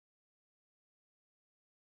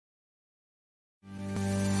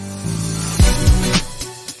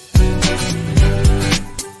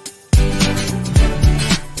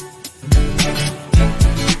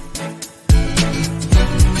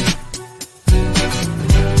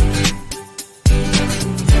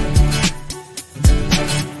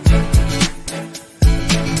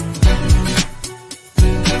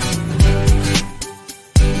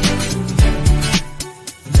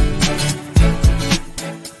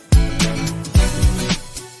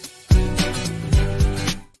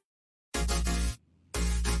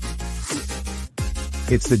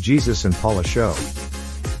It's the Jesus and Paula Show,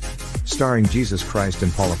 starring Jesus Christ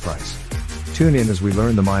and Paula Price. Tune in as we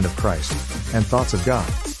learn the mind of Christ and thoughts of God.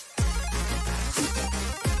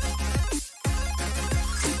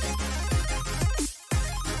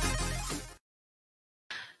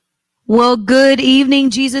 Well, good evening,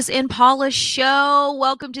 Jesus and Paula Show.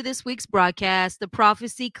 Welcome to this week's broadcast. The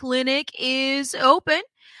Prophecy Clinic is open.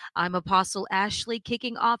 I'm Apostle Ashley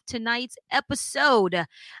kicking off tonight's episode.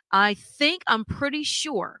 I'm pretty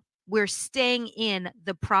sure we're staying in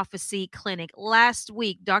the Prophecy Clinic. Last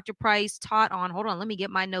week, Dr. Price taught on, hold on, let me get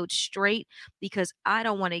my notes straight because I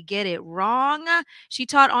don't want to get it wrong. She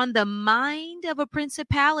taught on the mind of a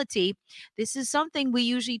principality. This is something we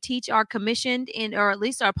usually teach our commissioned or at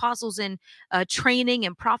least our apostles in training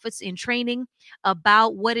and prophets in training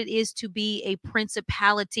about what it is to be a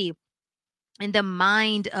principality in the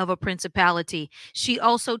mind of a principality. She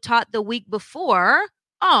also taught the week before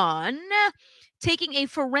on taking a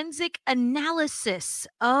forensic analysis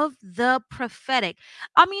of the prophetic.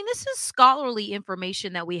 I mean, this is scholarly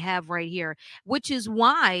information that we have right here, which is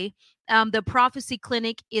why the Prophecy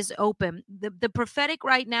Clinic is open. The prophetic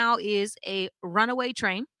right now is a runaway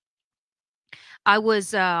train. I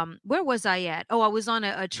was, where was I at? Oh, I was on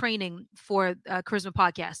a training for Charisma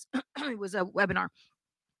Podcast. It was a webinar.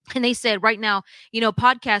 And they said right now,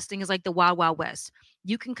 podcasting is like the Wild Wild West.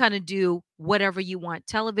 You can kind of do whatever you want.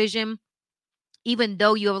 Television, even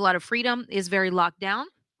though you have a lot of freedom, is very locked down.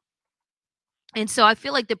 And so I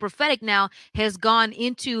feel like the prophetic now has gone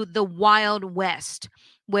into the Wild West,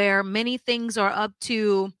 where many things are up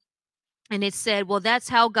to. And it said, well, that's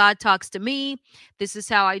how God talks to me. This is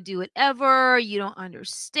how I do it ever. You don't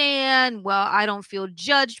understand. Well, I don't feel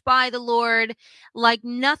judged by the Lord. Like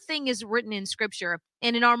nothing is written in scripture.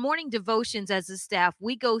 And in our morning devotions as a staff,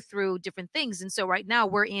 we go through different things. And so right now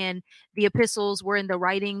we're in the epistles. We're in the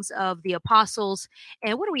writings of the apostles.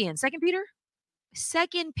 And what are we in? 2 Peter?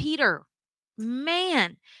 2 Peter.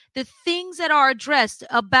 Man, the things that are addressed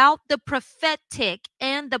about the prophetic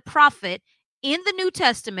and the prophet in the New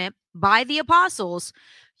Testament by the apostles,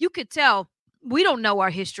 you could tell we don't know our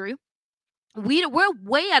history. We're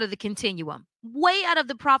way out of the continuum, way out of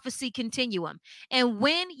the prophecy continuum. And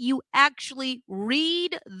when you actually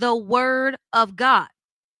read the word of God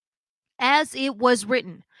as it was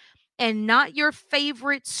written and not your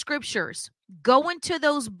favorite scriptures, go into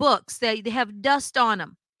those books that have dust on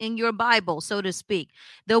them in your Bible, so to speak,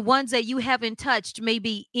 the ones that you haven't touched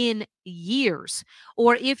maybe in years,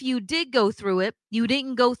 or if you did go through it, you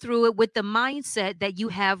didn't go through it with the mindset that you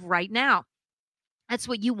have right now. That's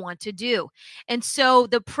what you want to do. And so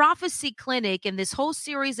the Prophecy Clinic and this whole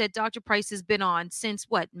series that Dr. Price has been on since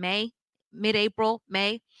mid-April,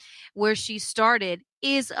 May, where she started,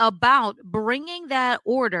 is about bringing that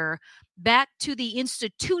order back to the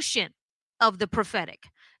institution of the prophetic,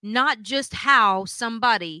 not just how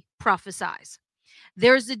somebody prophesies.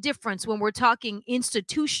 There's a difference when we're talking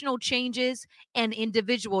institutional changes and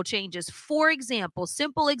individual changes. For example,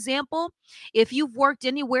 simple example, if you've worked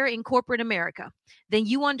anywhere in corporate America, then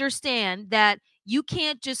you understand that you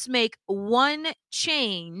can't just make one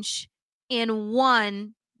change in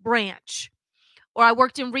one branch. Or I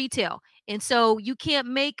worked in retail, and so you can't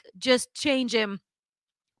make just change in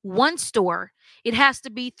one store. It has to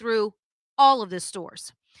be through all of the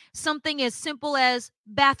stores. Something as simple as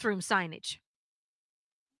bathroom signage.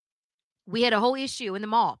 We had a whole issue in the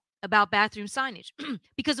mall about bathroom signage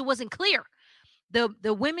because it wasn't clear.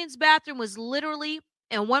 The women's bathroom was literally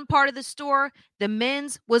in one part of the store. The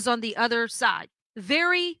men's was on the other side.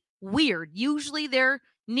 Very weird. Usually they're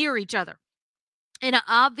near each other. An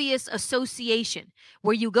obvious association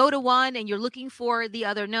where you go to one and you're looking for the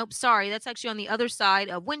other. Nope, sorry, that's actually on the other side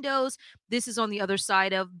of windows. This is on the other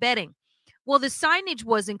side of bedding. Well, the signage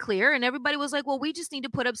wasn't clear, and everybody was like, well, we just need to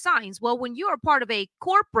put up signs. Well, when you're a part of a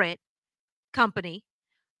corporate company,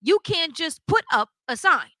 you can't just put up a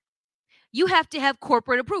sign. You have to have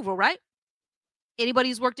corporate approval, right? Anybody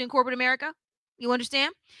who's worked in corporate America, you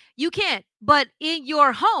understand? You can't. But in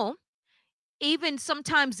your home, even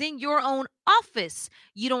sometimes in your own office,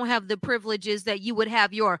 you don't have the privileges that you would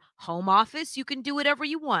have your home office. You can do whatever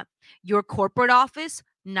you want. Your corporate office,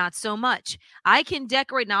 not so much. I can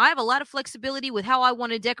decorate. Now, I have a lot of flexibility with how I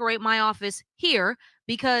want to decorate my office here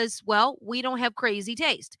because, well, we don't have crazy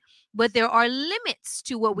taste. But there are limits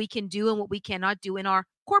to what we can do and what we cannot do in our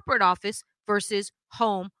corporate office versus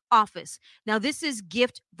home office. Now, this is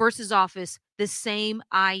gift versus office, the same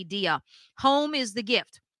idea. Home is the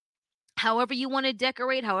gift. However you want to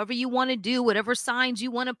decorate, however you want to do, whatever signs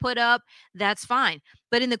you want to put up, that's fine.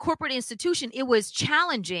 But in the corporate institution, it was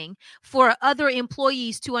challenging for other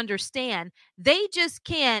employees to understand they just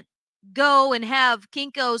can't go and have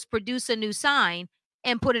Kinko's produce a new sign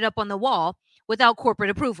and put it up on the wall without corporate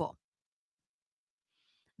approval.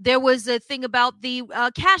 There was a thing about the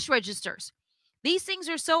cash registers. These things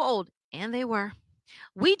are so old, and they were.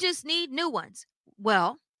 We just need new ones.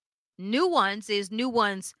 Well, new ones is new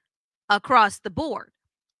ones across the board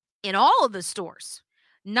in all of the stores,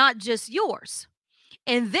 not just yours.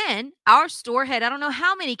 And then our store had, I don't know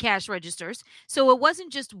how many cash registers. So it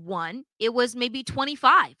wasn't just one, it was maybe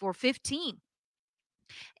 25 or 15.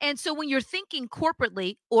 And so when you're thinking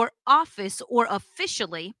corporately or office or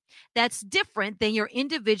officially, that's different than your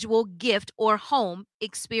individual gift or home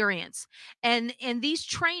experience. And these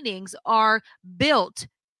trainings are built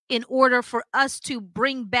in order for us to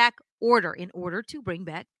bring back order,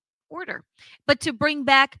 but to bring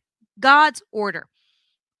back God's order.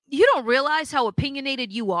 You don't realize how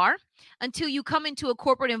opinionated you are until you come into a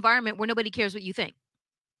corporate environment where nobody cares what you think.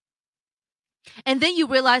 And then you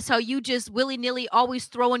realize how you just willy-nilly always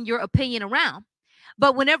throwing your opinion around.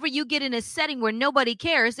 But whenever you get in a setting where nobody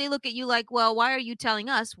cares, they look at you like, well, why are you telling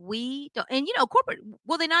us? We don't. And corporate,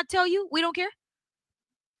 will they not tell you we don't care?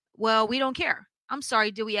 Well, we don't care. I'm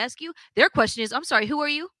sorry, do we ask you? Their question is, I'm sorry, who are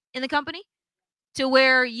you in the company? To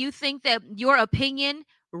where you think that your opinion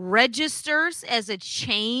registers as a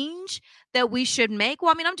change that we should make.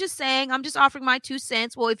 Well, I mean, I'm just saying, I'm just offering my 2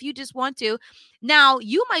 cents. Well, if you just want to. Now,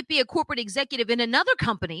 you might be a corporate executive in another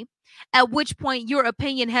company, at which point your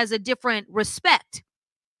opinion has a different respect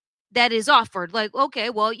that is offered. Like, okay,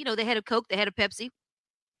 well, they had a Coke, they had a Pepsi.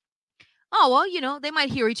 Oh, well, they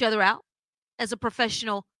might hear each other out as a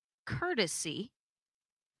professional courtesy,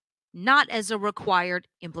 not as a required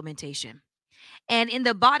implementation. And in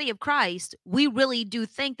the body of Christ, we really do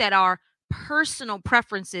think that our personal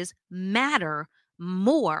preferences matter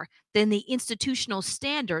more than the institutional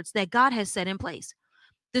standards that God has set in place.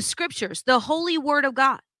 The scriptures, the holy word of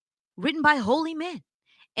God, written by holy men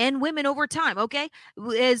and women over time, okay,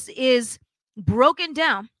 is broken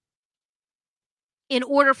down in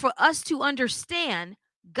order for us to understand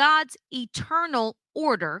God's eternal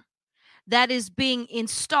order that is being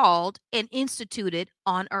installed and instituted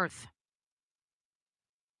on earth.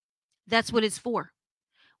 That's what it's for.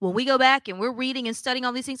 When we go back and we're reading and studying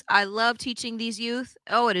all these things, I love teaching these youth.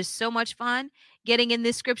 Oh, it is so much fun getting in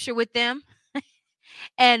this scripture with them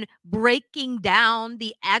and breaking down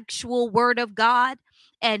the actual word of God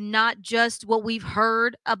and not just what we've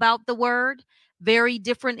heard about the word. Very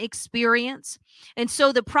different experience. And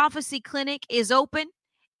so the Prophecy Clinic is open,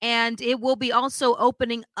 and it will be also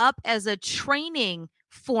opening up as a training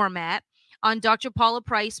format on Dr. Paula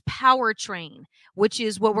Price Power Train, which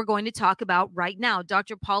is what we're going to talk about right now.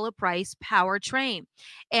 Dr. Paula Price Power Train.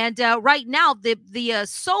 And right now, the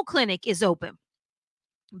Soul Clinic is open.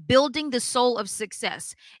 Building the Soul of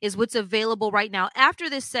Success is what's available right now. After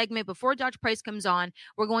this segment, before Dr. Price comes on,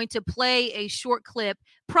 we're going to play a short clip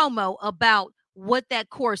promo about what that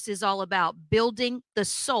course is all about, building the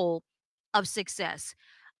soul of success.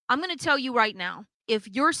 I'm going to tell you right now, if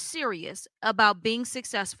you're serious about being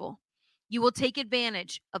successful, you will take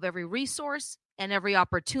advantage of every resource and every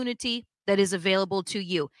opportunity that is available to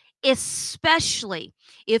you, especially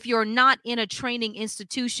if you're not in a training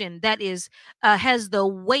institution that has the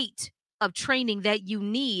weight of training that you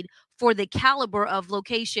need for the caliber of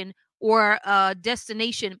location or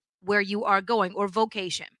destination where you are going, or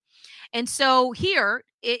vocation. And so here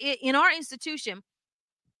in our institution,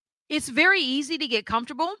 it's very easy to get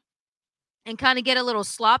comfortable and kind of get a little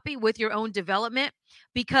sloppy with your own development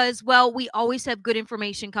because, well, we always have good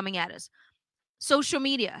information coming at us. Social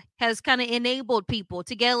media has kind of enabled people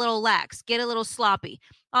to get a little lax, get a little sloppy.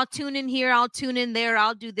 I'll tune in here, I'll tune in there,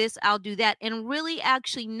 I'll do this, I'll do that, and really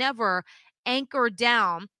actually never anchor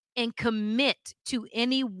down and commit to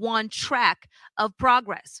any one track of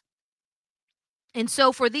progress. And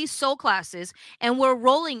so for these soul classes, and we're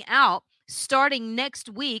rolling out starting next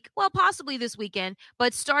week, well, possibly this weekend,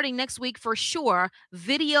 but starting next week for sure,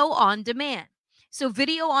 video on demand. So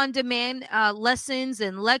video on demand lessons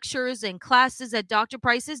and lectures and classes that Dr.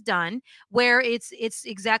 Price has done, where it's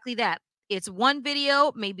exactly that. It's one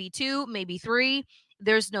video, maybe 2, maybe 3.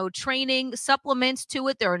 There's no training supplements to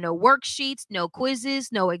it. There are no worksheets, no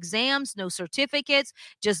quizzes, no exams, no certificates,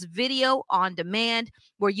 just video on demand,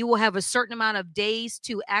 where you will have a certain amount of days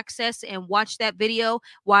to access and watch that video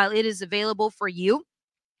while it is available for you,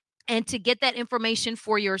 and to get that information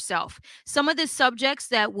for yourself. Some of the subjects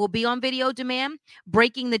that will be on video demand: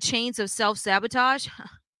 breaking the chains of self-sabotage.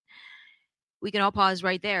 We can all pause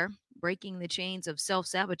right there. breaking the chains of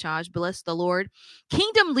self-sabotage. Bless the Lord.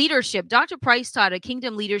 Kingdom leadership. Dr. Price taught a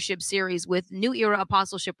kingdom leadership series with New Era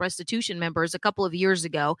Apostleship Restitution members a couple of years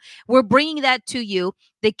ago. We're bringing that to you.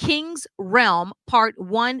 The King's Realm, part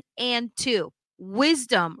 1 and 2.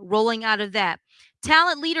 Wisdom rolling out of that.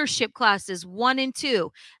 Talent leadership classes 1 and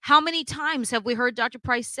 2. How many times have we heard Dr.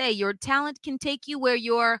 Price say your talent can take you where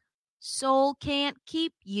your soul can't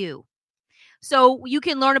keep you? So you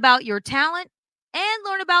can learn about your talent and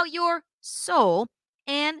learn about your soul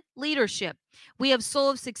and leadership. We have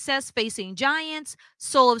Soul of Success, Facing Giants,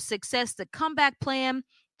 Soul of Success, The Comeback Plan,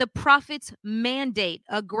 The Prophet's Mandate,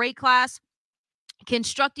 a great class.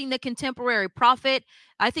 Constructing the Contemporary Prophet.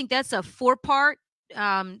 I think that's a 4-part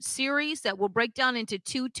series that will break down into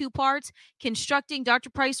two parts. Constructing,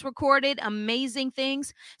 Dr. Price recorded amazing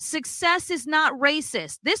things. Success is not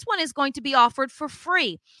racist. This one is going to be offered for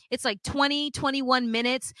free. It's like 21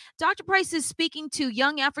 minutes. Dr. Price is speaking to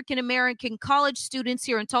young African-American college students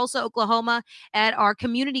here in Tulsa, Oklahoma at our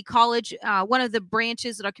community college, one of the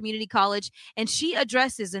branches at our community college. And she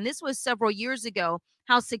addresses, and this was several years ago,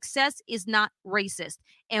 how success is not racist.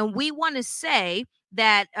 And we want to say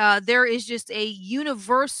that there is just a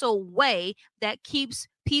universal way that keeps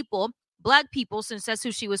people, Black people, since that's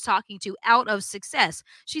who she was talking to, out of success.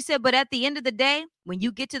 She said, but at the end of the day, when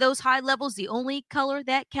you get to those high levels, the only color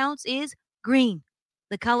that counts is green,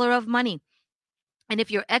 the color of money. And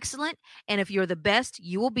if you're excellent and if you're the best,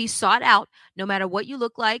 you will be sought out no matter what you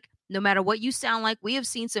look like, no matter what you sound like. We have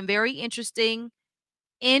seen some very interesting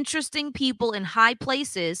people in high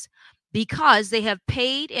places because they have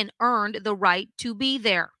paid and earned the right to be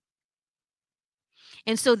there.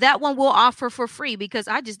 And so that one we'll offer for free because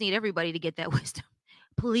I just need everybody to get that wisdom.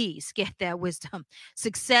 Please get that wisdom.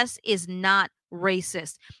 Success is not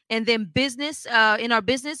racist. And then business, in our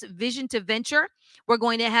business, Vision to Venture, we're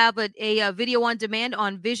going to have a video on demand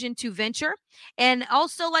on Vision to Venture. And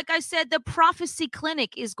also, like I said, the Prophecy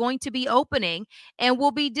Clinic is going to be opening and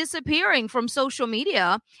will be disappearing from social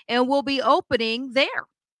media and will be opening there.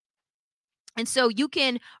 And so you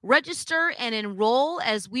can register and enroll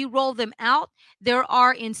as we roll them out. There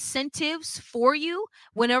are incentives for you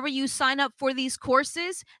whenever you sign up for these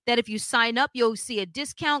courses, that if you sign up, you'll see a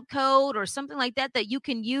discount code or something like that that you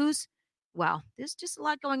can use. Wow, there's just a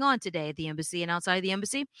lot going on today at the embassy and outside of the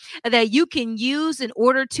embassy that you can use in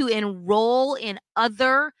order to enroll in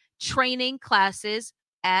other training classes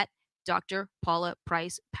at Dr. Paula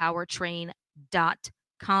Price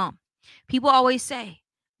Powertrain.com. People always say,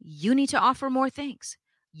 you need to offer more things.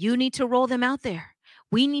 You need to roll them out there.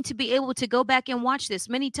 We need to be able to go back and watch this.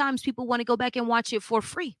 Many times people want to go back and watch it for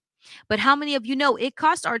free. But how many of you know it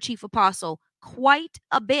cost our chief apostle quite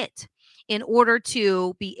a bit in order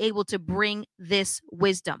to be able to bring this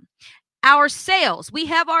wisdom? Our sales, we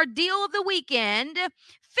have our deal of the weekend,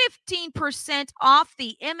 15% off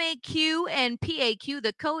the MAQ and PAQ.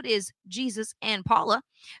 The code is Jesus and Paula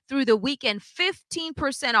through the weekend,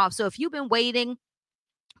 15% off. So if you've been waiting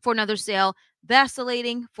for another sale,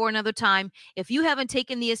 vacillating for another time, if you haven't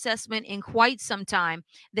taken the assessment in quite some time,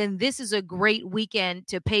 then this is a great weekend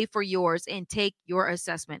to pay for yours and take your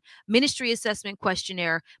assessment. Ministry assessment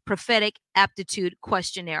questionnaire, prophetic aptitude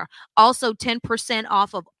questionnaire. Also 10%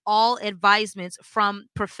 off of all advisements from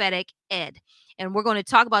Prophetic Ed. And we're going to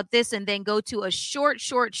talk about this and then go to a short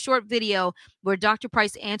video where Dr.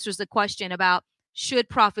 Price answers the question about should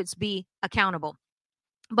prophets be accountable.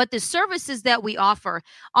 But the services that we offer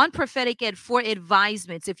on Prophetic Ed for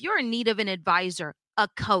advisements, if you're in need of an advisor, a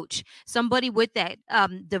coach, somebody with that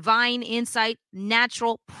divine insight,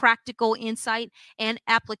 natural, practical insight, and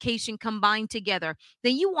application combined together,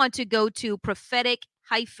 then you want to go to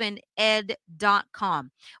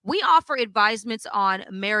prophetic-ed.com. We offer advisements on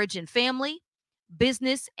marriage and family,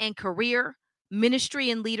 business and career, ministry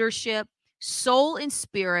and leadership, soul and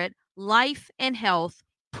spirit, life and health,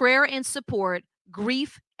 prayer and support,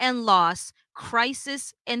 grief and loss,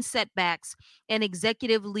 crisis and setbacks, and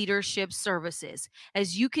executive leadership services.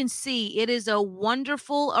 As you can see, it is a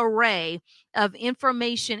wonderful array of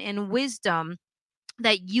information and wisdom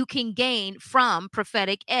that you can gain from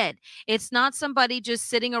Prophetic Ed. It's not somebody just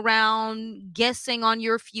sitting around guessing on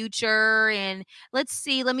your future and let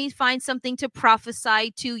me find something to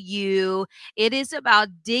prophesy to you. It is about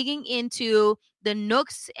digging into the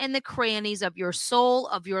nooks and the crannies of your soul,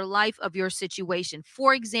 of your life, of your situation.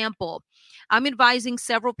 For example, I'm advising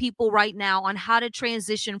several people right now on how to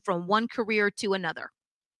transition from one career to another.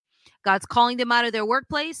 God's calling them out of their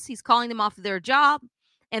workplace. He's calling them off of their job,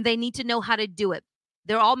 and they need to know how to do it.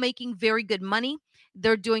 They're all making very good money.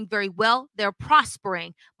 They're doing very well. They're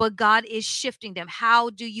prospering, but God is shifting them. How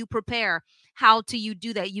do you prepare? How do you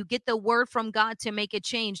do that? You get the word from God to make a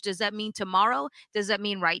change. Does that mean tomorrow? Does that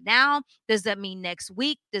mean right now? Does that mean next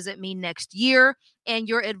week? Does it mean next year? And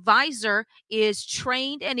your advisor is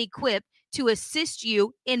trained and equipped to assist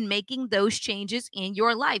you in making those changes in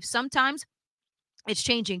your life. Sometimes it's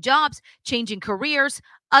changing jobs, changing careers.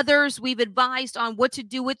 Others we've advised on what to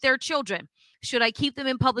do with their children. Should I keep them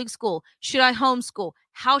in public school? Should I homeschool?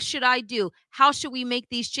 How should I do? How should we make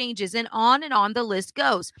these changes? And on the list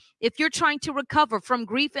goes. If you're trying to recover from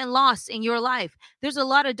grief and loss in your life, there's a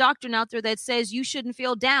lot of doctrine out there that says you shouldn't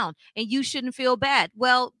feel down and you shouldn't feel bad.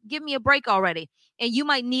 Well, give me a break already. And you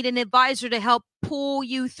might need an advisor to help pull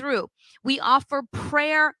you through. We offer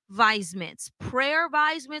prayer advisements. Prayer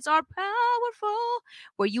advisements are powerful,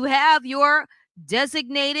 where you have your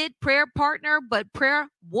designated prayer partner, but prayer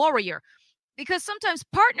warrior. Because sometimes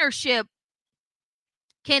partnership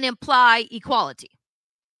can imply equality.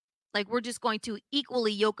 Like we're just going to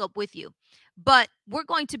equally yoke up with you. But we're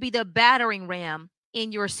going to be the battering ram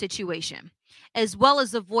in your situation, as well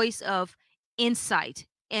as a voice of insight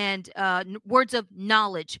and words of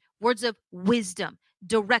knowledge, words of wisdom,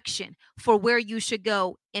 direction for where you should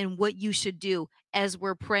go and what you should do as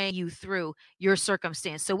we're praying you through your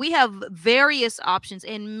circumstance. So we have various options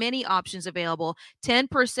and many options available.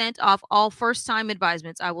 10% off all first-time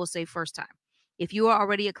advisements. I will say first time. If you are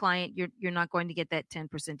already a client, you're not going to get that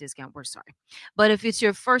 10% discount. We're sorry. But if it's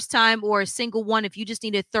your first time or a single one, if you just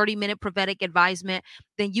need a 30-minute prophetic advisement,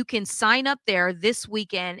 then you can sign up there this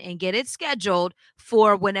weekend and get it scheduled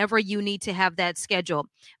for whenever you need to have that scheduled.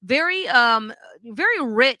 Very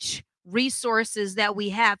rich resources that we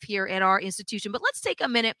have here at our institution. But let's take a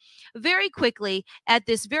minute very quickly at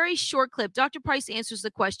this very short clip. Dr. Price answers the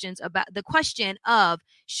question of,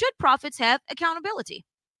 should prophets have accountability?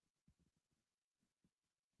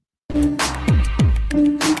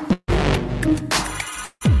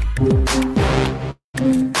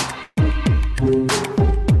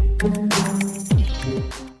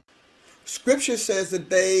 Scripture says that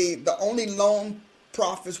the only lone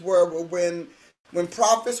prophets were when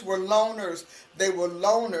prophets were loners. They were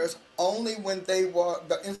loners only when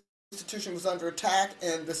the institution was under attack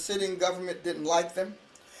and the sitting government didn't like them,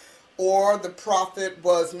 or the prophet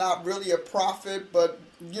was not really a prophet, but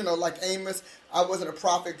like Amos, I wasn't a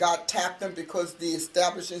prophet. God tapped them because the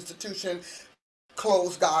established institution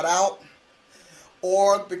closed God out,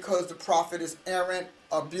 or because the prophet is errant,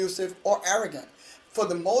 abusive, or arrogant. For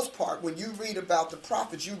the most part, when you read about the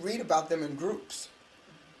prophets, you read about them in groups.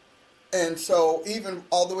 And so even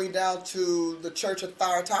all the way down to the church of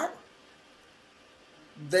Thyatira,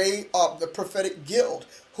 they are the prophetic guild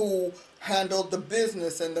who handled the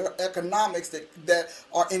business and the economics that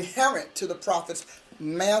are inherent to the prophet's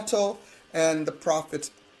mantle and the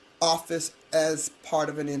prophet's office as part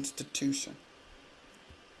of an institution.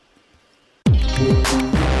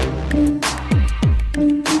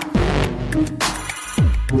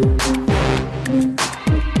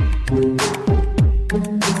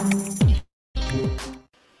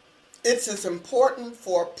 It's as important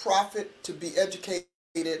for a prophet to be educated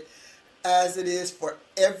as it is for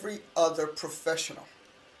every other professional.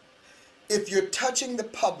 If you're touching the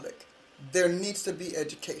public, there needs to be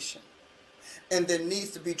education, and there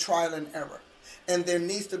needs to be trial and error, and there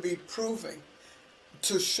needs to be proving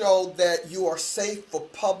to show that you are safe for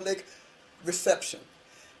public reception.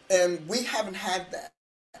 And we haven't had that.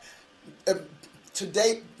 To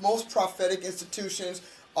date, most prophetic institutions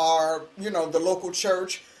are, the local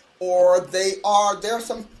church, or there are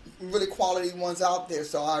some really quality ones out there.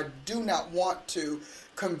 So I do not want to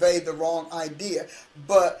convey the wrong idea,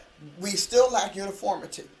 but we still lack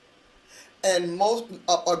uniformity. And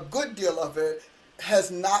a good deal of it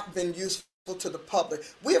has not been useful to the public.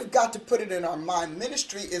 We have got to put it in our mind.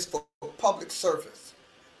 Ministry is for public service.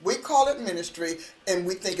 We call it ministry and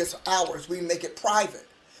we think it's ours. We make it private.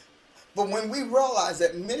 But when we realize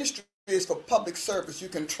that ministry is for public service, you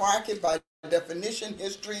can track it by definition,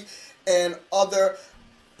 history, and other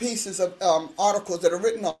pieces of articles that are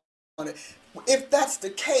written on it. If that's the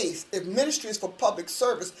case, if ministry is for public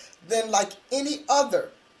service, then like any other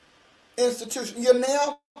institution, your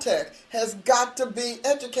nail tech has got to be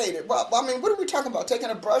educated. Well, I mean, what are we talking about? Taking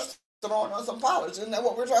a brush, throwing on some polish. Isn't that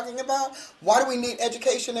what we're talking about? Why do we need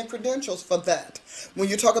education and credentials for that? When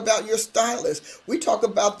you talk about your stylist, we talk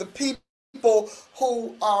about the people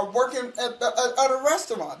who are working at a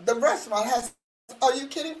restaurant. The restaurant has, are you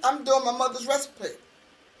kidding? I'm doing my mother's recipe.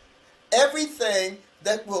 Everything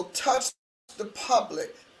that will touch the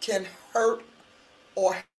public can hurt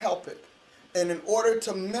or help it. And in order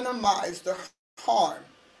to minimize the harm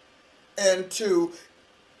and to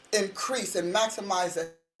increase and maximize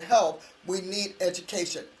the health, we need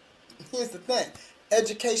education. Here's the thing.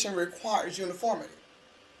 Education requires uniformity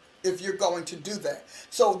if you're going to do that.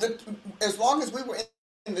 So as long as we were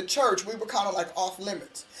in the church, we were kind of like off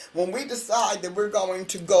limits. When we decide that we're going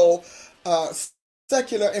to go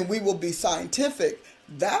secular and we will be scientific,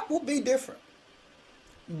 that will be different.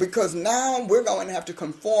 Because now we're going to have to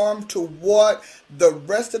conform to what the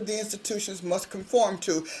rest of the institutions must conform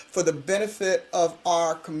to for the benefit of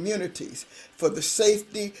our communities, for the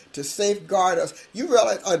safety, to safeguard us. You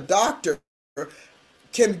realize a doctor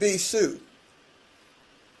can be sued.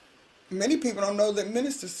 Many people don't know that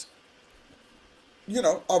ministers,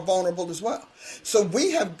 are vulnerable as well. So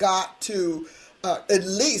we have got to at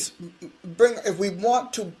least bring, if we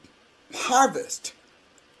want to harvest,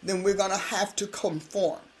 then we're going to have to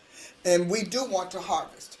conform. And we do want to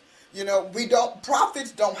harvest.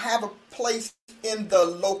 Prophets don't have a place in the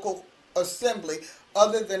local assembly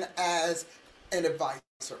other than as an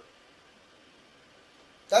advisor.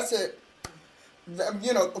 That's it.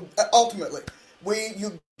 Ultimately,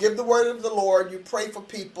 you give the word of the Lord, you pray for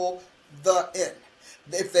people, the end.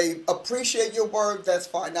 If they appreciate your word, that's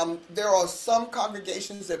fine. Now, there are some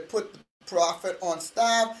congregations that put the prophet on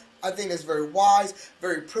staff. I think that's very wise,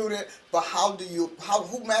 very prudent. But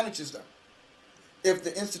who manages them? If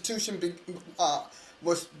the institution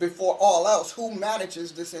was before all else, who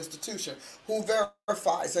manages this institution? Who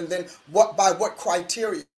verifies? And then by what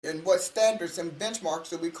criteria and what standards and benchmarks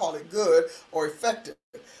do we call it good or effective?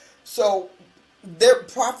 So their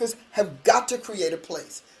prophets have got to create a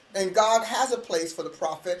place. And God has a place for the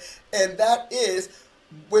prophet, and that is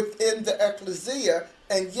within the ecclesia.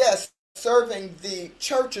 And yes, serving the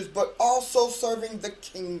churches, but also serving the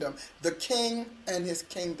kingdom, the king and his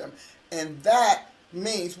kingdom. And that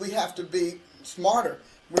means we have to be smarter.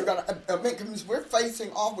 Because we're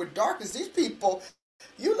facing off with darkness. These people,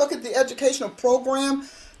 you look at the educational program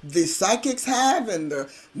the psychics have, and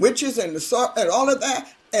the witches and all of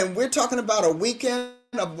that, and we're talking about a weekend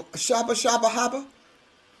of Shabba Shabba Habba.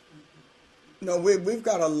 No, we've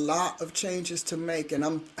got a lot of changes to make, and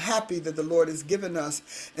I'm happy that the Lord has given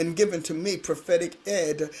us and given to me prophetic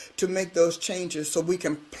ed to make those changes so we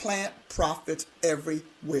can plant prophets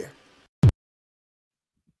everywhere.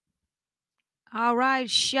 All right,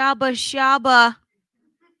 Shabba Shabba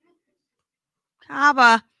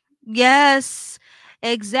Habba. Yes,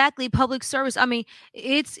 exactly. Public service. I mean,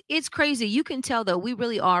 it's crazy. You can tell, though, we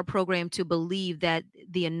really are programmed to believe that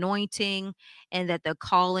the anointing and that the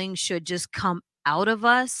calling should just come out of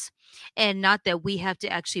us, and not that we have to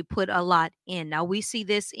actually put a lot in. Now, we see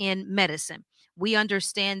this in medicine. We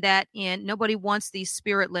understand that nobody wants the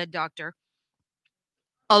spirit-led doctor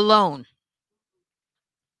alone.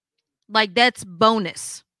 Like, that's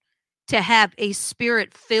bonus to have a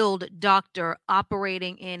spirit-filled doctor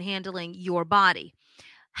operating and handling your body.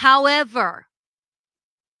 However,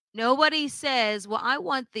 nobody says, well, I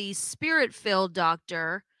want the spirit-filled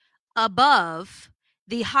doctor above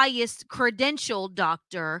the highest credentialed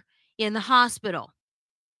doctor in the hospital.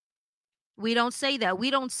 We don't say that. We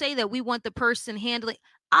don't say that we want the person handling.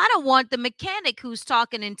 I don't want the mechanic who's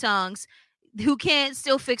talking in tongues who can't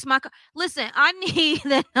still fix my car. Listen, I need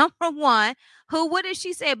the number one what does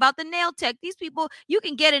she say about the nail tech? These people, you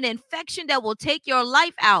can get an infection that will take your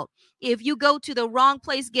life out if you go to the wrong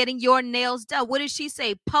place getting your nails done. What does she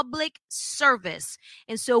say? Public service.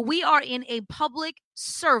 And so we are in a public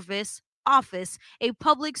service office, a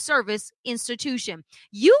public service institution.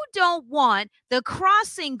 You don't want the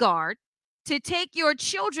crossing guard to take your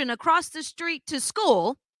children across the street to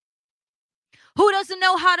school who doesn't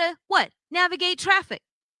know how to navigate traffic.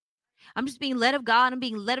 I'm just being led of God. I'm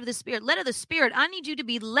being led of the Spirit. Led of the Spirit. I need you to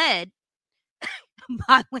be led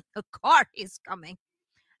by when the car is coming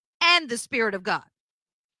and the Spirit of God.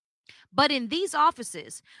 But in these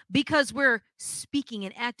offices, because we're speaking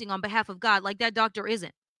and acting on behalf of God, like that doctor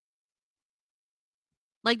isn't,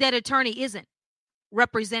 like that attorney isn't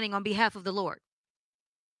representing on behalf of the Lord,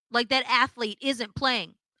 like that athlete isn't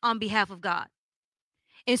playing on behalf of God.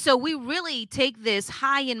 And so we really take this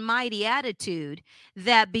high and mighty attitude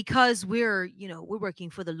that because we're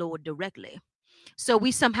working for the Lord directly, so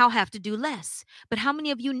we somehow have to do less. But how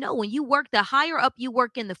many of you know when you work, the higher up you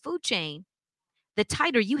work in the food chain, the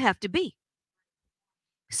tighter you have to be?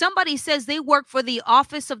 Somebody says they work for the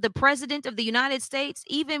office of the President of the United States,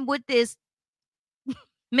 even with this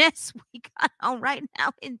mess we got on right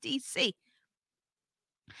now in D.C.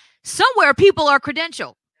 Somewhere people are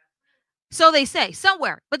credentialed. So they say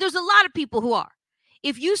somewhere, but there's a lot of people who are.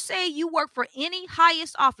 If you say you work for any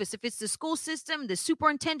highest office, if it's the school system, the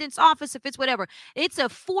superintendent's office, if it's whatever, it's a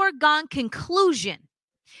foregone conclusion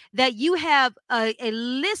that you have a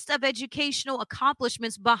list of educational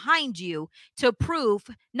accomplishments behind you to prove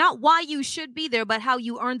not why you should be there, but how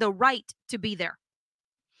you earn the right to be there.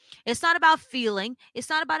 It's not about feeling. It's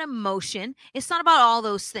not about emotion. It's not about all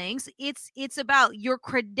those things. It's about your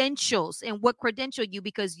credentials and what credential you,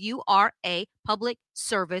 because you are a public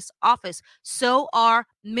service office. So are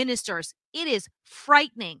ministers. It is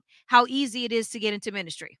frightening how easy it is to get into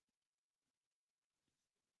ministry.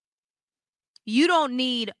 You don't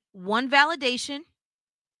need one validation,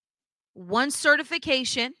 one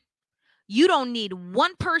certification. You don't need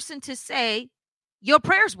one person to say your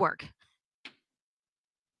prayers work.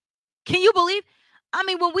 Can you believe? I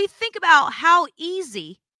mean, when we think about how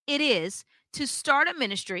easy it is to start a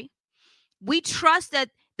ministry, we trust that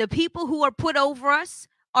the people who are put over us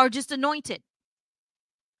are just anointed.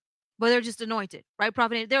 Well, they're just anointed, right,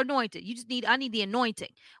 Prophet? They're anointed. I need the anointing.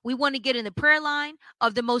 We want to get in the prayer line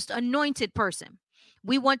of the most anointed person.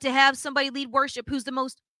 We want to have somebody lead worship who's the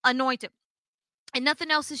most anointed. And nothing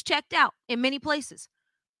else is checked out in many places.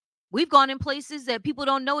 We've gone in places that people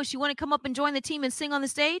don't know us. You want to come up and join the team and sing on the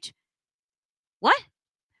stage? What?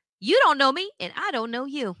 You don't know me, and I don't know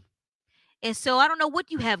you. And so I don't know what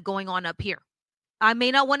you have going on up here. I may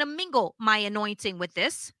not want to mingle my anointing with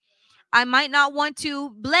this. I might not want to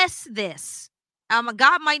bless this.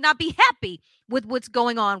 God might not be happy with what's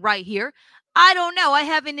going on right here. I don't know. I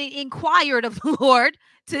haven't inquired of the Lord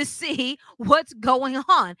to see what's going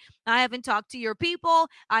on. I haven't talked to your people.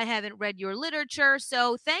 I haven't read your literature.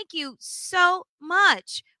 So thank you so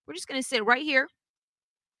much. We're just going to sit right here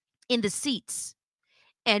in the seats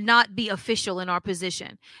and not be official in our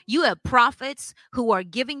position. You have prophets who are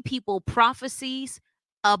giving people prophecies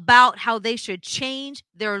about how they should change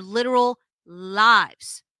their literal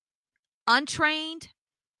lives. Untrained,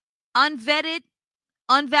 unvetted,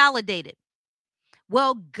 unvalidated.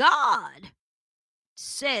 Well, God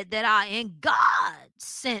said that and God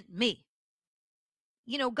sent me.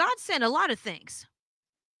 You know, God sent a lot of things.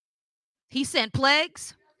 He sent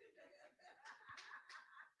plagues.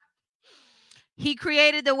 He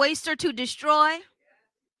created the waster to destroy.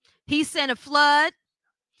 He sent a flood.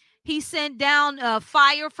 He sent down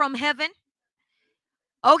fire from heaven.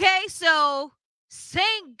 Okay, so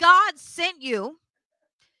saying God sent you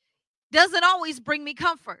doesn't always bring me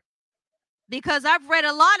comfort, because I've read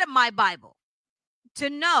a lot of my Bible to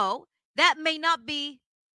know that may not be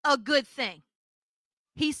a good thing.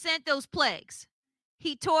 He sent those plagues.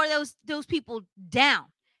 He tore those people down,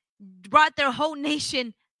 brought their whole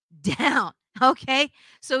nation down. Okay,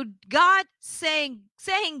 so God saying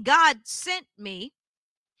God sent me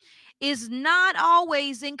is not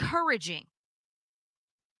always encouraging.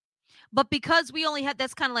 But because we only had,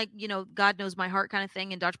 that's kind of like, you know, God knows my heart kind of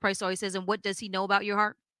thing. And Dr. Price always says, and what does he know about your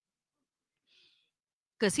heart?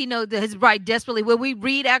 Because he knows that his right desperately. When we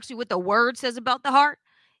read actually what the word says about the heart,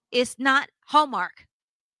 it's not Hallmark.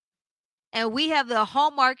 And we have the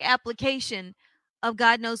Hallmark application of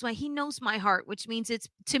God knows he knows my heart, which means it's,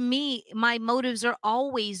 to me, my motives are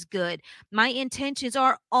always good. My intentions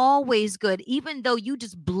are always good, even though you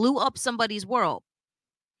just blew up somebody's world.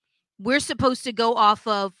 We're supposed to go off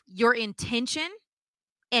of your intention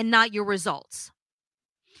and not your results.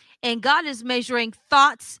 And God is measuring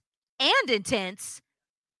thoughts and intents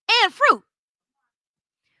and fruit.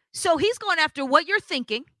 So he's going after what you're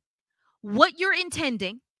thinking, what you're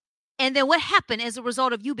intending, and then what happened as a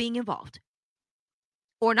result of you being involved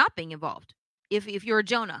or not being involved. If you're a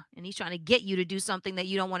Jonah and he's trying to get you to do something that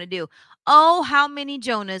you don't want to do. Oh, how many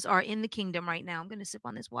Jonahs are in the kingdom right now? I'm going to sip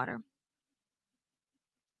on this water.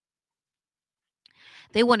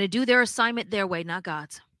 They want to do their assignment their way, not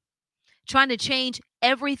God's. Trying to change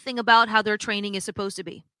everything about how their training is supposed to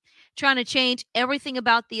be. Trying to change everything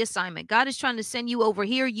about the assignment. God is trying to send you over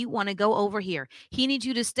here. You want to go over here. He needs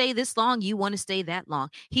you to stay this long. You want to stay that long.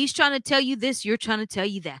 He's trying to tell you this. You're trying to tell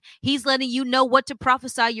you that. He's letting you know what to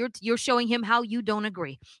prophesy. You're showing him how you don't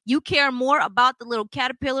agree. You care more about the little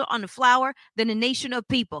caterpillar on the flower than a nation of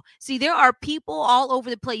people. See, there are people all over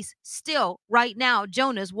the place still right now,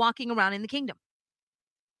 Jonah's walking around in the kingdom.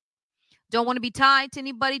 Don't want to be tied to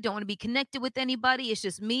anybody. Don't want to be connected with anybody. It's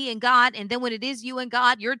just me and God. And then when it is you and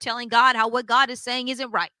God, you're telling God how what God is saying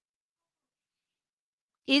isn't right.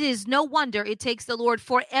 It is no wonder it takes the Lord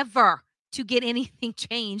forever to get anything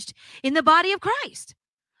changed in the body of Christ.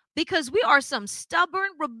 Because we are some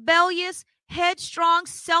stubborn, rebellious, headstrong,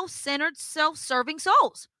 self-centered, self-serving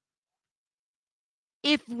souls.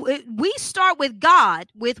 If we start with God,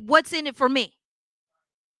 with what's in it for me,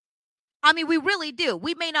 I mean, we really do.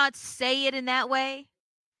 We may not say it in that way,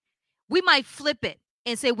 We might flip it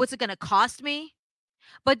and say, what's it going to cost me?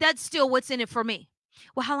 But that's still what's in it for me.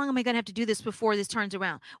 Well, how long am I going to have to do this before this turns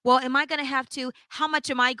around? Well, am I going to have to? How much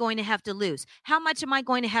am I going to have to lose? How much am I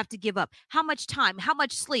going to have to give up? How much time? How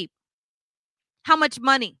much sleep? How much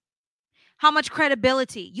money? How much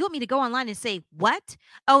credibility? You want me to go online and say, what?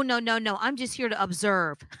 Oh, no. I'm just here to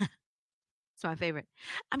observe. It's my favorite.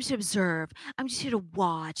 I'm just here to observe. I'm just here to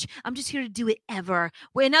watch. I'm just here to do it ever.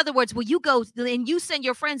 Well, in other words, will you go and you send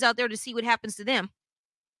your friends out there to see what happens to them?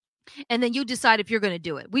 And then you decide if you're going to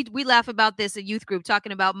do it. We laugh about this in youth group,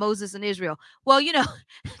 talking about Moses and Israel. Well,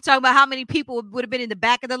 talking about how many people would have been in the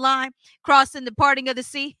back of the line crossing the parting of the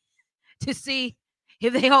sea to see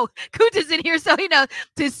if they Kunta's in here, so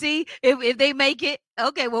to see if they make it.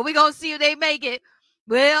 Okay, well, we're going to see if they make it.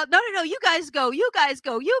 Well, no, you guys go. You guys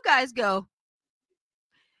go. You guys go.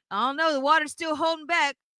 I don't know. The water's still holding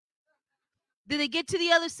back. Did they get to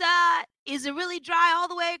the other side? Is it really dry all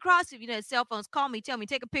the way across? If you know cell phones, call me, tell me,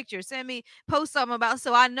 take a picture, send me, post something about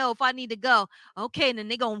so I know if I need to go. Okay, and then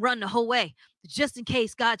they're going to run the whole way just in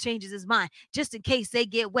case God changes his mind, just in case they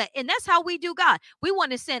get wet. And that's how we do God. We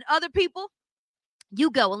want to send other people. You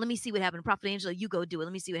go, and let me see what happened. Prophet Angela, you go do it.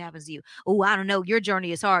 Let me see what happens to you. Oh, I don't know. Your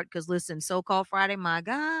journey is hard because, listen, so-called Friday, my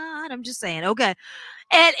God, I'm just saying, okay.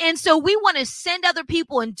 And so we want to send other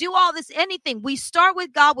people and do all this, anything. We start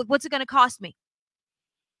with God with what's it going to cost me?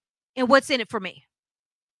 And what's in it for me?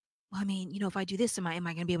 Well, I mean, if I do this, am I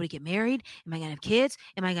going to be able to get married? Am I going to have kids?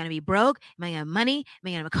 Am I going to be broke? Am I going to have money? Am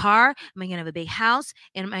I going to have a car? Am I going to have a big house?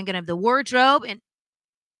 And am I going to have the wardrobe?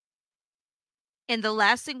 And the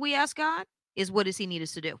last thing we ask God is, what does he need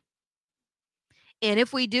us to do? And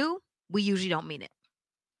if we do, we usually don't mean it.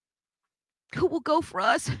 Who will go for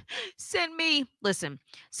us? Send me. Listen,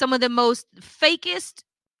 some of the most fake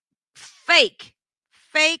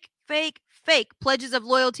pledges of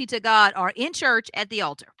loyalty to God are in church at the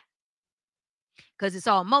altar. Because it's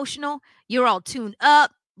all emotional. You're all tuned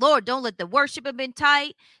up. Lord, don't let the worship have been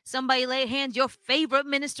tight. Somebody lay hands. Your favorite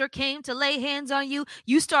minister came to lay hands on you.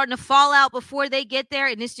 You starting to fall out before they get there.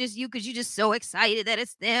 And it's just you because you're just so excited that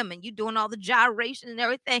it's them. And you doing all the gyration and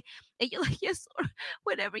everything. And you're like, yes, Lord,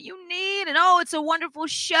 whatever you need. And it's a wonderful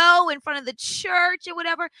show in front of the church or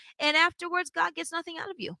whatever. And afterwards, God gets nothing out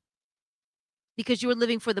of you. Because you were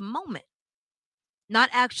living for the moment. Not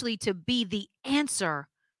actually to be the answer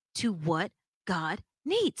to what God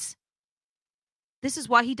needs. This is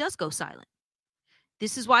why he does go silent.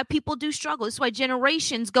 This is why people do struggle. This is why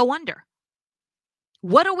generations go under.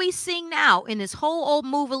 What are we seeing now in this whole old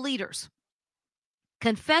move of leaders?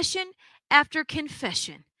 Confession after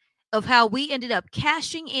confession of how we ended up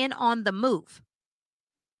cashing in on the move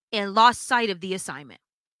and lost sight of the assignment.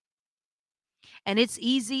 And it's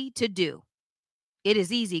easy to do. It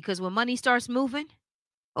is easy because when money starts moving,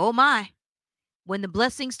 oh my, when the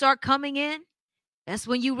blessings start coming in, that's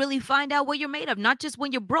when you really find out what you're made of. Not just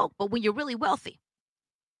when you're broke, but when you're really wealthy.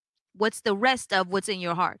 What's the rest of what's in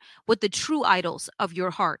your heart? What the true idols of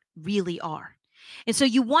your heart really are. And so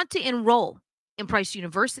you want to enroll in Price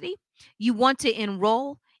University. You want to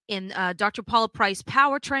enroll in Dr. Paula Price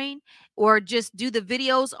Power Train, or just do the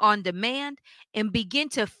videos on demand and begin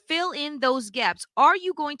to fill in those gaps. Are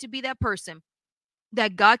you going to be that person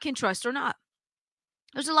that God can trust or not?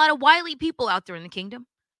 There's a lot of wily people out there in the kingdom.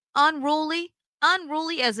 Unruly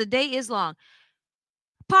as the day is long.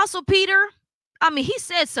 Apostle Peter, he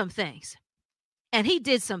said some things and he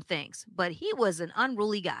did some things, but he was an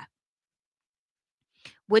unruly guy.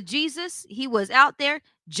 With Jesus, he was out there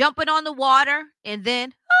jumping on the water and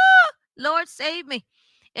then, Lord, save me.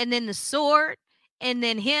 And then the sword, and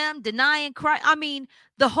then him denying Christ.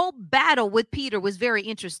 The whole battle with Peter was very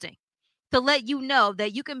interesting to let you know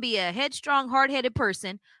that you can be a headstrong, hard-headed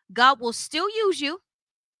person. God will still use you.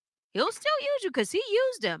 He'll still use you because he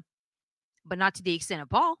used him, but not to the extent of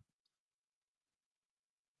Paul.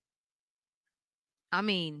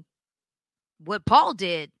 What Paul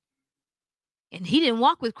did, and he didn't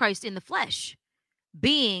walk with Christ in the flesh,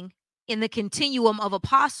 being in the continuum of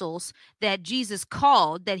apostles that Jesus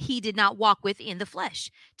called, that he did not walk with in the flesh.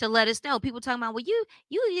 To let us know, people talking about, well, you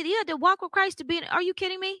had to walk with Christ to be. Are you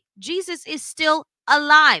kidding me? Jesus is still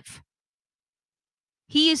alive.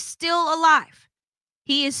 He is still alive.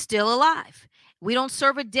 He is still alive. We don't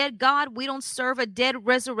serve a dead God. We don't serve a dead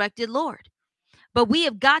resurrected Lord. But we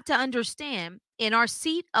have got to understand in our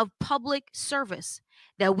seat of public service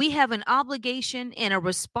that we have an obligation and a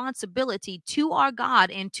responsibility to our God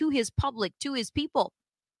and to his public, to his people,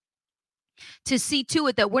 to see to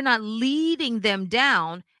it that we're not leading them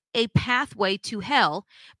down a pathway to hell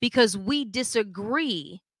because we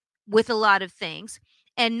disagree with a lot of things.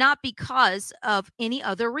 and not because of any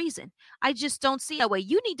other reason. I just don't see that way.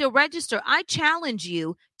 You need to register. I challenge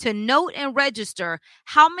you to note and register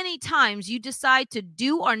how many times you decide to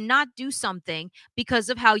do or not do something because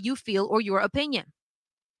of how you feel or your opinion.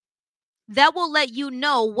 That will let you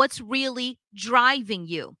know what's really driving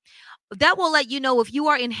you. That will let you know if you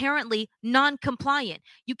are inherently non-compliant.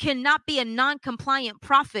 You cannot be a non-compliant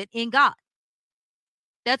prophet in God.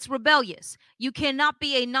 That's rebellious. You cannot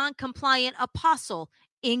be a non-compliant apostle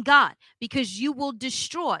in God, because you will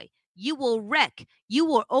destroy, you will wreck, you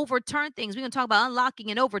will overturn things. We're going to talk about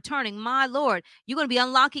unlocking and overturning. My Lord, you're going to be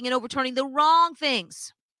unlocking and overturning the wrong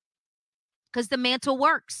things, because the mantle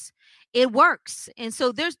works. It works. And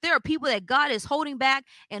so there are people that God is holding back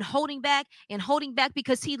and holding back and holding back,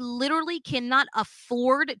 because he literally cannot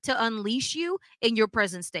afford to unleash you in your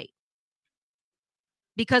present state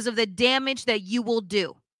because of the damage that you will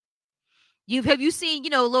do. Have you seen,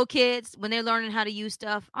 little kids when they're learning how to use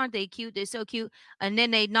stuff? Aren't they cute? They're so cute. And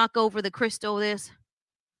then they knock over the crystal this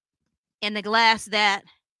and the glass that,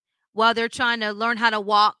 while they're trying to learn how to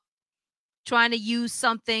walk, trying to use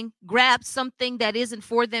something, grab something that isn't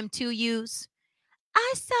for them to use.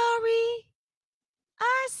 I'm sorry.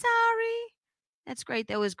 That's great.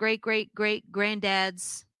 That was great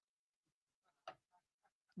granddad's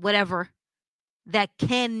whatever that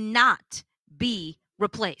cannot be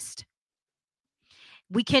replaced.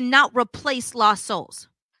 We cannot replace lost souls.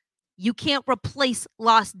 You can't replace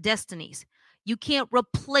lost destinies. You can't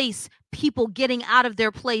replace people getting out of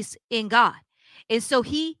their place in God. And so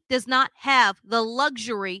he does not have the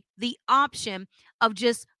luxury, the option of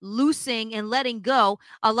just loosing and letting go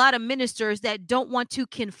a lot of ministers that don't want to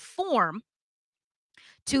conform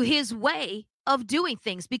to his way of doing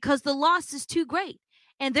things, because the loss is too great.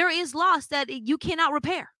 And there is loss that you cannot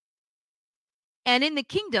repair. And in the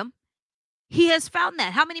kingdom, he has found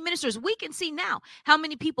that. How many ministers we can see now? How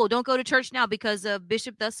many people don't go to church now because of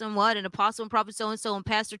Bishop thus and what, and apostle and prophet so-and-so and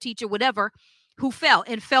pastor, teacher, whatever, who fell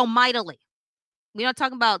mightily. We're not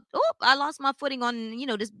talking about, I lost my footing on,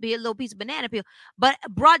 this little piece of banana peel, but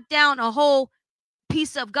brought down a whole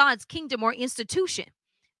piece of God's kingdom or institution.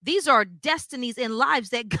 These are destinies and lives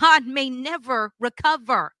that God may never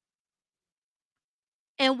recover.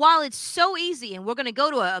 And while it's so easy, and we're going to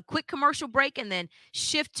go to a quick commercial break and then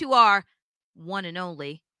shift to our one and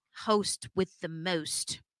only host with the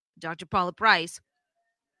most, Dr. Paula Price,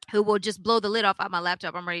 who will just blow the lid off my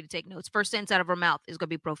laptop. I'm ready to take notes. First sentence out of her mouth is going to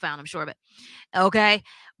be profound, I'm sure of it. Okay.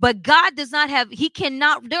 But God does not have, he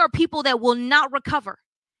cannot, there are people that will not recover.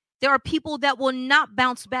 There are people that will not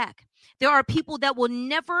bounce back. There are people that will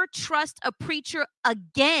never trust a preacher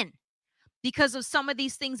again because of some of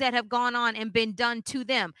these things that have gone on and been done to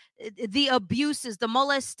them. The abuses, the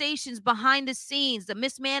molestations behind the scenes, the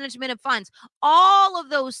mismanagement of funds, all of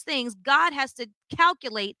those things God has to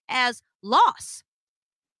calculate as loss.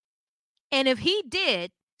 And if he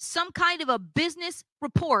did some kind of a business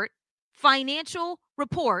report, financial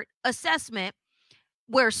report, assessment,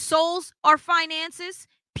 where souls are finances,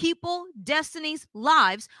 people, destinies,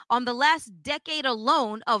 lives, on the last decade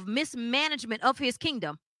alone of mismanagement of his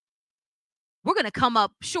kingdom, we're going to come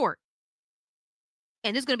up short.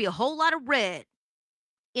 And there's going to be a whole lot of red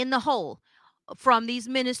in the hole from these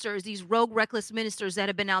ministers, these rogue, reckless ministers that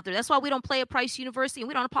have been out there. That's why we don't play at Price University, and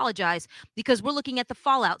we don't apologize, because we're looking at the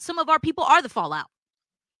fallout. Some of our people are the fallout.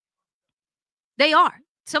 They are.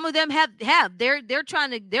 Some of them have. They're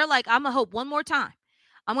trying to, they're like, I'm going to hope one more time.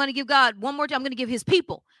 I'm going to give God one more time. I'm going to give his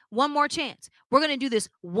people one more chance. We're going to do this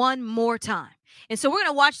one more time. And so we're going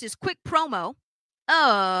to watch this quick promo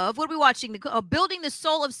of, what are we watching? Building the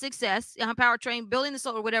Soul of Success, Powertrain, Building the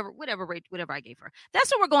Soul, or whatever I gave her.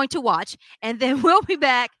 That's what we're going to watch. And then we'll be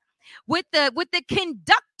back with the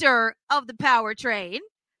conductor of the Powertrain,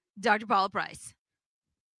 Dr. Paula Price.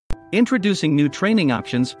 Introducing new training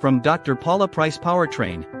options from Dr. Paula Price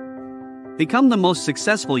Powertrain. Become the most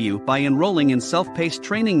successful you by enrolling in self-paced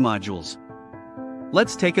training modules.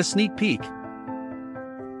 Let's take a sneak peek.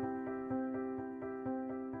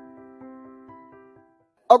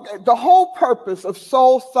 Okay, the whole purpose of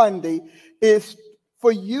Soul Sunday is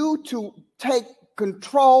for you to take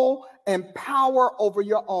control and power over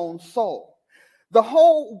your own soul. The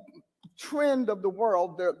whole trend of the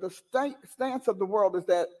world, the stance of the world is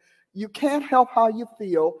that you can't help how you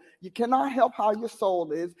feel. You cannot help how your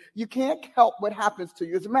soul is. You can't help what happens to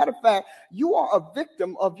you. As a matter of fact, you are a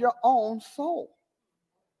victim of your own soul.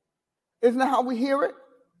 Isn't that how we hear it?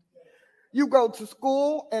 You go to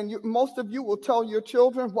school and most of you will tell your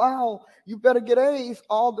children, wow, you better get A's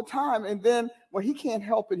all the time. And then, well, he can't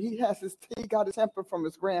help it. He got his temper from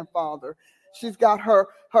his grandfather. She's got her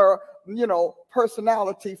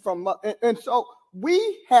personality from, and so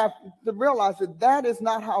we have to realize that that is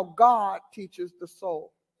not how God teaches the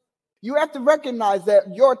soul. You have to recognize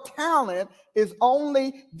that your talent is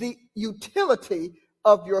only the utility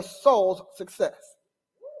of your soul's success.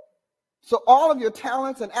 So all of your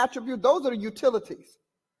talents and attributes, those are the utilities.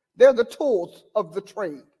 They're the tools of the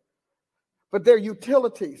trade, but they're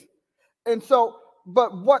utilities. And so,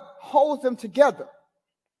 but what holds them together?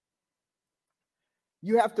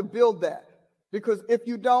 You have to build that. Because if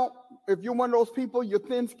you don't, if you're one of those people, you're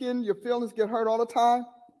thin-skinned, your feelings get hurt all the time,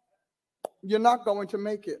 you're not going to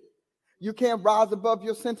make it. You can't rise above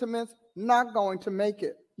your sentiments, not going to make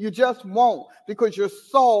it. You just won't, because your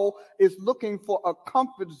soul is looking for a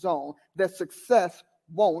comfort zone that success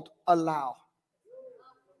won't allow.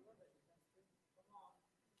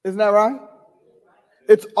 Isn't that right?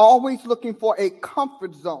 It's always looking for a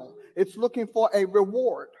comfort zone. It's looking for a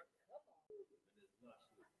reward.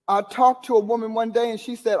 I talked to a woman one day and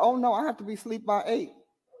she said, "Oh no, I have to be asleep by 8."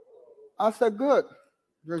 I said, "Good,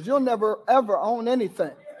 because you'll never ever own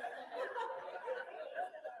anything.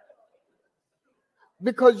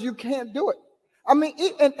 Because you can't do it." I mean,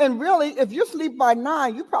 and really, if you sleep by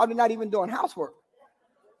 9, you're probably not even doing housework.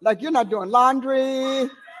 Like, you're not doing laundry,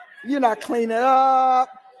 you're not cleaning up,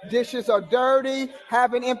 dishes are dirty,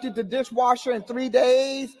 haven't emptied the dishwasher in 3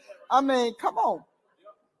 days. I mean, come on.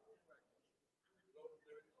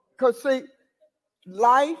 Because see,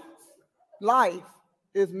 life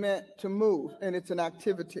is meant to move, and it's an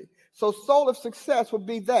activity. So soul of success would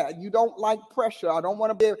be that. You don't like pressure. I don't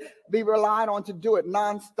want to be relied on to do it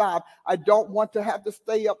nonstop. I don't want to have to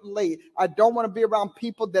stay up late. I don't want to be around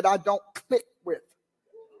people that I don't click with.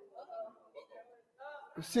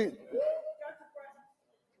 See,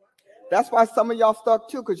 that's why some of y'all stuck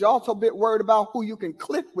too, because y'all so bit worried about who you can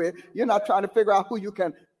click with. You're not trying to figure out who you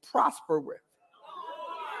can prosper with.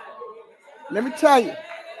 Let me tell you,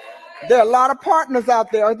 there are a lot of partners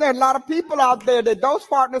out there. There are a lot of people out there that those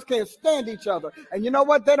partners can't stand each other. And you know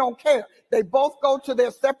what? They don't care. They both go to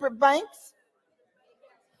their separate banks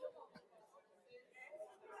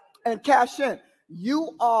and cash in.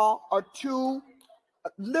 You all are too,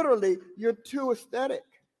 literally, you're too aesthetic.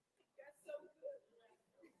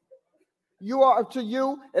 You are, to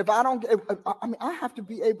you, I have to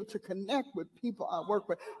be able to connect with people I work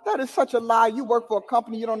with. That is such a lie. You work for a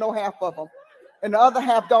company, you don't know half of them. And the other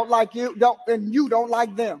half don't like you, and you don't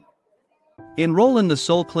like them. Enroll in the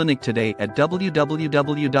Soul Clinic today at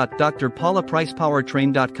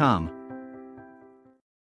www.drpaulapricepowertrain.com.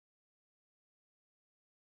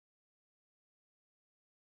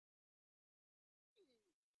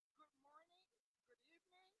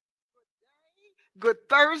 Good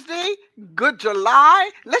Thursday, good July.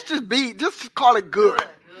 Let's just call it good.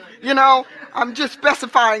 You know, I'm just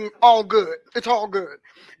specifying all good. It's all good.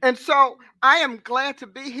 And so I am glad to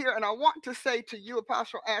be here. And I want to say to you,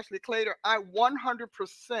 Apostle Ashley Claytor, I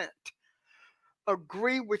 100%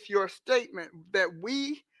 agree with your statement that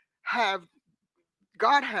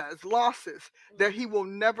God has losses that he will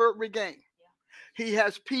never regain. He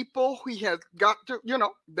has people, he has got to,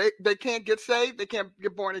 they can't get saved. They can't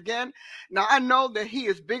get born again. Now, I know that he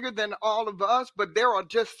is bigger than all of us, but there are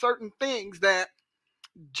just certain things that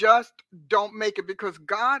just don't make it, because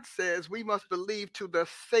God says we must believe to the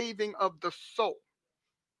saving of the soul.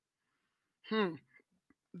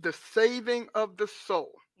 The saving of the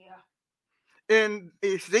soul. Yeah. In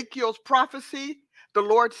Ezekiel's prophecy, the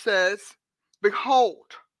Lord says,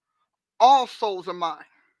 "Behold, all souls are mine.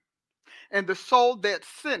 And the soul that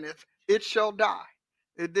sinneth, it shall die."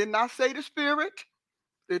 It did not say the spirit.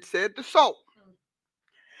 It said the soul.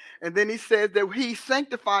 And then he says that he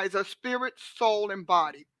sanctifies us spirit, soul, and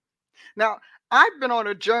body. Now, I've been on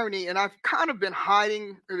a journey, and I've kind of been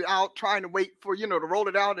hiding it out, trying to wait for, to roll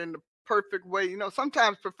it out in the perfect way.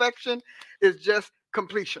 Sometimes perfection is just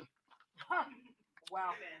completion.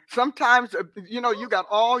 Wow. Sometimes, you got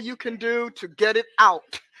all you can do to get it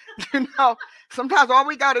out. Sometimes all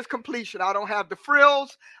we got is completion. I don't have the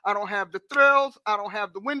frills. I don't have the thrills. I don't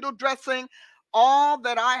have the window dressing. All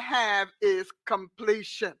that I have is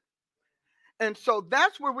completion. And so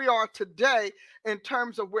that's where we are today in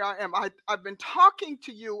terms of where I am. I've been talking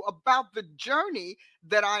to you about the journey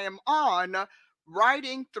that I am on,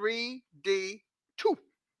 writing 3D 2.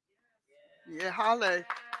 Yeah, hallelujah.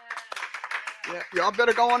 Yeah, y'all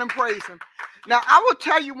better go on and praise him. Now, I will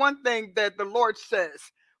tell you one thing that the Lord says.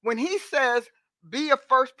 When he says, be a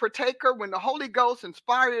first partaker, when the Holy Ghost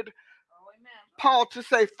inspired Paul to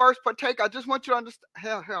say first partaker, I just want you to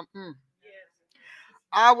understand.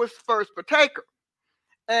 I was first partaker.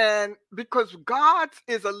 And because God's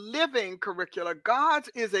is a living curricula, God's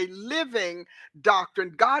is a living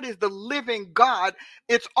doctrine, God is the living God,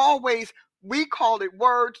 it's always we call it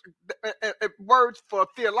words for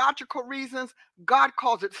theological reasons. God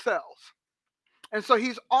calls it cells. And so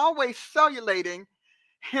he's always cellulating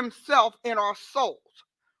himself in our souls,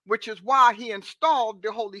 which is why he installed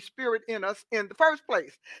the Holy Spirit in us in the first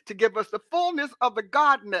place, to give us the fullness of the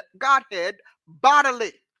Godhead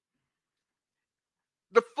bodily.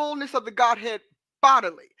 The fullness of the Godhead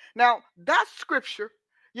bodily. Now, that's scripture,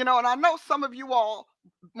 and I know some of you all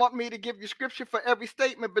want me to give you scripture for every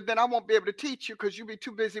statement, but then I won't be able to teach you because you'll be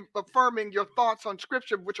too busy affirming your thoughts on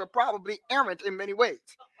scripture, which are probably errant in many ways.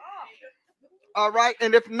 All right.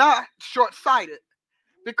 And if not, short-sighted.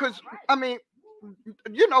 Because,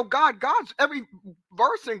 God's every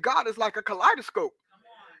verse in God is like a kaleidoscope.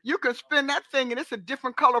 You can spin that thing and it's a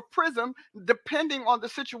different color prism depending on the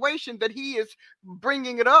situation that he is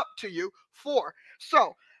bringing it up to you for. So,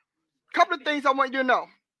 a couple of things I want you to know.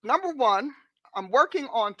 Number one, I'm working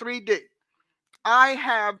on 3D. I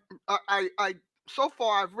have, so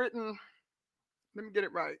far I've written, let me get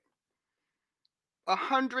it right,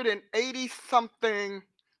 180 something,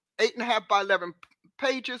 8.5 by 11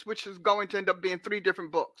 pages, which is going to end up being 3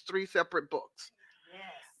 different books, 3 separate books. Yes.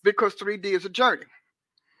 Because 3D is a journey.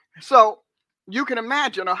 So you can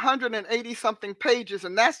imagine 180 something pages,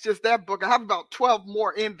 and that's just that book. I have about 12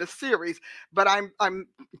 more in the series, but I'm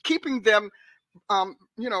keeping them,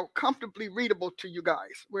 comfortably readable to you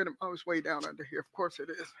guys. Wait, I was way down under here. Of course it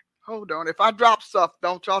is. Hold on. If I drop stuff,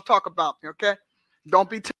 don't y'all talk about me, okay? Don't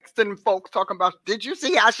be texting folks talking about, did you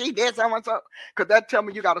see how she did so and so? Because that tell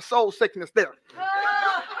me you got a soul sickness there.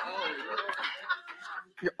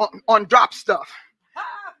 on drop stuff.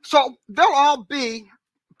 So they'll all be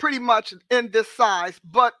pretty much in this size,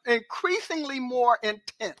 but increasingly more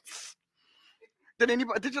intense.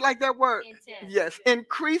 Did you like that word? Intense. Yes,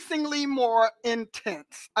 increasingly more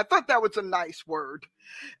intense. I thought that was a nice word.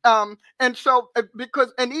 And so,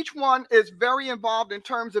 and each one is very involved in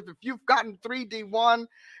terms of, if you've gotten 3D1,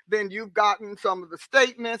 then you've gotten some of the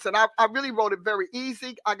statements. And I really wrote it very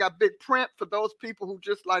easy. I got big print for those people who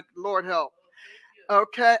just like, Lord help.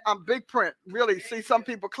 Okay, I'm big print. Really, see some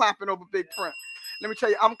people clapping over big print. Let me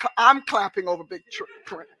tell you, I'm clapping over big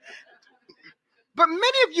print. But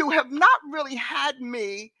many of you have not really had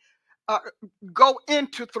me go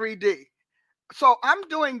into 3D. So I'm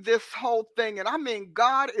doing this whole thing, and I mean,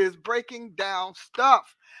 God is breaking down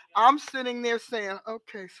stuff. I'm sitting there saying,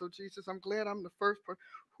 okay, so Jesus, I'm glad I'm the first person.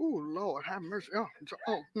 Oh, Lord, have mercy.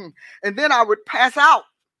 And then I would pass out.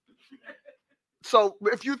 So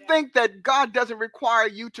if you think that God doesn't require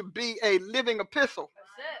you to be a living epistle,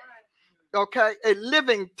 okay, a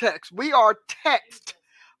living text. We are text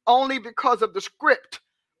only because of the script,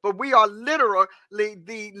 but we are literally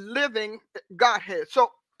the living Godhead.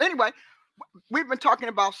 So anyway, we've been talking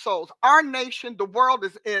about souls. Our nation, the world,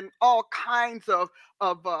 is in all kinds of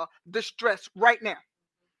distress right now.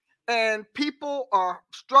 And people are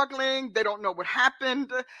struggling. They don't know what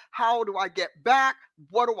happened. How do I get back?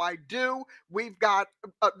 What do I do? We've got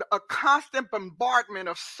a constant bombardment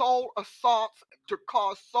of soul assaults to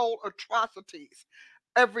cause soul atrocities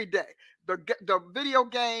every day. The video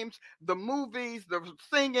games, the movies, the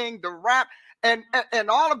singing, the rap, and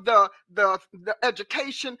all of the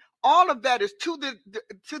education, all of that is to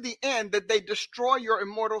the end that they destroy your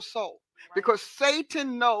immortal soul. Because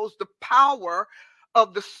Satan knows the power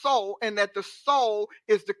of the soul, and that the soul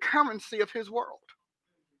is the currency of his world.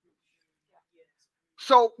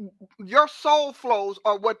 So your soul flows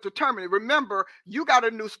are what determine it. Remember, you got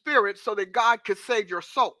a new spirit so that God could save your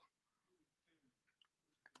soul.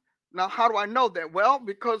 Now, how do I know that? Well,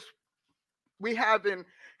 because we have in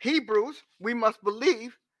Hebrews, we must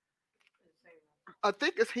believe. I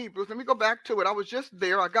think it's Hebrews. Let me go back to it. I was just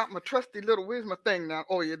there. I got my trusty little, where's my thing now?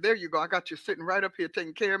 Oh, yeah, there you go. I got you sitting right up here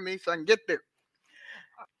taking care of me so I can get there.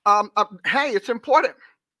 Hey, it's important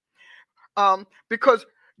because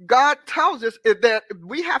God tells us that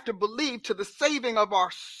we have to believe to the saving of our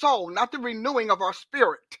soul, not the renewing of our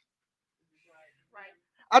spirit. Right.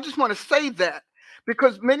 I just want to say that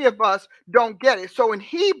because many of us don't get it. So in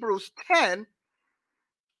Hebrews 10,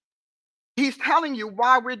 he's telling you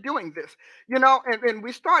why we're doing this. And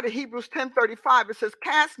we started Hebrews 10:35. It says,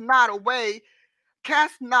 Cast not away,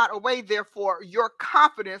 therefore, your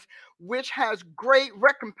confidence, which has great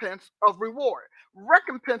recompense of reward.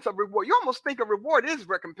 Recompense of reward. You almost think a reward is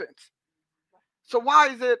recompense. So why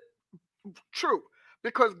is it true?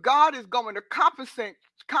 Because God is going to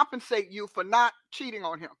compensate you for not cheating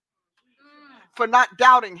on him, for not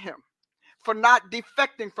doubting him, for not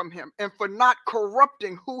defecting from him, and for not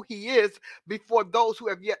corrupting who he is before those who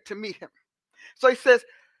have yet to meet him. So he says,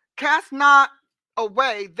 cast not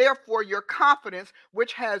away, therefore, your confidence,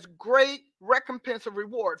 which has great recompense of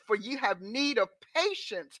reward. For ye have need of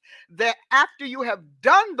patience, that after you have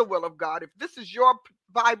done the will of God, if this is your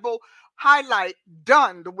Bible, highlight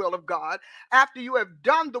done the will of God. After you have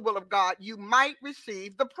done the will of God, you might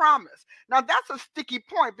receive the promise. Now, that's a sticky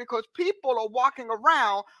point because people are walking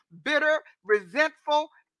around bitter, resentful,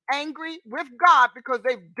 angry with God because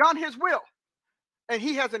they've done his will and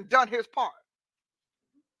he hasn't done his part.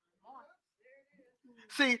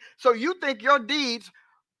 See, so you think your deeds,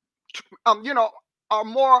 are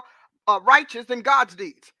more righteous than God's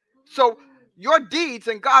deeds. So your deeds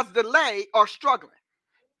and God's delay are struggling.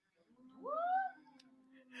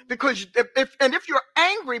 Because if you're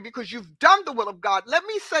angry because you've done the will of God, let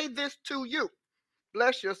me say this to you.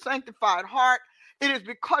 Bless your sanctified heart. It is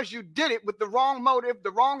because you did it with the wrong motive,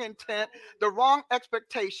 the wrong intent, the wrong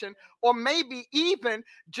expectation, or maybe even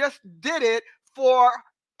just did it for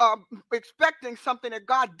expecting something that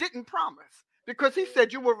God didn't promise, because he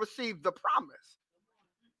said you will receive the promise.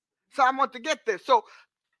 So I want to get this. So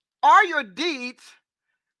are your deeds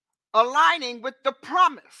aligning with the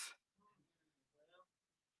promise?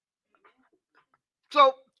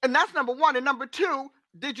 So, and that's number one. And number two,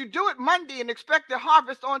 did you do it Monday and expect the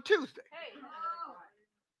harvest on Tuesday?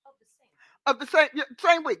 Of the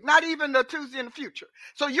same week, not even the Tuesday in the future.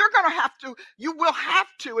 So you will have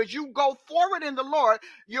to, as you go forward in the Lord,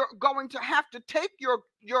 you're going to have to take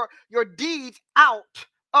your deeds out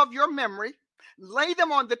of your memory, lay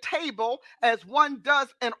them on the table as one does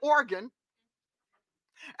an organ,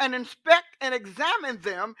 and inspect and examine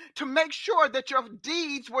them to make sure that your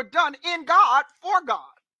deeds were done in God for God.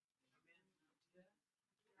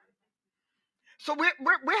 So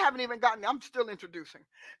we haven't even gotten there. I'm still introducing.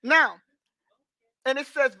 Now, and it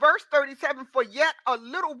says, verse 37, for yet a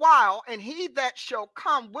little while, and he that shall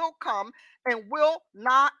come will come and will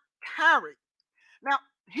not tarry. Now,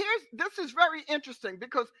 this is very interesting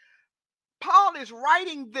because Paul is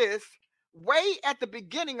writing this way at the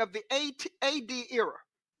beginning of the AD era.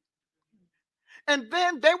 And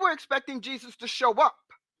then they were expecting Jesus to show up.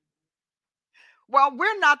 Well,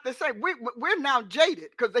 we're not the same. We're now jaded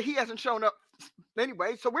because he hasn't shown up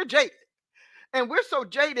anyway, so we're jaded. And we're so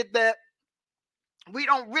jaded that we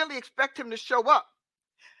don't really expect him to show up.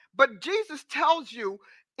 But Jesus tells you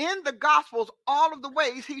in the Gospels all of the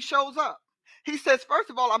ways he shows up. He says, first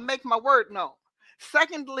of all, I make my word known.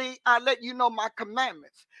 Secondly, I let you know my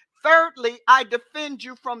commandments. Thirdly, I defend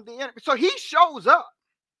you from the enemy. So he shows up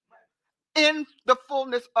in the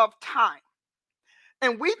fullness of time.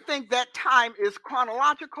 And we think that time is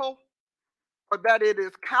chronological, or that it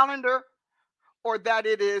is calendar, or that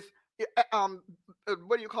it is,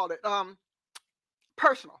 what do you call it?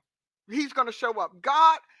 Personal. He's going to show up.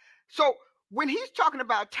 God, so when he's talking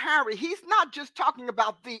about tarry, he's not just talking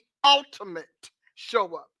about the ultimate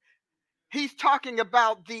show up. He's talking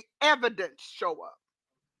about the evidence show up.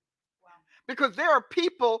 Wow. Because there are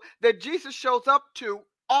people that Jesus shows up to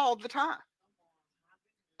all the time.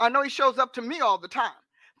 I know he shows up to me all the time.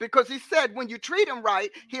 Because he said when you treat him right,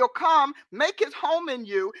 he'll come, make his home in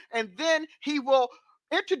you, and then he will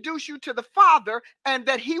introduce you to the Father, and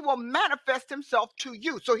that he will manifest himself to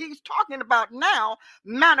you. So he's talking about now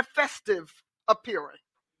manifestive appearing.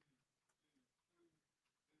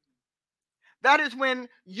 That is when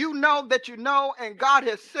you know that you know, and God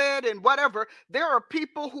has said, and whatever. There are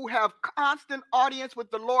people who have constant audience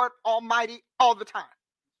with the Lord Almighty all the time.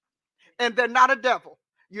 And they're not a devil.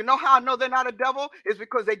 You know how I know they're not a devil? Is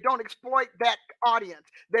because they don't exploit that audience.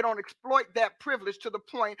 They don't exploit that privilege to the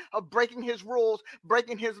point of breaking his rules,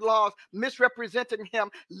 breaking his laws, misrepresenting him,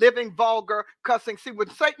 living vulgar, cussing. See, when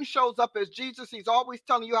Satan shows up as Jesus, he's always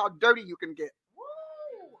telling you how dirty you can get.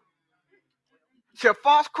 See, a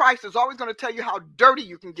false Christ is always going to tell you how dirty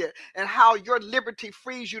you can get and how your liberty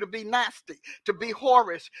frees you to be nasty, to be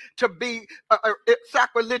whorish, to be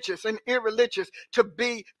sacrilegious and irreligious, to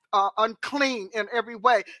be unclean in every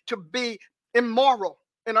way, to be immoral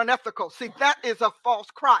and unethical. See, that is a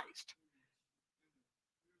false Christ.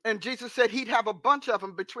 And Jesus said he'd have a bunch of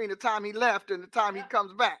them between the time he left and the time he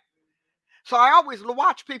comes back. So I always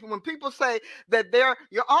watch people. When people say that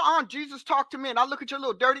Jesus talked to me, and I look at your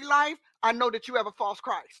little dirty life, I know that you have a false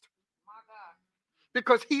Christ. My God.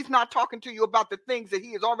 Because he's not talking to you about the things that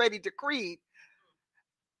he has already decreed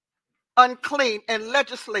unclean and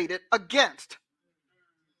legislated against.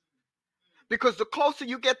 Because the closer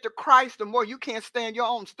you get to Christ, the more you can't stand your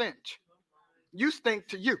own stench. You stink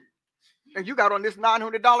to you. And you got on this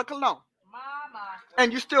 $900 cologne.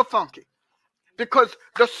 And you're still funky. Because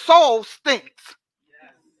the soul stinks.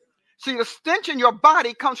 See, the stench in your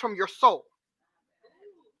body comes from your soul.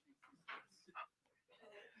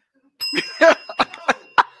 That's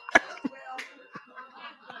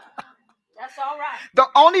all right. The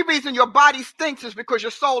only reason your body stinks is because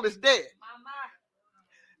your soul is dead.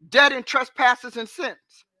 Dead in trespasses and sins.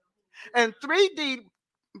 And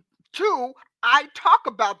 3D2, I talk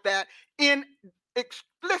about that in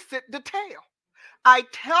explicit detail. I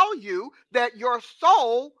tell you that your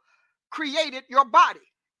soul created your body.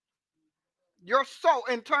 Your soul,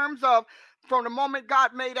 in terms of from the moment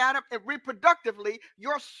God made Adam, and reproductively,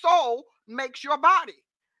 your soul makes your body.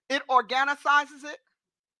 It organizes it.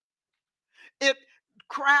 It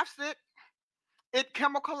crafts it. It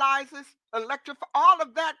chemicalizes, electrifies. All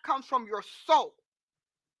of that comes from your soul.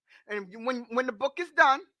 And when the book is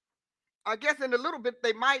done, I guess in a little bit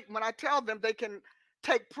they might, when I tell them, they can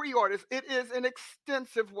take pre-orders. It is an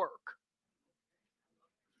extensive work.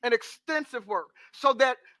 An extensive work, so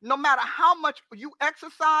that no matter how much you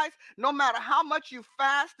exercise, no matter how much you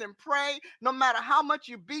fast and pray, no matter how much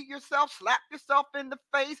you beat yourself, slap yourself in the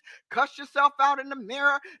face, cuss yourself out in the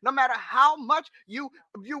mirror, no matter how much you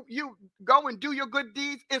go and do your good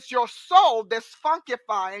deeds, it's your soul that's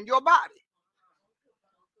funkifying your body.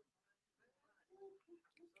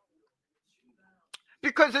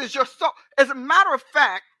 Because it's your soul. As a matter of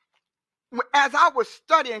fact, as I was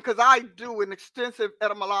studying, because I do an extensive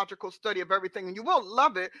etymological study of everything, and you will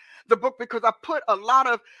love it, the book, because I put a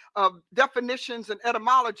lot of definitions and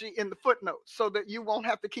etymology in the footnotes so that you won't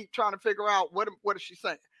have to keep trying to figure out what is she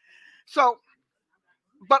saying. So,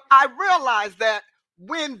 but I realized that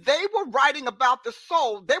when they were writing about the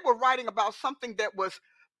soul, they were writing about something that was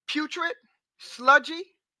putrid,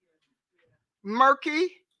 sludgy, murky,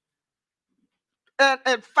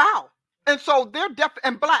 and foul. And so they're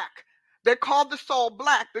and black. They called the soul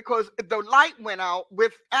black because the light went out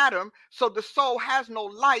with Adam, so the soul has no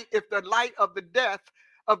light if the light of the death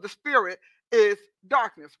of the spirit is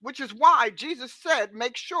darkness, which is why Jesus said,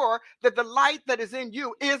 make sure that the light that is in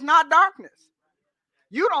you is not darkness.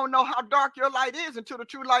 You don't know how dark your light is until the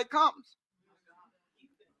true light comes.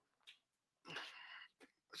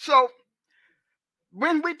 So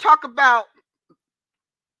when we talk about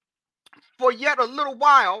for yet a little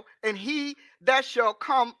while, and he that shall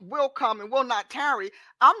come will come and will not tarry,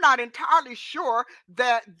 I'm not entirely sure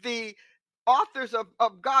that the authors of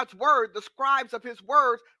God's word, the scribes of his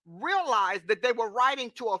words, realized that they were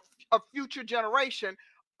writing to a future generation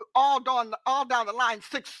all down the line,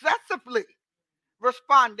 successively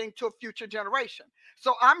responding to a future generation.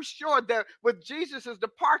 So I'm sure that with Jesus's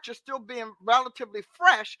departure still being relatively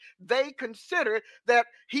fresh, they considered that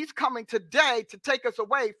he's coming today to take us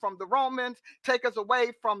away from the Romans, take us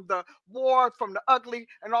away from the war, from the ugly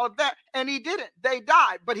and all of that. And he didn't. They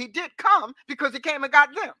died. But he did come because he came and got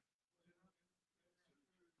them.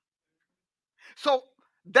 So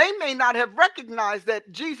they may not have recognized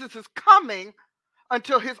that Jesus is coming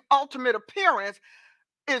until his ultimate appearance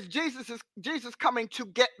is Jesus coming to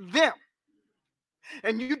get them.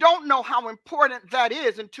 And you don't know how important that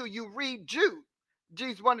is until you read Jude.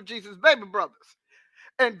 Jesus, one of Jesus' baby brothers.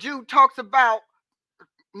 And Jude talks about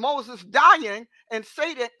Moses dying and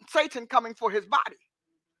Satan coming for his body.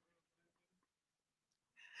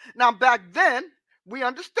 Now, back then, we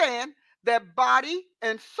understand that body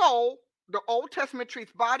and soul, the Old Testament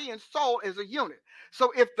treats body and soul as a unit.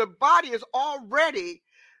 So if the body is already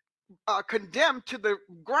condemned to the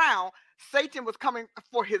ground, Satan was coming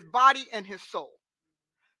for his body and his soul.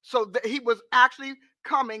 So that he was actually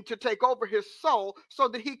coming to take over his soul so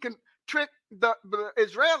that he can trick the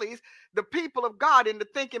Israelis, the people of God, into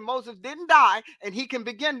thinking Moses didn't die, and he can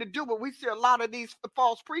begin to do what we see a lot of these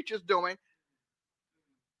false preachers doing,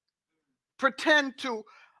 pretend to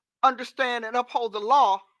understand and uphold the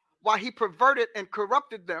law while he perverted and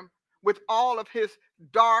corrupted them with all of his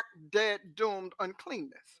dark, dead, doomed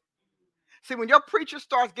uncleanness. See, when your preacher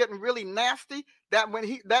starts getting really nasty,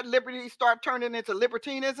 that liberty start turning into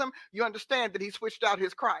libertinism, you understand that he switched out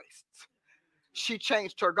his Christ. She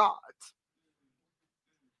changed her gods.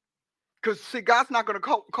 Because, see, God's not going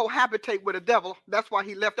to cohabitate with a devil. That's why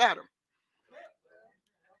he left Adam.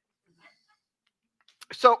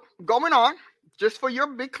 So, going on, just for you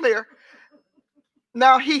to be clear,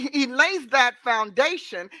 now he lays that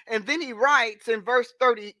foundation, and then he writes in verse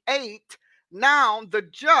 38, now the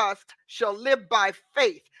just shall live by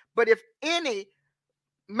faith. But if any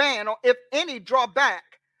man or if any draw back,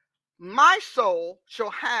 my soul shall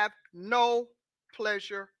have no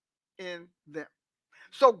pleasure in them.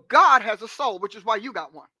 So God has a soul, which is why you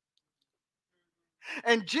got one.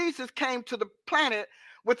 And Jesus came to the planet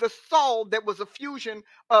with a soul that was a fusion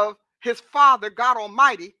of his Father, God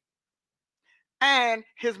Almighty, and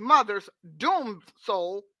his mother's doomed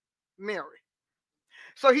soul, Mary.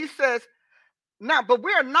 So he says, Now, but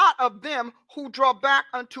we are not of them who draw back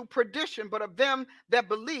unto perdition, but of them that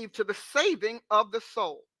believe to the saving of the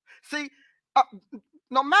soul. See, uh,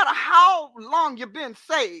 no matter how long you've been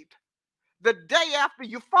saved, the day after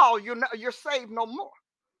you fall, you're saved no more.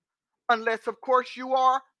 Unless, of course, you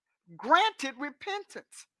are granted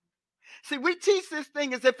repentance. See, we teach this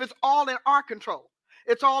thing as if it's all in our control.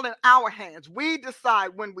 It's all in our hands. We decide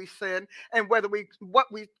when we sin and whether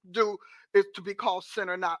what we do is to be called sin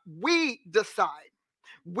or not. We decide.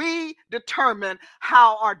 We determine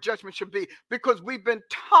how our judgment should be because we've been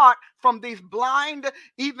taught from these blind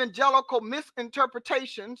evangelical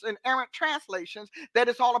misinterpretations and errant translations that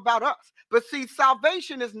it's all about us. But see,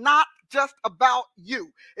 salvation is not just about you.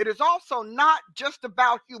 It is also not just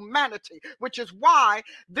about humanity, which is why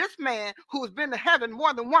this man who's been to heaven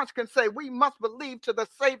more than once can say we must believe to the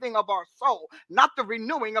saving of our soul, not the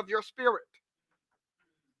renewing of your spirit.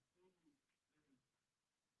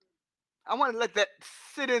 I want to let that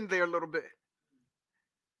sit in there a little bit.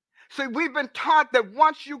 See, we've been taught that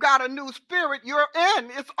once you got a new spirit, you're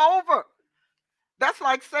in. It's over. That's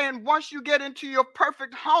like saying once you get into your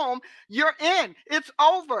perfect home, you're in. It's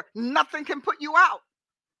over. Nothing can put you out.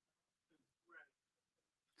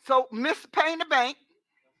 So miss paying the bank,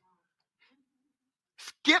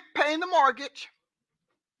 skip paying the mortgage,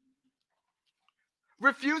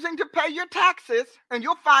 refusing to pay your taxes, and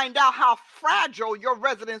you'll find out how fragile your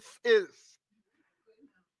residence is.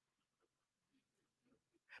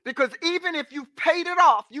 Because even if you've paid it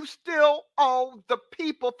off, you still owe the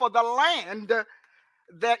people for the land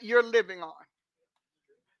that you're living on.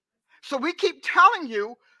 So we keep telling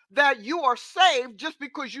you that you are saved just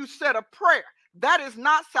because you said a prayer. That is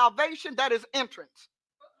not salvation, that is entrance.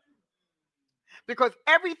 Because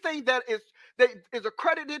everything that is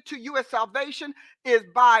accredited to you as salvation is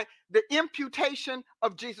by the imputation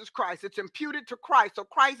of Jesus Christ. It's imputed to Christ. So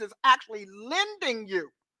Christ is actually lending you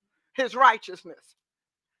his righteousness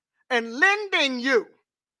and lending you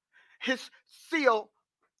his seal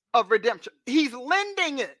of redemption. He's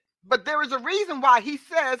lending it. But there is a reason why he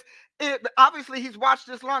says it. Obviously, he's watched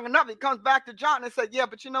this long enough. He comes back to John and says, yeah,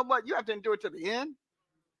 but you know what? You have to endure to the end.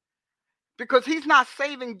 Because he's not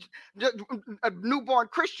saving newborn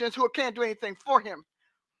Christians who can't do anything for him.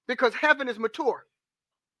 Because heaven is mature.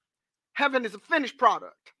 Heaven is a finished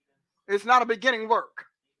product. It's not a beginning work.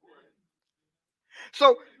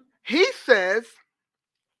 So he says,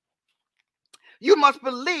 you must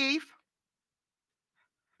believe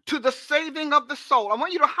to the saving of the soul. I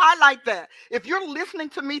want you to highlight that. If you're listening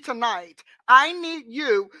to me tonight, I need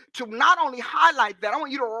you to not only highlight that, I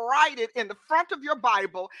want you to write it in the front of your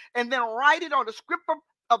Bible and then write it on a script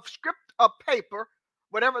of paper,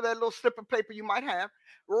 whatever that little slip of paper you might have.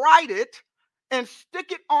 Write it and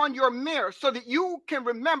stick it on your mirror so that you can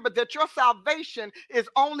remember that your salvation is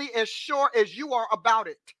only as sure as you are about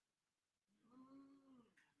it.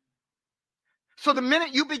 So the minute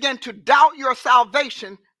you begin to doubt your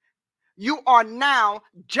salvation, you are now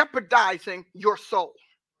jeopardizing your soul.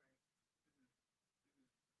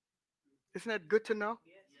 Isn't that good to know?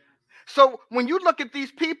 So when you look at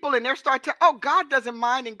these people and they're starting to, oh, God doesn't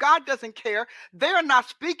mind and God doesn't care, they're not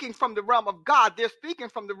speaking from the realm of God. They're speaking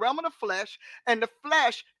from the realm of the flesh, and the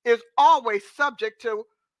flesh is always subject to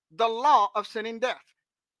the law of sin and death.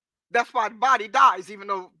 That's why the body dies, even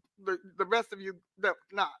though the rest of you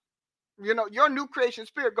not. You know, your new creation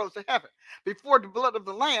spirit goes to heaven. Before the blood of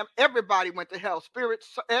the Lamb, everybody went to hell. Spirit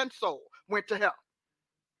and soul went to hell.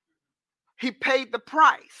 He paid the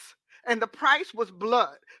price, and the price was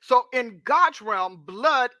blood. So in God's realm,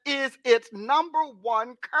 blood is its number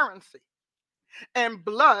one currency. And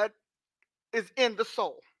blood is in the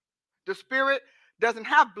soul. The spirit doesn't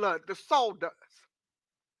have blood. The soul does.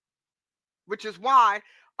 Which is why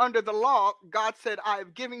under the law, God said, I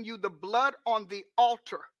have given you the blood on the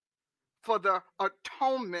altar for the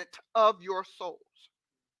atonement of your souls.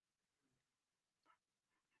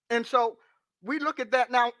 And so we look at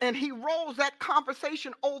that now, and he rolls that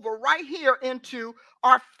conversation over right here into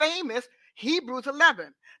our famous Hebrews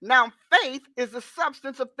 11. Now, faith is the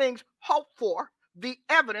substance of things hoped for, the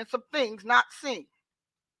evidence of things not seen.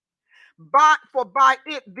 For by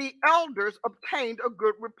it the elders obtained a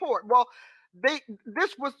good report. Well,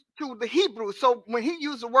 this was to the Hebrews. So when he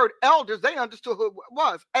used the word elders, they understood who it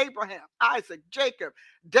was. Abraham, Isaac, Jacob,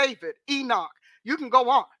 David, Enoch. You can go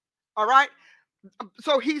on. All right.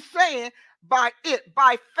 So he's saying by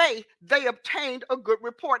faith, they obtained a good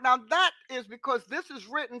report. Now that is because this is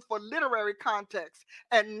written for literary context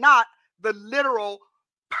and not the literal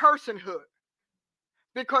personhood.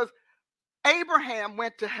 Because Abraham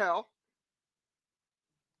went to hell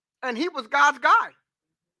and he was God's guy.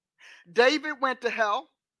 David went to hell.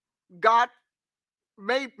 God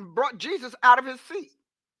brought Jesus out of his seat.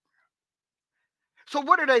 So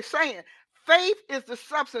what are they saying? Faith is the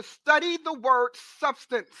substance. Study the word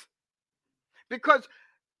substance. Because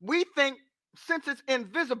we think since it's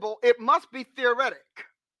invisible, it must be theoretic.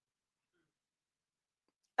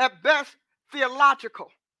 At best,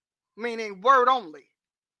 theological, meaning word only.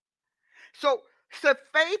 So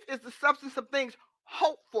faith is the substance of things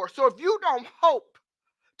hoped for. So if you don't hope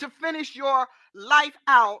to finish your life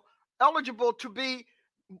out eligible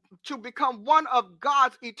to become one of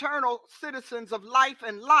God's eternal citizens of life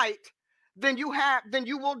and light, then you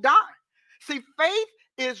will die. See, faith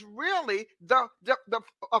is really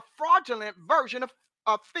a fraudulent version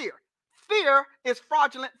of fear. Fear is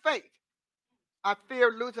fraudulent faith. I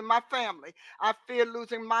fear losing my family. I fear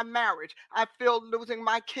losing my marriage. I fear losing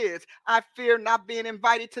my kids. I fear not being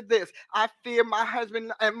invited to this. I fear my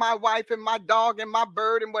husband and my wife and my dog and my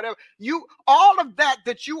bird and whatever. All of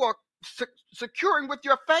that you are securing with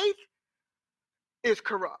your faith is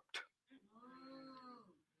corrupt.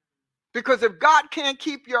 Because if God can't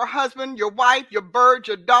keep your husband, your wife, your bird,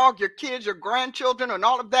 your dog, your kids, your grandchildren, and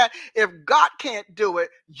all of that, if God can't do it,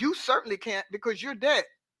 you certainly can't, because you're dead.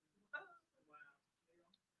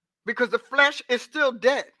 Because the flesh is still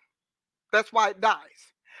dead. That's why it dies.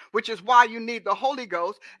 Which is why you need the Holy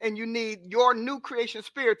Ghost and you need your new creation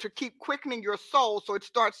spirit to keep quickening your soul so it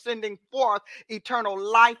starts sending forth eternal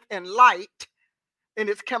life and light in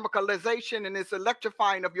its chemicalization and its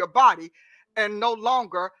electrifying of your body, and no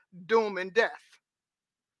longer doom and death.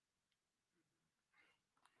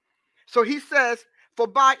 So he says, for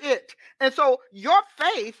by it. And so your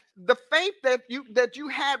faith, the faith that you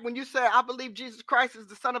had when you said, I believe Jesus Christ is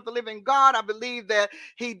the Son of the living God. I believe that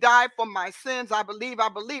he died for my sins. I believe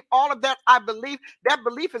all of that. I believe that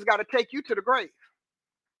belief has got to take you to the grave.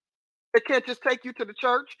 It can't just take you to the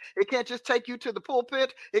church. It can't just take you to the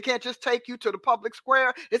pulpit. It can't just take you to the public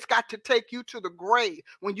square. It's got to take you to the grave.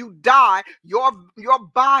 When you die, your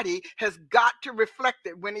body has got to reflect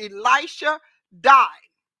it. When Elisha died,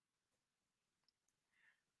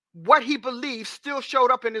 what he believed still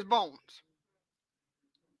showed up in his bones.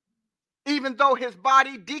 Even though his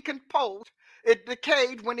body decomposed, it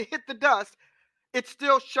decayed when it hit the dust, it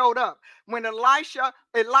still showed up. When Elijah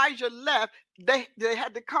left, they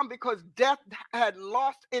had to come because death had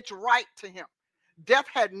lost its right to him. Death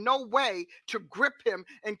had no way to grip him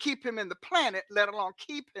and keep him in the planet, let alone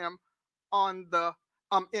keep him on the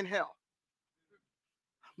in hell.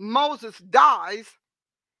 Moses dies,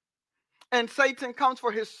 and Satan comes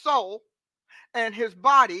for his soul and his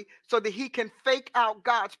body so that he can fake out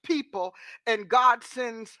God's people, and God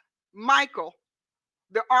sends Michael,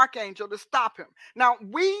 the archangel, to stop him. Now,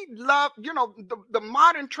 we love, the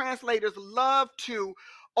modern translators love to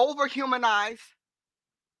overhumanize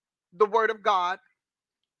the word of God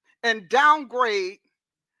and downgrade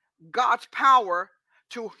God's power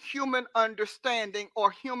to human understanding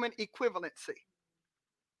or human equivalency.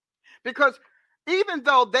 Because even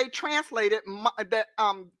though they translated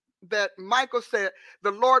that Michael said,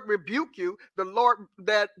 the Lord rebuke you, the Lord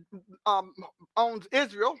that owns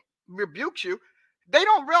Israel rebukes you, they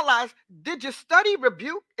don't realize, did you study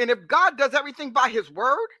rebuke? And if God does everything by his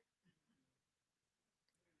word,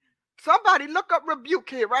 somebody look up rebuke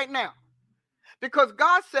here right now. Because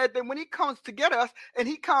God said that when he comes to get us and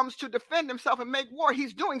he comes to defend himself and make war,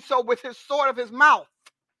 he's doing so with his sword of his mouth.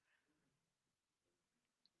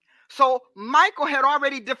 So Michael had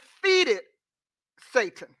already defeated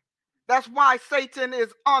Satan. That's why Satan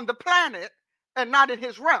is on the planet and not in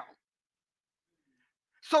his realm.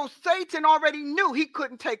 So Satan already knew he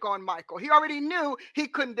couldn't take on Michael. He already knew he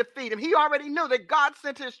couldn't defeat him. He already knew that God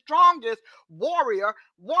sent his strongest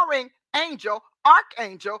warring angel,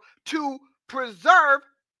 archangel, to preserve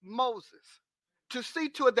Moses, to see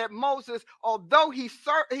to it that Moses, although he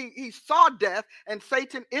saw death, and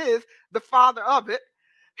Satan is the father of it,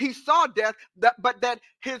 he saw death, but that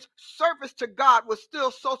his service to God was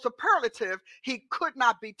still so superlative, he could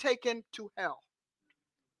not be taken to hell.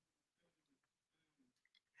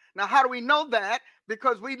 Now, how do we know that?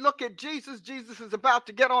 Because we look at Jesus. Jesus is about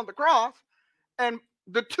to get on the cross, and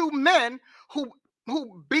the two men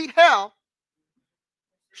who beat hell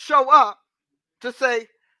show up to say,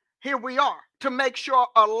 here we are, to make sure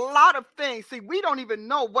a lot of things, see, we don't even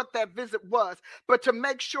know what that visit was, but to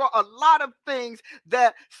make sure a lot of things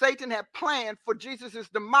that Satan had planned for Jesus'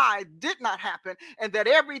 demise did not happen, and that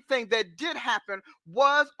everything that did happen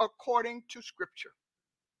was according to Scripture.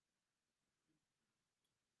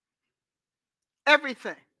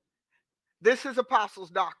 Everything. This is apostles'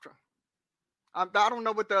 doctrine. I don't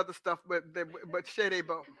know what the other stuff, but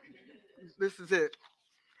Shedebo. This is it.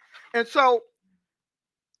 And so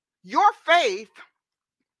your faith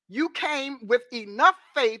You came with enough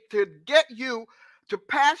faith to get you, to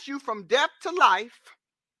pass you from death to life,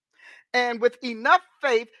 and with enough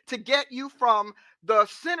faith to get you from the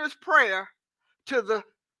sinner's prayer to the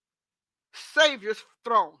Savior's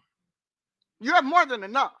throne. You have more than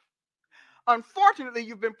enough. Unfortunately,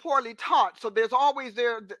 you've been poorly taught, so there's always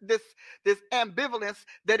this ambivalence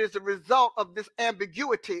that is a result of this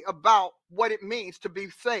ambiguity about what it means to be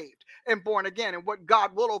saved and born again, and what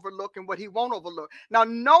God will overlook and what he won't overlook. Now,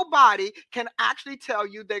 nobody can actually tell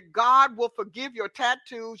you that God will forgive your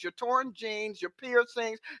tattoos, your torn jeans, your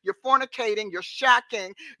piercings, your fornicating, your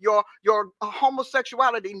shacking, your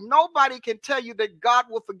homosexuality. Nobody can tell you that God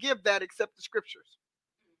will forgive that except the scriptures.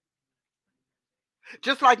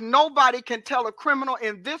 Just like nobody can tell a criminal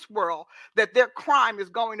in this world that their crime is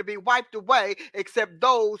going to be wiped away except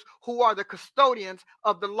those who are the custodians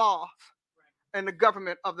of the laws and the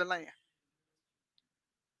government of the land.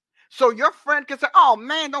 So your friend can say, oh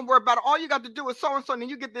man, don't worry about it. All you got to do is so-and-so. And then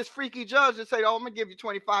you get this freaky judge and say, oh, I'm going to give you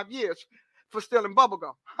 25 years for stealing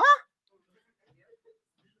bubblegum. Huh?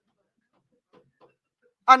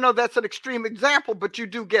 I know that's an extreme example, but you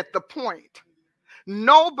do get the point.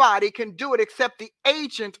 Nobody can do it except the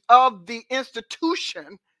agent of the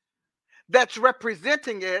institution that's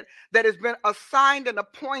representing it, that has been assigned and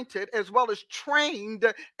appointed as well as trained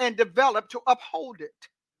and developed to uphold it.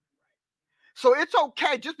 So it's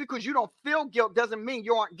okay. Just because you don't feel guilt doesn't mean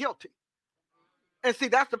you aren't guilty. And see,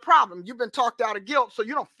 that's the problem. You've been talked out of guilt, so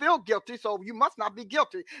you don't feel guilty, so you must not be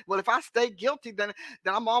guilty. Well, if I stay guilty, then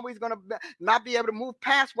I'm always going to not be able to move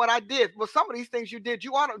past what I did. Well, some of these things you did,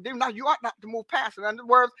 you ought not to move past. In other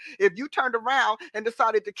words, if you turned around and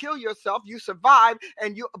decided to kill yourself, you survived,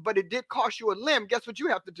 but it did cost you a limb, guess what you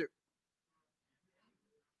have to do?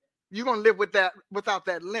 You're going to live with that without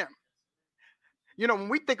that limb. You know, when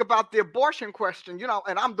we think about the abortion question, you know,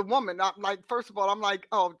 and I'm the woman, I'm like, first of all, I'm like,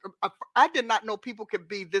 oh, I did not know people could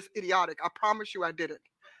be this idiotic. I promise you I didn't.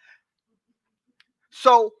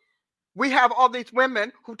 So we have all these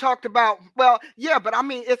women who talked about, well, yeah, but I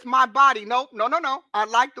mean, it's my body. No. I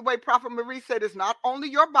like the way Prophet Marie said, it's not only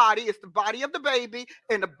your body, it's the body of the baby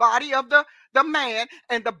and the body of the man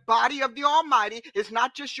and the body of the Almighty. It's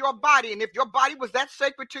not just your body. And if your body was that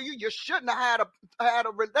sacred to you, you shouldn't have had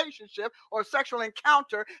a relationship or a sexual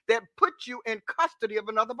encounter that put you in custody of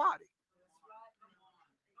another body.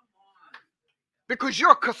 Because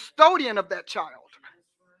you're a custodian of that child.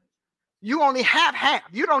 You only have half.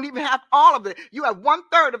 You don't even have all of it. You have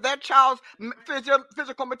 1/3 of that child's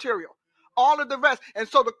physical material. All of the rest. And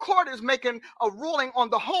so the court is making a ruling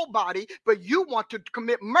on the whole body, but you want to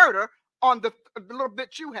commit murder on the little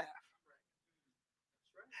bit you have.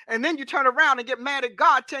 And then you turn around and get mad at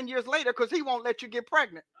God 10 years later because he won't let you get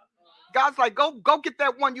pregnant. God's like, go get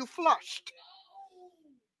that one you flushed.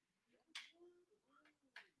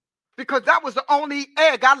 Because that was the only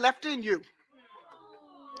egg I left in you.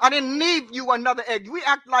 I didn't need you another egg. We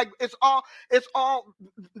act like it's all,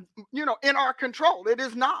 you know, in our control. It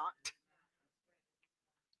is not.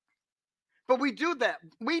 But we do that.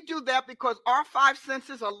 We do that because our 5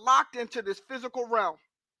 senses are locked into this physical realm.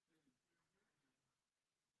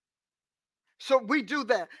 So we do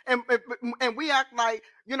that. And we act like,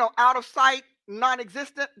 you know, out of sight,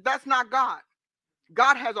 non-existent. That's not God.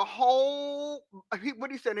 God has a whole,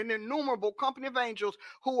 what he said, an innumerable company of angels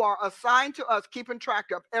who are assigned to us, keeping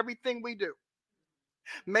track of everything we do,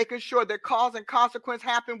 making sure that cause and consequence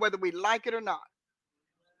happen whether we like it or not.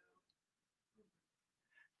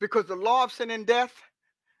 Because the law of sin and death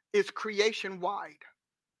is creation-wide.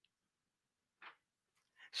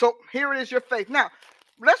 So here it is, your faith. Now,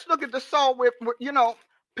 let's look at the soul with, you know,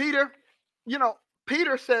 Peter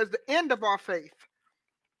says the end of our faith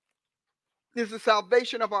is the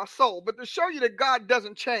salvation of our soul. But to show you that God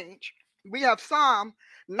doesn't change, we have Psalm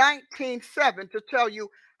 19:7 to tell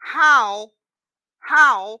you how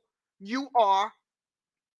you are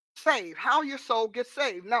saved, how your soul gets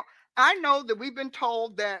saved. Now, I know that we've been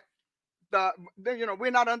told that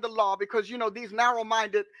we're not under law because, you know, these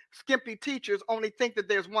narrow-minded, skimpy teachers only think that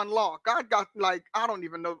there's one law. God got, like, I don't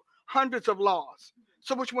even know, hundreds of laws.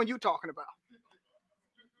 So which one you talking about?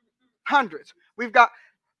 Hundreds. We've got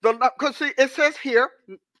because see, it says here,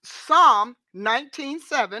 Psalm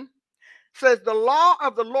 19:7 says, the law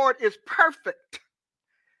of the Lord is perfect,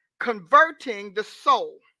 converting the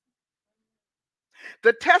soul.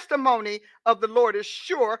 The testimony of the Lord is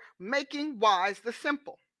sure, making wise the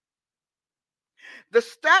simple. The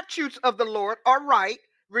statutes of the Lord are right,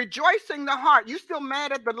 rejoicing the heart. You still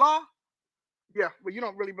mad at the law? Yeah, well, you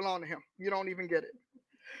don't really belong to him. You don't even get it.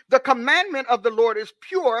 The commandment of the Lord is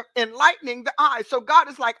pure, enlightening the eyes. So God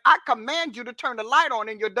is like, I command you to turn the light on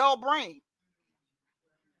in your dull brain.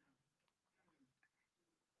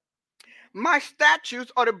 My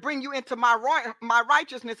statutes are to bring you into my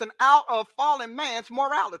righteousness and out of fallen man's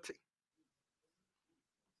morality.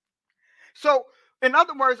 So, in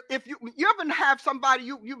other words, if you ever have somebody,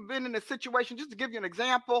 you've been in a situation, just to give you an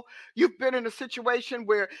example, you've been in a situation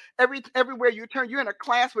where everywhere you turn, you're in a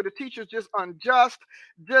class where the teacher's just unjust,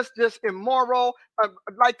 just immoral,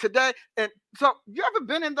 like today. And so you ever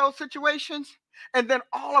been in those situations? And then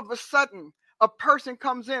all of a sudden, a person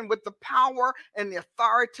comes in with the power and the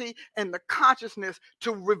authority and the consciousness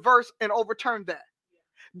to reverse and overturn that.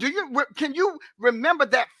 Can you remember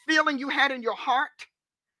that feeling you had in your heart?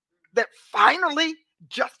 That finally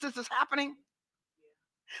justice is happening,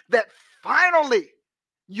 that finally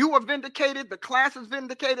you are vindicated, the class is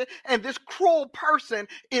vindicated, and this cruel person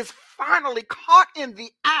is finally caught in the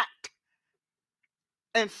act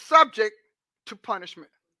and subject to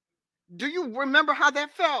punishment. Do you remember how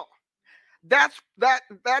that felt? That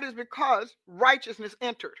is because righteousness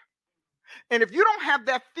entered. And if you don't have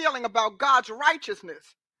that feeling about God's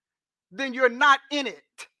righteousness, then you're not in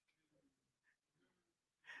it.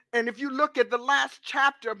 And if you look at the last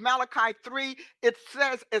chapter of Malachi 3, it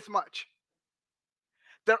says as much.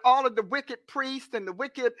 That all of the wicked priests and the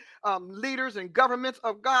wicked leaders and governments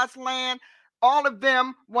of God's land, all of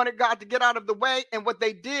them wanted God to get out of the way. And what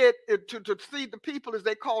they did to feed the people is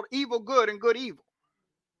they called evil good and good evil.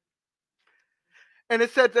 And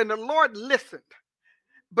it says, and the Lord listened.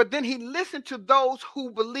 But then he listened to those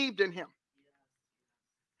who believed in him.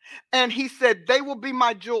 And he said, they will be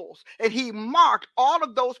my jewels. And he marked all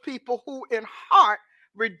of those people who in heart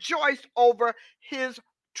rejoiced over his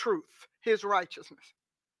truth, his righteousness.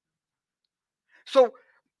 So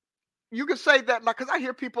you can say that, like, because I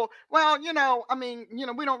hear people, well,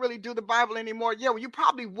 we don't really do the Bible anymore. Yeah, well, you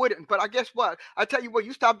probably wouldn't. But I guess what? I tell you what,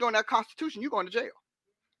 you stop doing that Constitution, you're going to jail.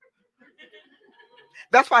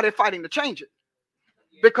 That's why they're fighting to change it.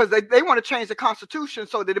 Because they want to change the Constitution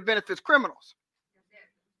so that it benefits criminals.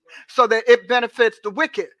 So that it benefits the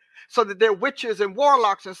wicked, so that their witches and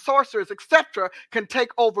warlocks and sorcerers, etc., can take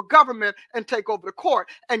over government and take over the court.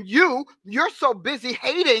 And you're so busy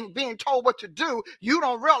hating being told what to do, you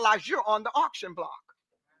don't realize you're on the auction block.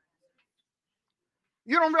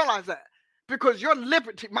 You don't realize that. Because your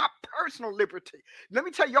liberty, my personal liberty, let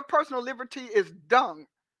me tell you, your personal liberty is dung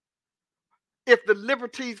if the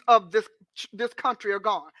liberties of this country are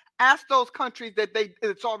gone. Ask those countries that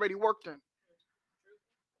it's already worked in.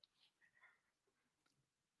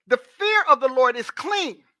 The fear of the Lord is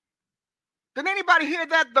clean. Did anybody hear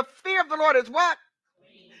that? The fear of the Lord is what?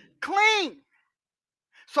 Clean.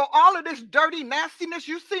 So all of this dirty nastiness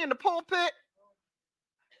you see in the pulpit,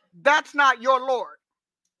 that's not your Lord.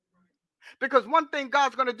 Because one thing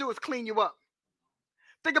God's going to do is clean you up.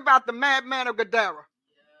 Think about the madman of Gadara.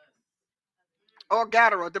 Or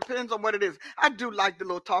Gadara, depends on what it is. I do like the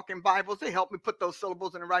little talking Bibles. They help me put those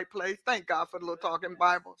syllables in the right place. Thank God for the little talking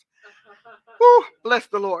Bibles. Whew, bless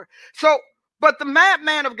the Lord. So, but the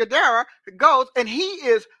madman of Gadara goes and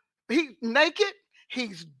he's naked,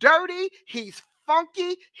 he's dirty, he's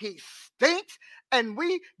funky, he stinks, and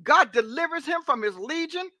God delivers him from his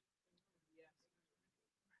legion.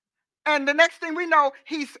 And the next thing we know,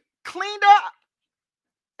 he's cleaned up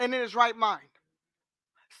and in his right mind,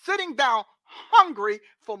 sitting down hungry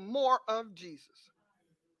for more of Jesus.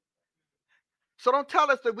 So don't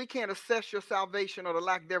tell us that we can't assess your salvation or the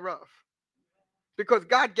lack thereof. Because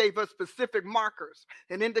God gave us specific markers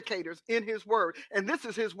and indicators in his word. And this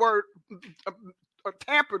is his word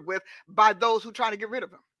tampered with by those who try to get rid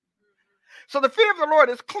of him. So the fear of the Lord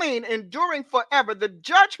is clean, enduring forever. The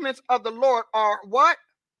judgments of the Lord are what?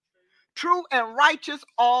 True and righteous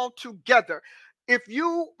altogether. If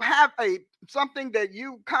you have something that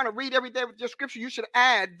you kind of read every day with your scripture, you should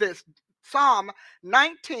add this. Psalm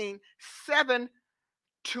 19, 7-9.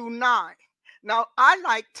 Now, I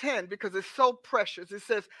like 10 because it's so precious. It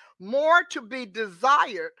says, more to be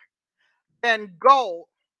desired than gold,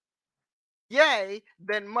 yea,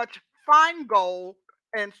 than much fine gold,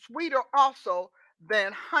 and sweeter also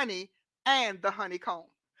than honey and the honeycomb.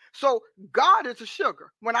 So God is a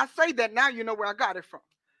sugar. When I say that, now you know where I got it from.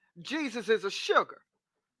 Jesus is a sugar.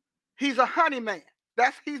 He's a honey man.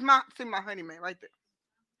 He's my honey man right there.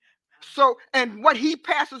 So, and what he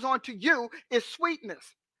passes on to you is sweetness,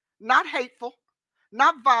 not hateful,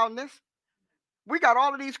 not vileness. We got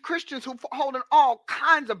all of these Christians who holding all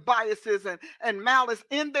kinds of biases and malice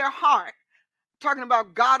in their heart, talking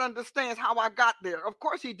about God understands how I got there. Of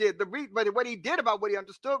course he did. But what he did about what he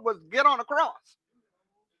understood was get on a cross,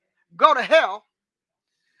 go to hell,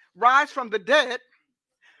 rise from the dead,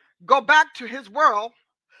 go back to his world,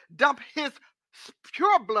 dump his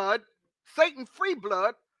pure blood, Satan-free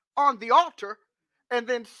blood, on the altar, and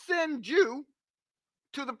then send you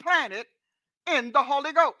to the planet in the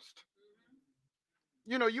Holy Ghost.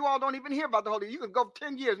 You know, you all don't even hear about the Holy. You can go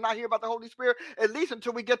 10 years not hear about the Holy Spirit, at least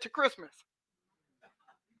until we get to Christmas.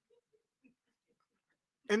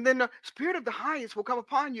 And then the Spirit of the highest will come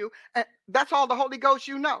upon you, and that's all the Holy Ghost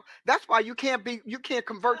you know. That's why you can't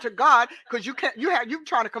convert to God, because you're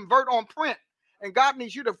trying to convert on print, and God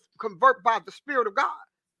needs you to convert by the Spirit of God.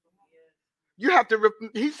 You have to.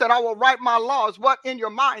 He said, "I will write my laws, what in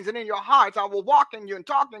your minds and in your hearts. I will walk in you and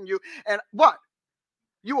talk in you, and what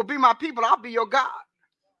you will be my people. I'll be your God."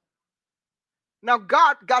 Now,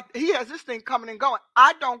 he has this thing coming and going.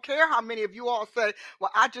 I don't care how many of you all say, "Well,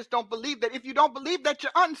 I just don't believe that." If you don't believe that,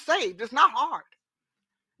 you're unsaved. It's not hard.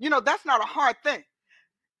 You know, that's not a hard thing.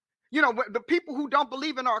 You know, the people who don't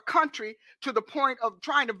believe in our country to the point of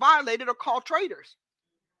trying to violate it are called traitors.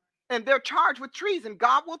 And they're charged with treason.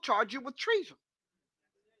 God will charge you with treason.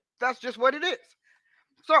 That's just what it is.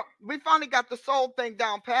 So we finally got the soul thing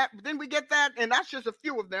down pat. Then we get that, and that's just a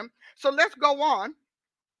few of them. So let's go on.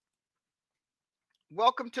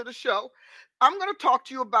 Welcome to the show. I'm going to talk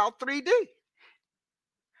to you about 3D.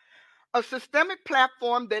 A systemic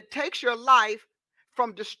platform that takes your life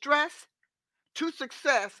from distress to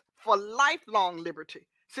success for lifelong liberty.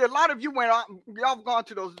 See, a lot of you y'all have gone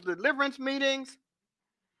to those deliverance meetings.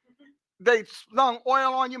 They slung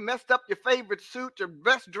oil on you, messed up your favorite suit, your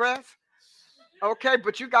best dress. Okay,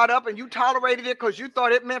 but you got up and you tolerated it because you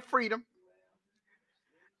thought it meant freedom.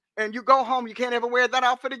 And you go home, you can't ever wear that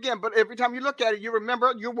outfit again. But every time you look at it, you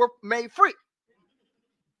remember you were made free.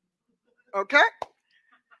 Okay?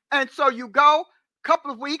 And so you go a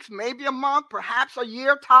couple of weeks, maybe a month, perhaps a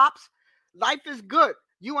year tops. Life is good.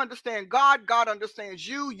 You understand God. God understands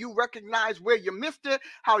you. You recognize where you missed it,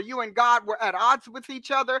 how you and God were at odds with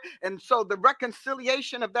each other. And so the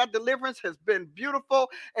reconciliation of that deliverance has been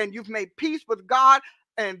beautiful. And you've made peace with God.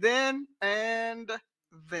 And then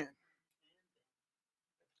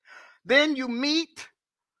you meet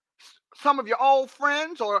some of your old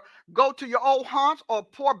friends or go to your old haunts, or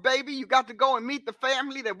poor baby, you got to go and meet the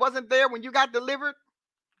family that wasn't there when you got delivered,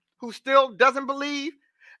 who still doesn't believe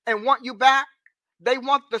and want you back. They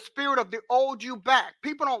want the spirit of the old you back.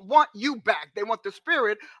 People don't want you back. They want the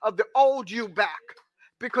spirit of the old you back,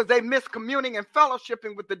 because they miss communing and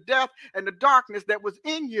fellowshipping with the death and the darkness that was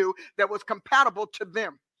in you that was compatible to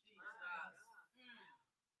them.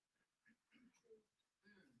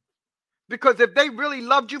 Because if they really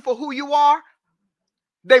loved you for who you are,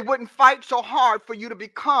 they wouldn't fight so hard for you to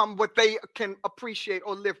become what they can appreciate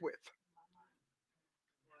or live with.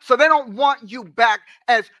 So they don't want you back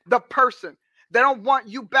as the person. They don't want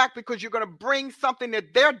you back because you're going to bring something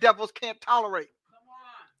that their devils can't tolerate.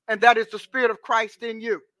 And that is the Spirit of Christ in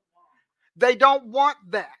you. They don't want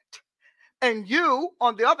that. And you,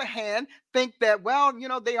 on the other hand, think that, well, you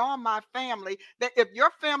know, they are my family. That if your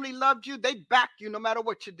family loved you, they'd back you no matter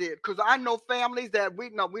what you did. Because I know families that we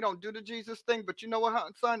don't do the Jesus thing, but you know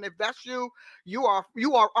what, son, if that's you, you are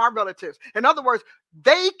our relatives. In other words,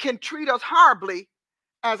 they can treat us horribly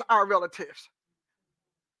as our relatives.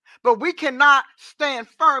 But we cannot stand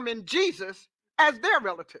firm in Jesus as their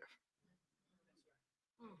relative.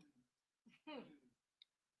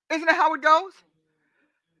 Isn't that how it goes?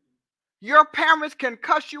 Your parents can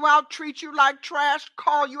cuss you out, treat you like trash,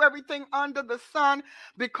 call you everything under the sun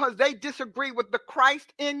because they disagree with the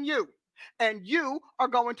Christ in you. And you are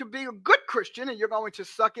going to be a good Christian, and you're going to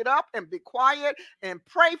suck it up and be quiet and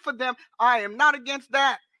pray for them. I am not against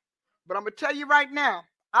that. But I'm going to tell you right now,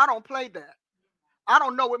 I don't play that. I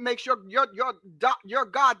don't know what makes your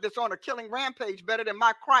God that's on a killing rampage better than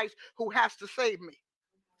my Christ who has to save me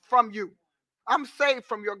from you. I'm saved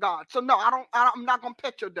from your God. So no, I'm not going to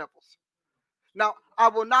pet your devils. Now, I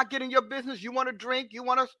will not get in your business. You want to drink, you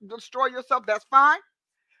want to destroy yourself, that's fine.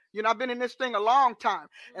 You know, I've been in this thing a long time.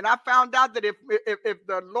 And I found out that if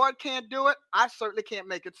the Lord can't do it, I certainly can't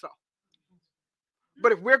make it so.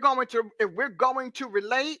 But if we're going to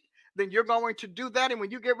relate, then you're going to do that. And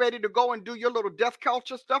when you get ready to go and do your little death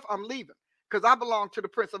culture stuff, I'm leaving. Because I belong to the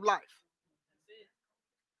Prince of Life.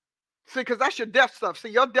 See, because that's your death stuff. See,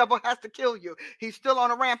 your devil has to kill you. He's still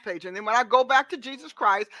on a rampage. And then when I go back to Jesus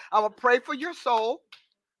Christ, I will pray for your soul.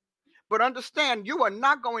 But understand, you are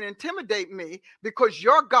not going to intimidate me because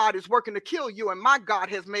your God is working to kill you and my God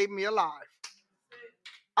has made me alive.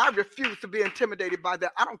 I refuse to be intimidated by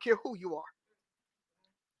that. I don't care who you are.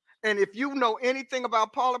 And if you know anything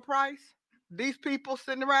about Paula Price, these people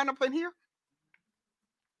sitting around up in here,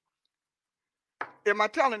 am I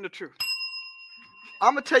telling the truth?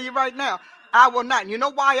 I'm going to tell you right now, I will not. You know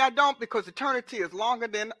why I don't? Because eternity is longer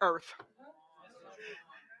than earth.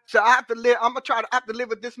 So I have to live. I'm gonna have to live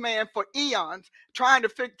with this man for eons, trying to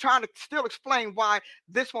still explain why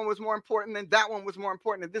this one was more important and that one was more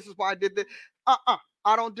important, and this is why I did this.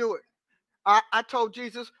 I don't do it. I told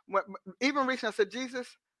Jesus, even recently, I said,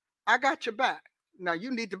 Jesus, I got your back. Now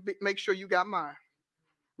you need to make sure you got mine.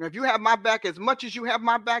 Now, if you have my back as much as you have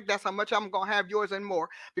my back, that's how much I'm going to have yours and more,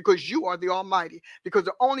 because you are the Almighty. Because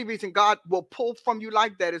the only reason God will pull from you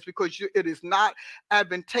like that is because it is not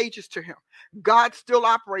advantageous to him. God still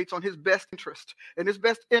operates on his best interest. And his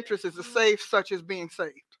best interest is to save such as being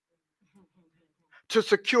saved, to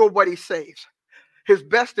secure what he saves. His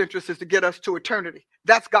best interest is to get us to eternity.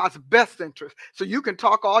 That's God's best interest. So you can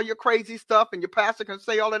talk all your crazy stuff and your pastor can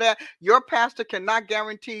say all of that. Your pastor cannot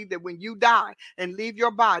guarantee that when you die and leave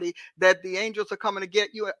your body, that the angels are coming to get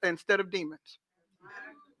you instead of demons.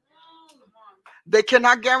 They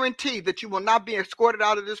cannot guarantee that you will not be escorted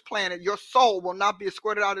out of this planet. Your soul will not be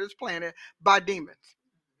escorted out of this planet by demons.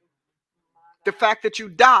 The fact that you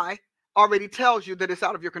die already tells you that it's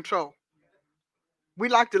out of your control. We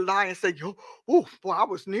like to lie and say, oh, boy, I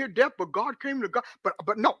was near death, but God came to God.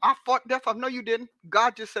 But no, I fought death. I know you didn't.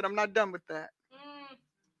 God just said, I'm not done with that.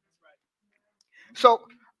 So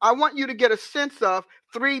I want you to get a sense of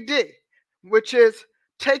 3D, which is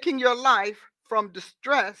taking your life from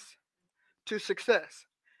distress to success.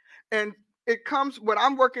 And it comes, what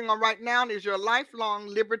I'm working on right now is your lifelong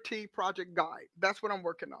liberty project guide. That's what I'm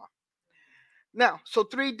working on. Now, so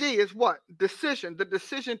 3D is what? Decision, the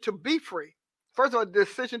decision to be free. First of all, the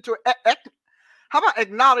decision to, how about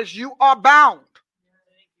acknowledge you are bound?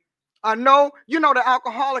 I know, the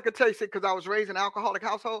alcoholic will tell you, because I was raised in an alcoholic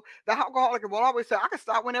household, the alcoholic will always say, I can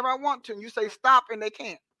stop whenever I want to. And you say stop and they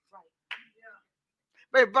can't.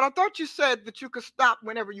 Right. But I thought you said that you could stop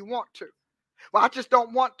whenever you want to. Well, I just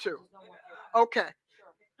don't want to. Okay.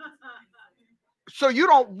 So you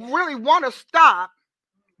don't really want to stop,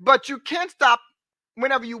 but you can stop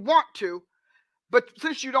whenever you want to. But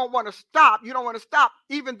since you don't want to stop,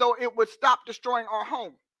 even though it would stop destroying our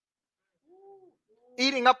home.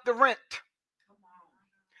 Eating up the rent.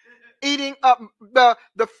 Eating up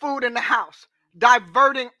the food in the house.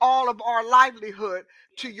 Diverting all of our livelihood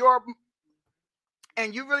to your...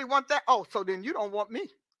 And you really want that? Oh, so then you don't want me.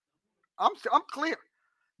 I'm clear.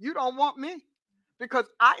 You don't want me. Because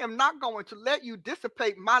I am not going to let you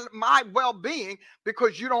dissipate my well-being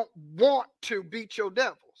because you don't want to beat your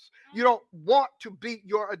devils. You don't want to beat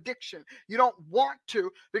your addiction. You don't want to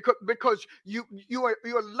because you're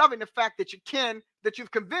loving the fact that you can, that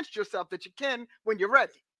you've convinced yourself that you can when you're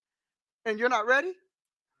ready. And you're not ready?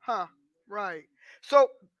 Huh, right. So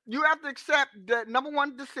you have to accept that, number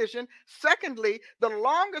one, decision. Secondly, the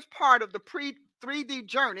longest part of the 3D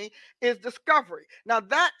journey is discovery. Now,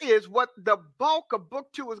 that is what the bulk of book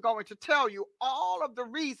 2 is going to tell you, all of the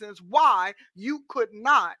reasons why you could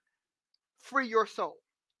not free your soul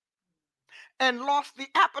and lost the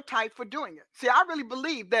appetite for doing it. See, I really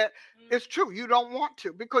believe that it's true. You don't want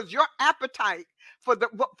to, because your appetite for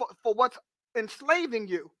what's enslaving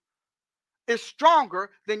you is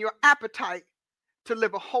stronger than your appetite to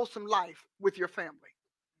live a wholesome life with your family.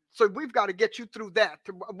 So we've got to get you through that.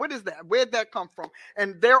 What is that? Where did that come from?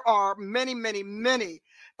 And there are many, many, many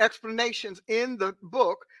explanations in the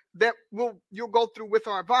book that you'll go through with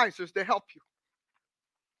our advisors to help you.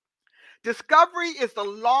 Discovery is the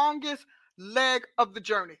longest leg of the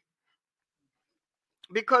journey,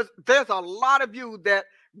 because there's a lot of you that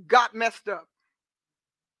got messed up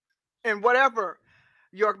in whatever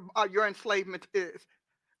your enslavement is.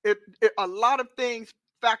 A lot of things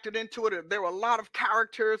factored into it. There were a lot of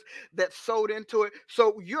characters that sewed into it.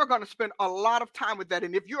 So you're going to spend a lot of time with that.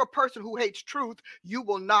 And if you're a person who hates truth, you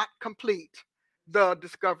will not complete the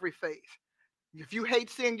discovery phase. If you hate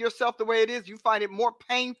seeing yourself the way it is, you find it more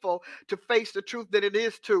painful to face the truth than it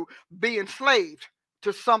is to be enslaved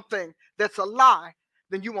to something that's a lie,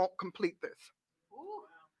 then you won't complete this.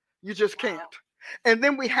 You just can't. And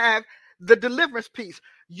then we have the deliverance piece.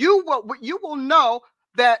 You will know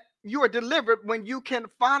that you are delivered when you can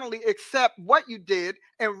finally accept what you did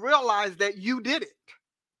and realize that you did it.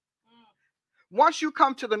 Once you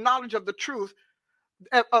come to the knowledge of the truth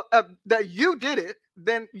that you did it,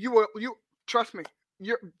 then you trust me,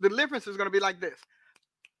 your deliverance is going to be like this.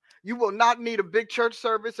 You will not need a big church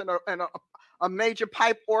service and a major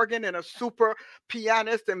pipe organ and a super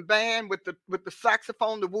pianist and band with the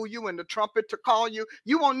saxophone to woo you and the trumpet to call you.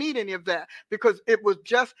 You won't need any of that, because it was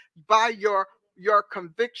just by your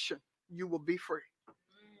conviction you will be free.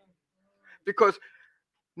 Because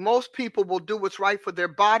most people will do what's right for their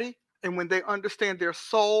body, and when they understand their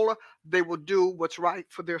soul, they will do what's right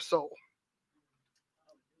for their soul.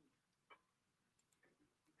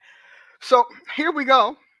 So here we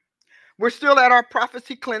go. We're still at our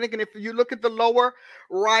prophecy clinic, and if you look at the lower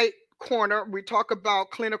right corner, we talk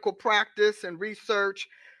about clinical practice and research,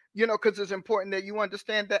 because it's important that you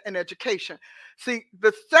understand that in education. See,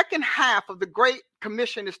 the second half of the Great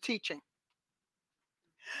Commission is teaching.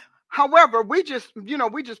 However, we just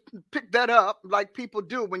pick that up like people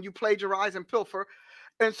do when you plagiarize and pilfer.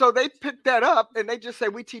 And so they pick that up and they just say,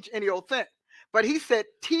 we teach any old thing. But he said,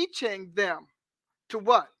 teaching them to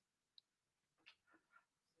what?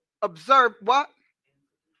 Observe what?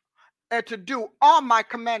 And to do all my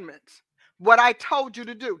commandments, what I told you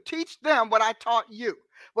to do. Teach them what I taught you.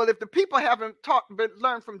 Well, if the people haven't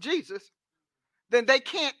learned from Jesus, then they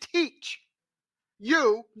can't teach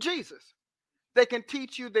you Jesus. They can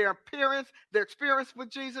teach you their appearance, their experience with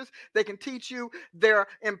Jesus. They can teach you their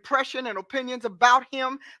impression and opinions about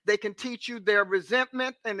him. They can teach you their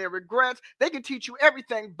resentment and their regrets. They can teach you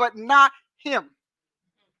everything, but not him.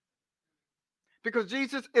 Because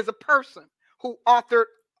Jesus is a person who authored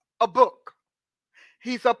a book.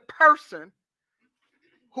 He's a person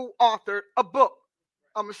who authored a book.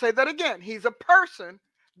 I'm going to say that again. He's a person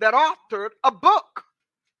that authored a book.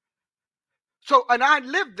 So, and I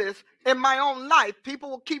live this in my own life.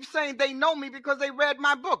 People will keep saying they know me because they read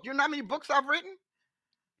my book. You know how many books I've written?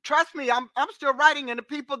 Trust me, I'm still writing, and the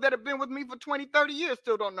people that have been with me for 20, 30 years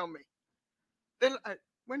still don't know me.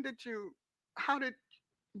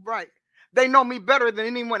 Right. They know me better than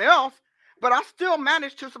anyone else, but I still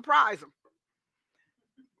manage to surprise them.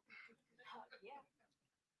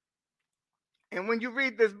 And when you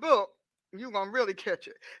read this book, you're going to really catch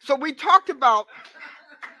it. So we talked about...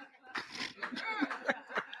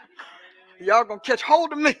 Y'all gonna catch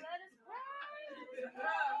hold of me.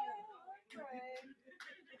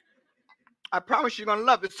 I promise you're gonna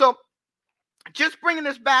love it. So just bringing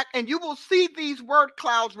this back, and you will see these word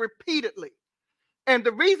clouds repeatedly. And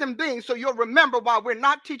the reason being, so you'll remember why we're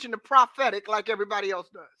not teaching the prophetic like everybody else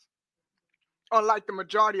does, or like the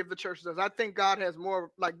majority of the church does. I think God has more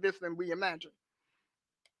like this than we imagine.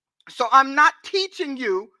 So I'm not teaching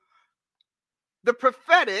you the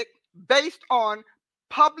prophetic based on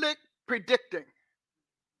public predicting.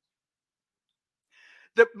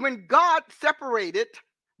 When God separated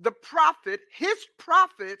the prophet, his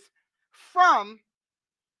prophets, from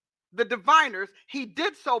the diviners, he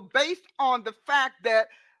did so based on the fact that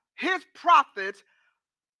his prophets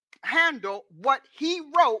handle what he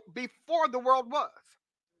wrote before the world was.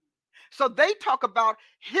 So they talk about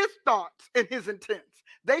his thoughts and his intents.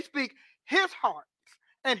 They speak his hearts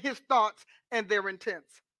and his thoughts and their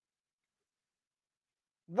intents.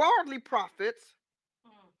 Worldly prophets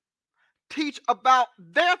teach about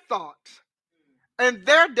their thoughts and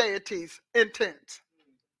their deity's intent.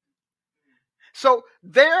 So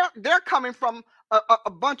they're coming from a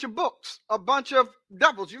bunch of books, a bunch of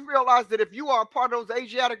devils. You realize that if you are a part of those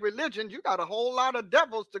Asiatic religions, you got a whole lot of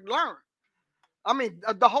devils to learn. I mean,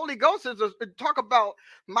 the Holy Ghost is talk about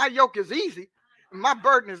my yoke is easy, my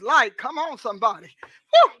burden is light. Come on, somebody.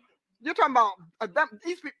 Whew. You're talking about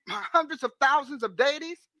these hundreds of thousands of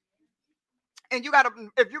deities. And you got to,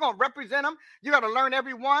 if you're going to represent them, you got to learn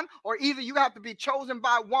every one, or either you have to be chosen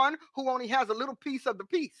by one who only has a little piece of the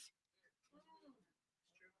piece.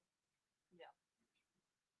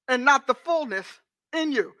 And not the fullness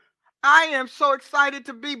in you. I am so excited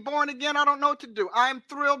to be born again. I don't know what to do. I am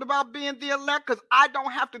thrilled about being the elect because I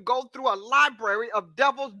don't have to go through a library of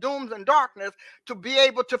devils, dooms, and darkness to be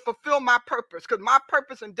able to fulfill my purpose. Because my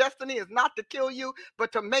purpose and destiny is not to kill you,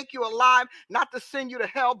 but to make you alive, not to send you to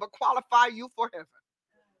hell, but qualify you for heaven.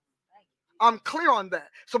 I'm clear on that.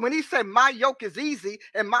 So when he said my yoke is easy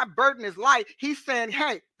and my burden is light, he's saying,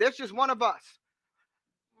 hey, there's just one of us.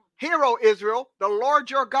 Hear, O Israel, the Lord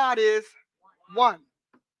your God is one.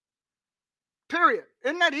 Period.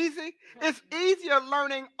 Isn't that easy? It's easier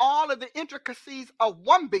learning all of the intricacies of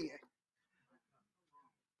one being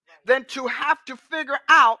than to have to figure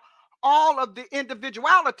out all of the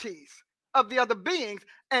individualities of the other beings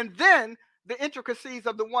and then the intricacies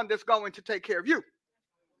of the one that's going to take care of you.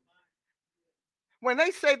 When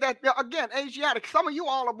they say that, again, Asiatic, some of you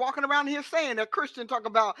all are walking around here saying that Christian talk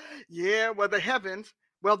about, the heavens,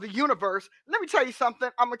 the universe. Let me tell you something.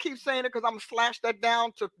 I'm going to keep saying it because I'm going to slash that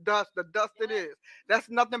down to dust, the dust it is.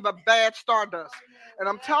 That's nothing but bad stardust. And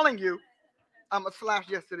I'm telling you, I'm going to slash,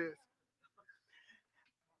 yes it is.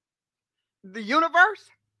 The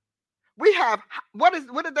universe, we have, what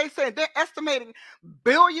did they say? They're estimating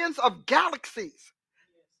billions of galaxies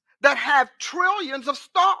that have trillions of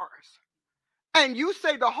stars. And you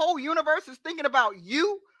say the whole universe is thinking about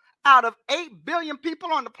you out of 8 billion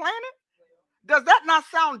people on the planet? Does that not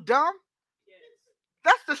sound dumb?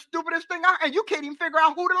 That's the stupidest thing and you can't even figure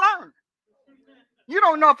out who to learn. You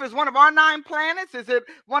don't know if it's one of our 9 planets. Is it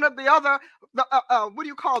one of the other, what do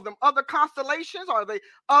you call them, other constellations? Or the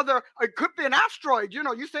other, it could be an asteroid. You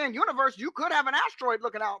know, you say in universe, you could have an asteroid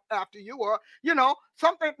looking out after you, or, you know,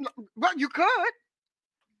 something. Well, you could.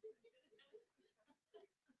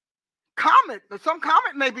 Comet, some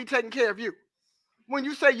comet may be taking care of you. When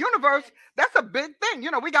you say universe, that's a big thing.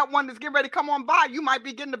 You know, we got one that's getting ready to come on by. You might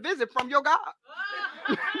be getting a visit from your God.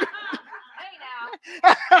 Hey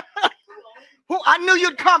now. Who, I knew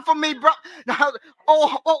you'd come for me, bro.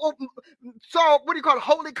 So what do you call it?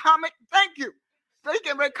 Holy comet? Thank you. They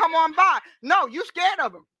getting ready to come on by. No, you scared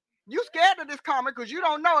of him. You scared of this comet because you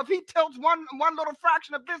don't know if he tilts one little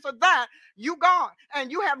fraction of this or that, you gone. And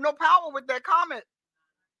you have no power with that comet.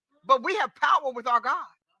 But we have power with our God.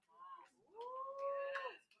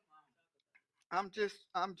 I'm just,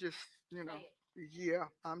 you know, yeah,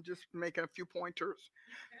 I'm just making a few pointers.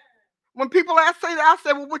 When people say that, I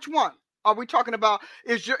say, well, which one? Are we talking about,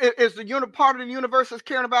 is the part of the universe that's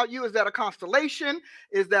caring about you? Is that a constellation?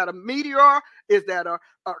 Is that a meteor? Is that a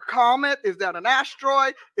comet? Is that an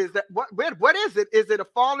asteroid? Is that, what is it? Is it a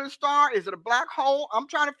falling star? Is it a black hole? I'm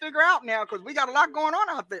trying to figure out now because we got a lot going on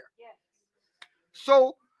out there. Yes.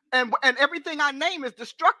 So, and everything I name is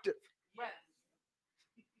destructive. Right.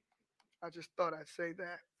 I just thought I'd say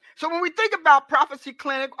that. So when we think about Prophecy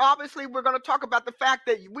Clinic, obviously we're going to talk about the fact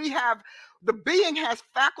that the being has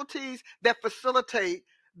faculties that facilitate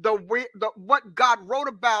what God wrote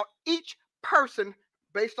about each person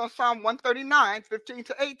based on Psalm 139, 15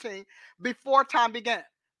 to 18, before time began.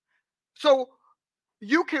 So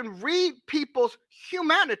you can read people's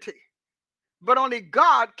humanity, but only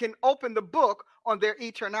God can open the book on their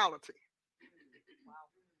eternality.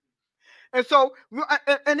 And so,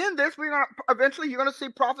 and in this, you're going to see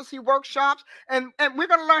prophecy workshops, and we're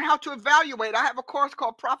going to learn how to evaluate. I have a course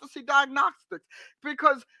called Prophecy Diagnostics,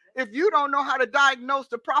 because if you don't know how to diagnose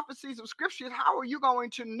the prophecies of scriptures, how are you going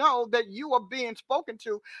to know that you are being spoken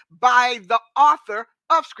to by the author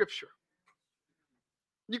of scripture?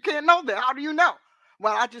 You can't know that. How do you know?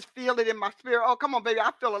 Well, I just feel it in my spirit. Oh, come on, baby.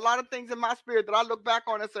 I feel a lot of things in my spirit that I look back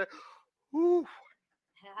on and say, ooh.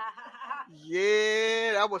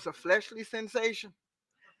 Yeah, that was a fleshly sensation.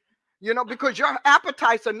 You know, because your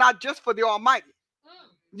appetites are not just for the Almighty.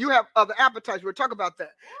 You have other appetites. We'll talk about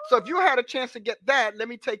that. So if you had a chance to get that, let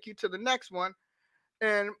me take you to the next one.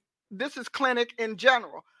 And this is clinic in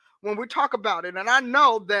general. When we talk about it, and I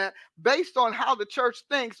know that based on how the church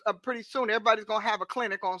thinks, pretty soon everybody's going to have a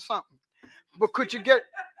clinic on something. But could you get,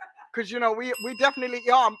 because, you know, we definitely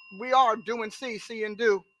are doing see and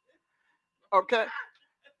do. Okay.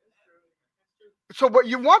 So what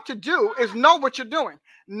you want to do is know what you're doing.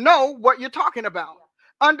 Know what you're talking about.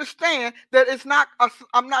 Understand that it's not,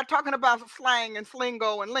 I'm not talking about slang and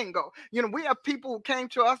slingo and lingo. You know, we have people who came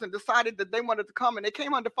to us and decided that they wanted to come, and they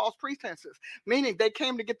came under false pretenses, meaning they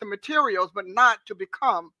came to get the materials, but not to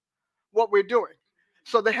become what we're doing.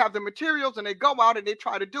 So they have the materials and they go out and they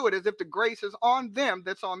try to do it as if the grace is on them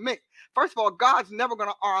that's on me. First of all, God's never going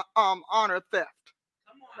to honor theft.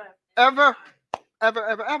 Ever.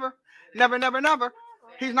 Never.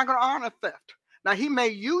 He's not going to honor theft. Now, he may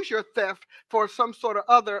use your theft for some sort of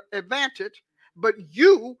other advantage, but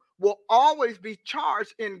you will always be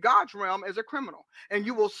charged in God's realm as a criminal. And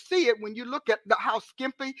you will see it when you look at how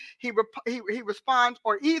skimpy he responds,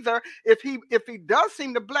 or either if he does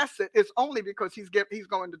seem to bless it, it's only because he's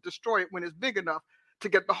going to destroy it when it's big enough to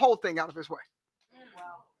get the whole thing out of his way.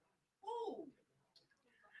 Wow.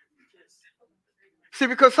 See,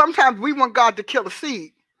 because sometimes we want God to kill a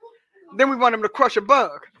seed. Then we want him to crush a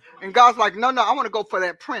bug. And God's like, no, I want to go for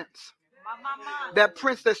that prince. That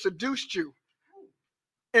prince that seduced you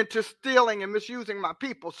into stealing and misusing my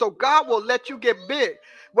people. So God will let you get big.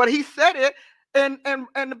 But he said it in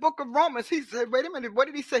the book of Romans. He said, wait a minute, what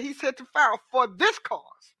did he say? He said to Pharaoh, for this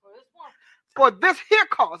here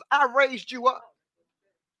cause, I raised you up,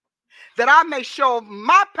 that I may show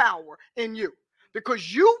my power in you.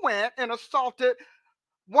 Because you went and assaulted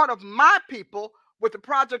one of my people with the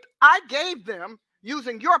project I gave them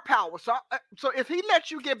using your power. So if he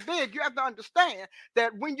lets you get big, you have to understand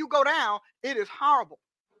that when you go down, it is horrible.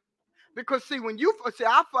 Because see, when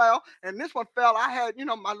I fell and this one fell, I had,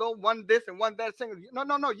 my little one this and one that single.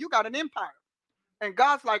 No, you got an empire. And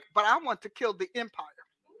God's like, but I want to kill the empire.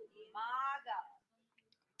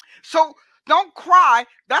 So don't cry.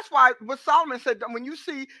 That's why what Solomon said, when you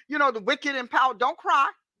see, the wicked in power, don't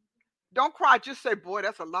cry. Don't cry. Just say, boy,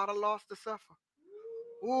 that's a lot of loss to suffer.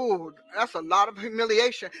 Ooh, that's a lot of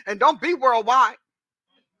humiliation. And don't be worldwide.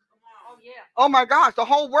 Oh, yeah. Oh, my gosh. The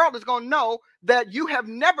whole world is going to know that you have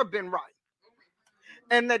never been right.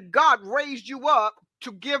 And that God raised you up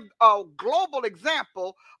to give a global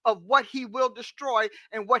example of what he will destroy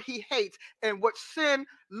and what he hates and what sin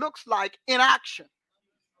looks like in action.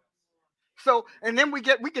 So, and then we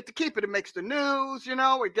get to keep it. It makes the news, you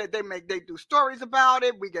know. They do stories about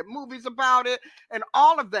it. We get movies about it, and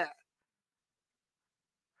all of that.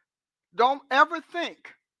 Don't ever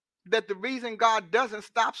think that the reason God doesn't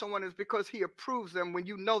stop someone is because he approves them when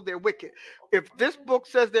you know they're wicked. If this book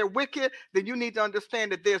says they're wicked, then you need to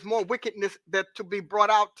understand that there's more wickedness that to be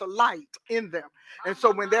brought out to light in them. And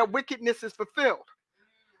so when their wickedness is fulfilled,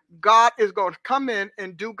 God is going to come in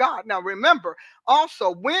and do God. Now remember,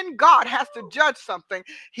 also, when God has to judge something,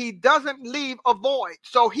 he doesn't leave a void.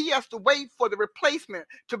 So he has to wait for the replacement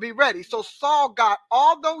to be ready. So Saul got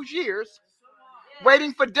all those years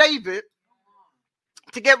waiting for David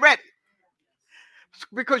to get ready,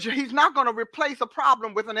 because he's not going to replace a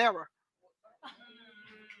problem with an error.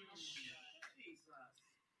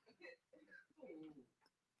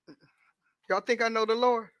 Y'all think I know the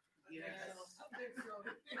Lord? Yes.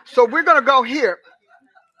 So we're going to go here.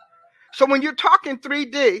 So when you're talking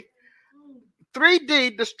 3D,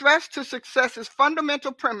 the stress to success's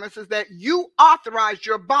fundamental premise is that you authorize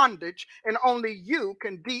your bondage and only you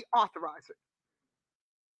can deauthorize it.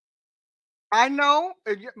 I know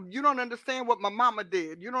you don't understand what my mama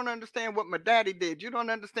did. You don't understand what my daddy did. You don't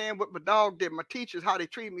understand what my dog did, my teachers, how they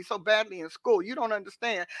treated me so badly in school. You don't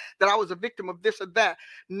understand that I was a victim of this or that.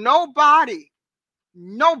 Nobody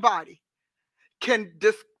can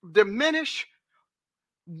diminish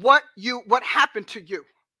what happened to you,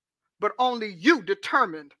 but only you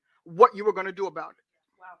determined what you were going to do about it.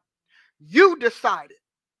 Wow. You decided.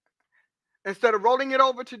 Instead of rolling it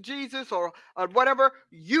over to Jesus or whatever,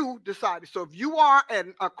 you decided. So if you are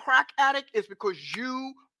a crack addict, it's because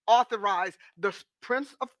you authorized the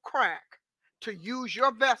prince of crack to use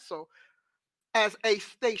your vessel as a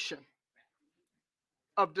station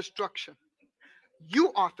of destruction. You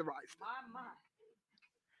authorized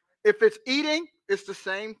it. If it's eating, it's the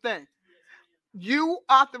same thing. You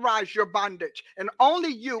authorize your bondage, and only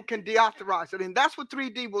you can deauthorize it. And that's what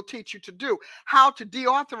 3D will teach you to do, how to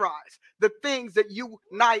deauthorize the things that you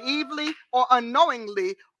naively or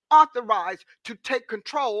unknowingly authorize to take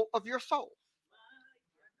control of your soul.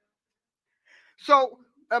 So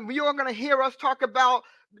you're going to hear us talk about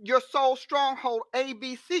your soul stronghold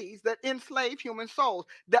ABCs that enslave human souls.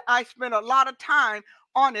 That I spent a lot of time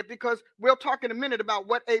on it because we'll talk in a minute about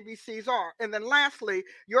what ABCs are. And then lastly,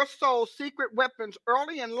 your soul's secret weapons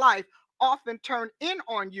early in life often turn in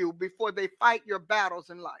on you before they fight your battles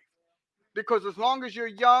in life. Because as long as you're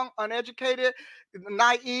young, uneducated,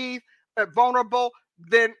 naive, vulnerable,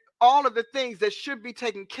 then all of the things that should be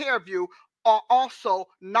taking care of you are also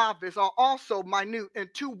novice, are also minute and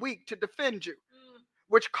too weak to defend you,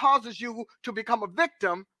 which causes you to become a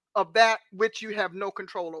victim of that which you have no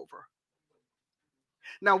control over.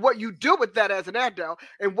 Now, what you do with that as an adult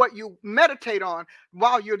and what you meditate on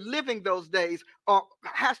while you're living those days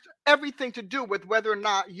has everything to do with whether or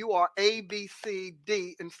not you are A, B, C,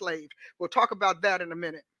 D enslaved. We'll talk about that in a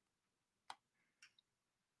minute.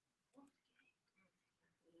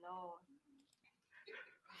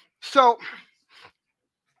 So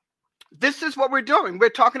this is what we're doing. We're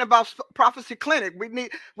talking about prophecy clinic.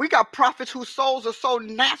 We got prophets whose souls are so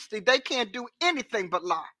nasty they can't do anything but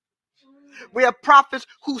lie. We have prophets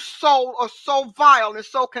whose soul are so vile and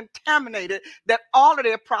so contaminated that all of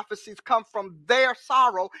their prophecies come from their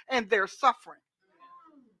sorrow and their suffering.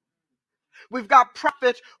 We've got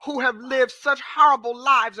prophets who have lived such horrible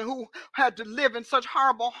lives and who had to live in such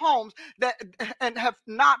horrible homes and have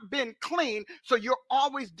not been clean. So you're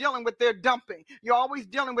always dealing with their dumping. You're always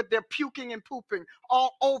dealing with their puking and pooping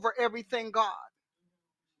all over everything God.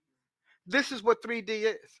 This is what 3D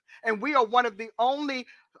is. And we are one of the only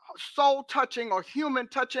soul-touching or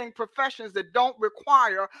human-touching professions that don't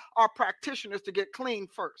require our practitioners to get clean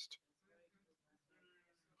first.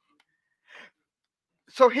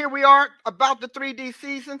 So here we are about the 3D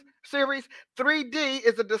series. 3D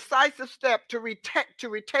is a decisive step to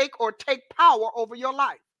retake or take power over your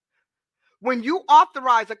life. When you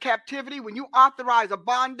authorize a captivity, when you authorize a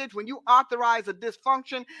bondage, when you authorize a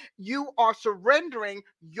dysfunction, you are surrendering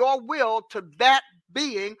your will to that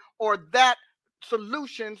being or that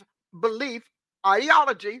solution's belief,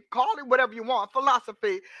 ideology, call it whatever you want,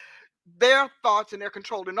 philosophy, their thoughts and their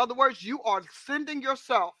control. In other words, you are sending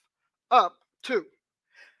yourself up to.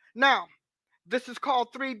 Now, this is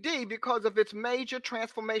called 3D because of its major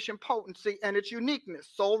transformation potency and its uniqueness.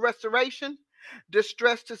 Soul restoration,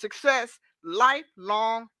 distress to success,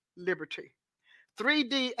 lifelong liberty.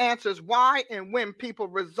 3D answers why and when people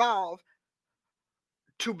resolve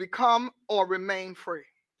to become or remain free.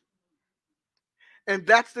 And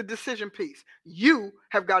that's the decision piece. You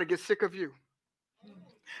have got to get sick of you.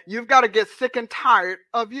 You've got to get sick and tired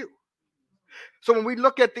of you. So when we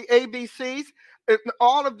look at the ABCs,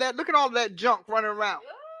 all of that, look at all of that junk running around.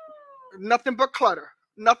 Nothing but clutter,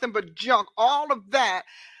 nothing but junk. All of that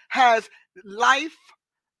has life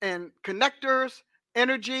and connectors,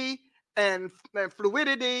 energy and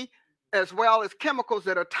fluidity, as well as chemicals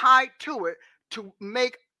that are tied to it to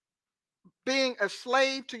make being a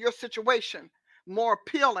slave to your situation more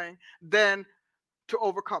appealing than to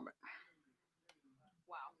overcome it.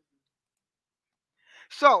 Wow.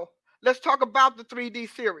 So let's talk about the 3D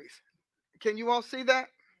series. Can you all see that?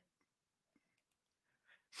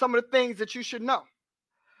 Some of the things that you should know.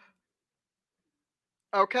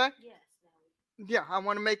 Okay? Yes. Yeah, I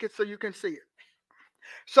want to make it so you can see it.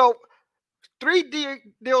 So 3D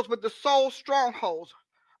deals with the soul strongholds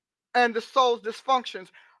and the soul's dysfunctions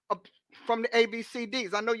from the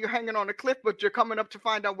ABCDs. I know you're hanging on a cliff, but you're coming up to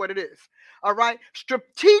find out what it is. All right?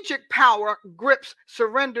 Strategic power grips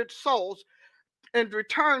surrendered souls in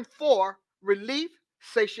return for relief,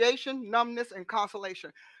 satiation, numbness, and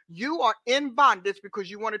consolation. You are in bondage because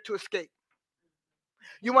you wanted to escape.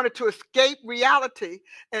 You wanted to escape reality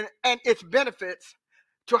and its benefits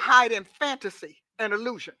to hide in fantasy and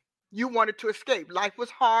illusion. You wanted to escape. Life was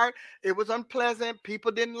hard. It was unpleasant.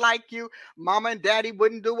 People didn't like you. Mama and daddy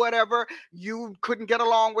wouldn't do whatever. You couldn't get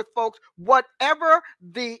along with folks. Whatever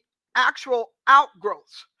the actual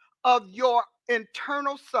outgrowths of your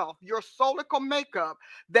internal self, your soulical makeup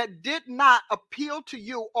that did not appeal to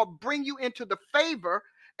you or bring you into the favor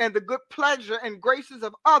and the good pleasure and graces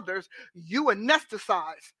of others, you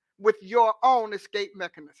anesthetize with your own escape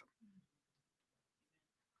mechanism.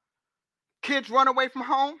 Kids run away from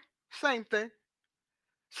home, same thing.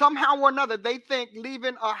 Somehow or another, they think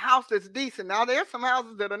leaving a house that's decent. Now, there's some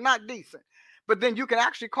houses that are not decent, but then you can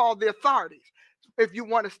actually call the authorities if you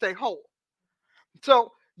want to stay whole.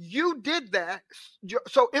 So you did that.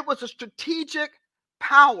 So it was a strategic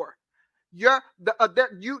power. Your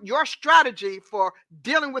strategy for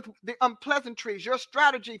dealing with the unpleasantries, your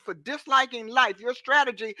strategy for disliking life, your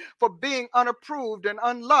strategy for being unapproved and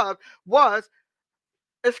unloved was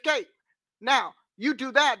escape. Now, you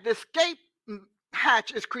do that, the escape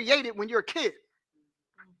hatch is created when you're a kid.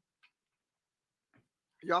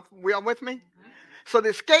 We all with me? So the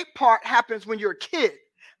escape part happens when you're a kid.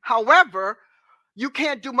 However, you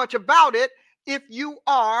can't do much about it if you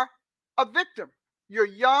are a victim. You're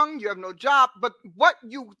young, you have no job, but what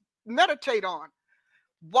you meditate on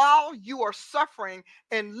while you are suffering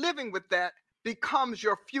and living with that becomes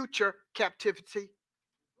your future captivity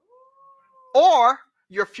or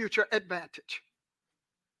your future advantage.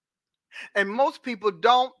 And most people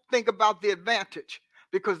don't think about the advantage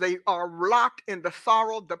because they are locked in the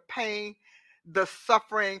sorrow, the pain, the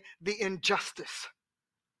suffering, the injustice.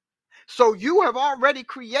 So you have already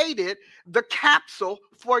created the capsule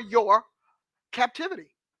for your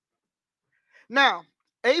captivity. Now,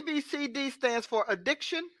 ABCD stands for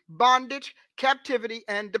addiction, bondage, captivity,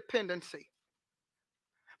 and dependency.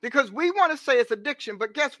 Because we want to say it's addiction,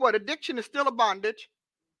 but guess what? Addiction is still a bondage.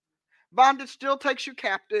 Bondage still takes you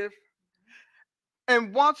captive.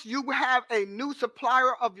 And once you have a new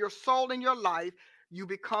supplier of your soul in your life, you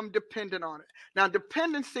become dependent on it. Now,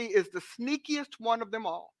 dependency is the sneakiest one of them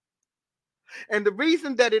all. And the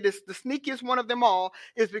reason that it is the sneakiest one of them all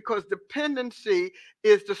is because dependency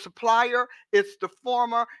is the supplier, it's the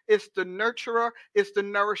former, it's the nurturer, it's the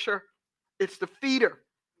nourisher, it's the feeder.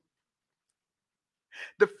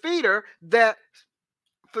 The feeder that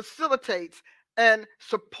facilitates and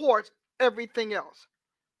supports everything else.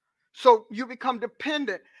 So you become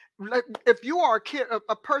dependent. If you are a kid,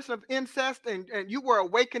 a person of incest, and you were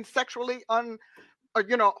awakened sexually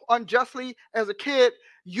unjustly as a kid,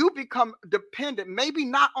 you become dependent, maybe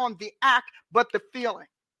not on the act, but the feeling.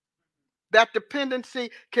 That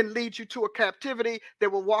dependency can lead you to a captivity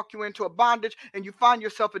that will walk you into a bondage, and you find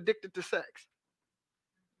yourself addicted to sex.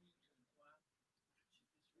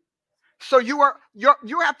 So you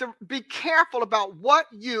have to be careful about what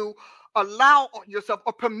you allow yourself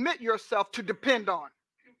or permit yourself to depend on.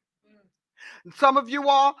 Some of you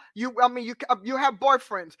all, you have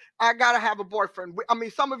boyfriends. I gotta have a boyfriend.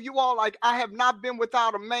 Some of you all, like, I have not been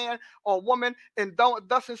without a man or woman in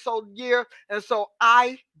thus and so years, and so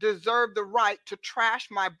I deserve the right to trash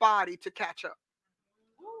my body to catch up.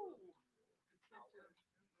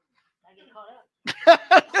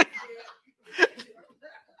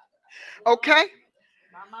 Okay?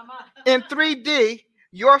 In 3D,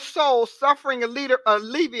 your soul suffering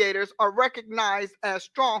alleviators are recognized as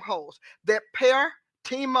strongholds that pair,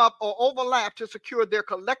 team up, or overlap to secure their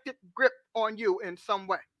collective grip on you in some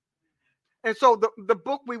way. And so the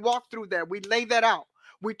book, we walk through that. We lay that out.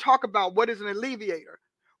 We talk about what is an alleviator.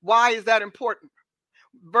 Why is that important?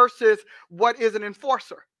 Versus what is an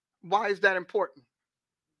enforcer. Why is that important?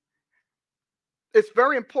 It's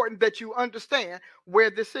very important that you understand where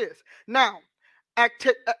this is. Now,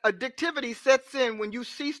 addictivity sets in when you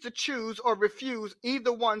cease to choose or refuse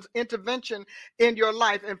either one's intervention in your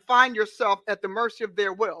life and find yourself at the mercy of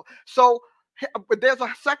their will. So there's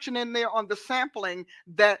a section in there on the sampling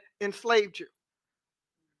that enslaved you.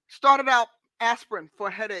 Started out aspirin for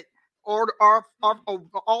a headache, or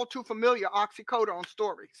all too familiar oxycodone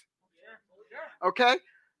stories. Okay?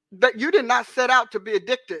 That you did not set out to be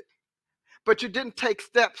addicted, but you didn't take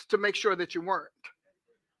steps to make sure that you weren't.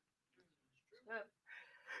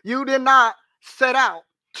 You did not set out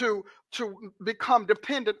to become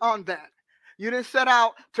dependent on that. You didn't set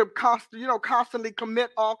out to constantly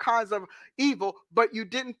commit all kinds of evil, but you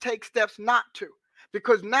didn't take steps not to.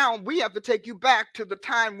 Because now we have to take you back to the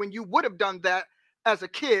time when you would have done that as a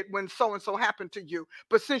kid when so-and-so happened to you.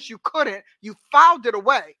 But since you couldn't, you filed it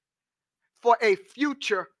away for a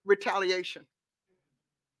future retaliation.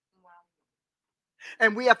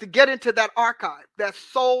 And we have to get into that archive, that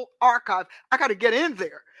soul archive. I got to get in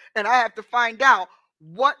there, and I have to find out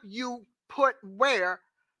what you put where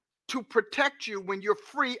to protect you when you're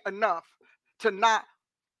free enough to not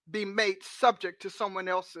be made subject to someone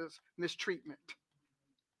else's mistreatment.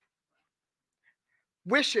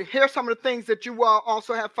 Wishing. Here's some of the things that you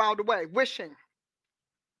also have filed away. Wishing.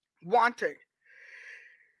 Wanting.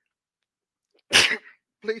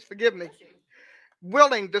 Please forgive me.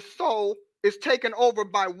 Willing. The soul is taken over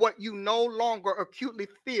by what you no longer acutely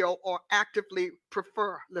feel or actively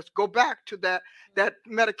prefer. Let's go back to that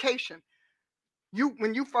medication.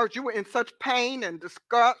 When you were in such pain and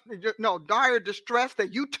dire distress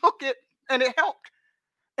that you took it and it helped.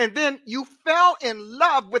 And then you fell in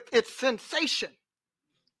love with its sensation,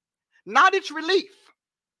 not its relief.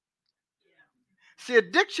 See,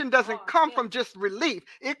 addiction doesn't come from just relief.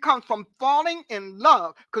 It comes from falling in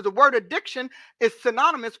love, because the word addiction is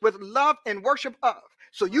synonymous with love and worship of.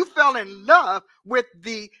 So you fell in love with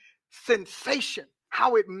the sensation,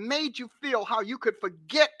 how it made you feel, how you could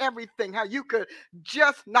forget everything, how you could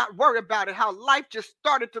just not worry about it, how life just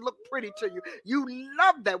started to look pretty to you. You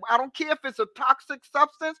love that. I don't care if it's a toxic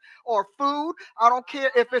substance or food. I don't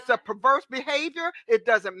care if it's a perverse behavior. It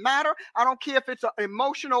doesn't matter. I don't care if it's an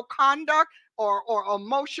emotional conduct or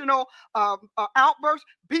emotional outbursts.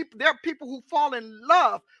 There are people who fall in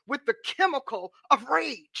love with the chemical of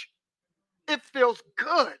rage. It feels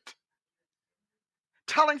good.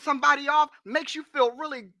 Telling somebody off makes you feel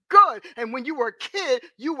really good. And when you were a kid,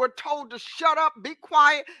 you were told to shut up, be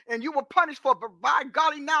quiet, and you were punished for it. But by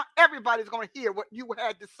golly, now everybody's going to hear what you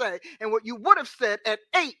had to say and what you would have said at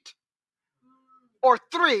 8 or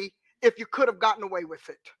 3 if you could have gotten away with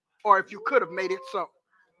it, or if you could have made it so.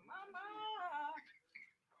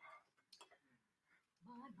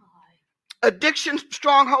 Addiction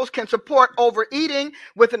strongholds can support overeating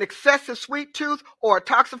with an excessive sweet tooth or a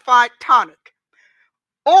toxified tonic,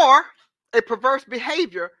 or a perverse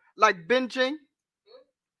behavior like binging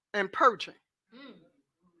and purging.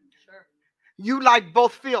 Sure. You like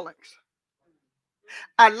both feelings.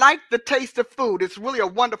 I like the taste of food. It's really a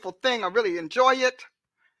wonderful thing. I really enjoy it.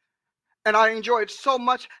 And I enjoy it so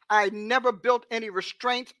much, I never built any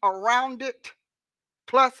restraints around it.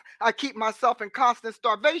 Plus, I keep myself in constant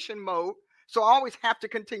starvation mode, so I always have to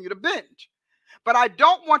continue to binge. But I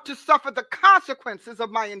don't want to suffer the consequences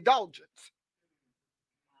of my indulgence.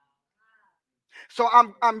 So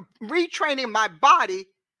I'm retraining my body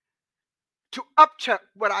to upchuck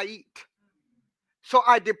what I eat. So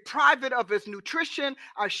I deprive it of its nutrition.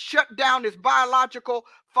 I shut down its biological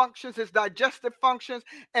functions, its digestive functions,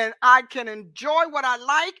 and I can enjoy what I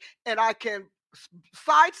like, and I can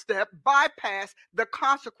bypass the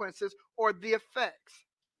consequences or the effects.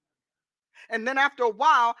 And then after a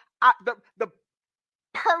while, the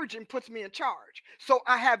purging puts me in charge. So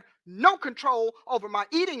I have no control over my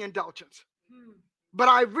eating indulgence. But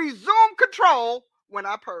I resume control when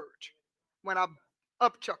I purge, when I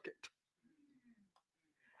upchuck it.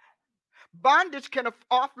 Bondage can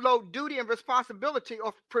offload duty and responsibility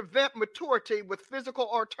or prevent maturity with physical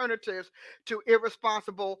alternatives to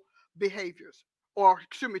irresponsible behaviors,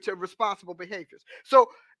 to responsible behaviors. So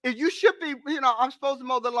if you should be, I'm supposed to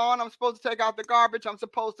mow the lawn, I'm supposed to take out the garbage, I'm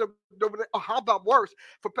supposed to, how about worse,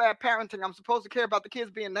 for bad parenting, I'm supposed to care about the kids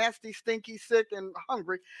being nasty, stinky, sick, and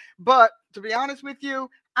hungry. But to be honest with you,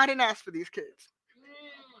 I didn't ask for these kids.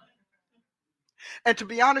 And to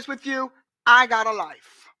be honest with you, I got a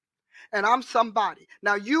life. and I'm somebody.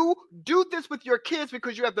 Now, you do this with your kids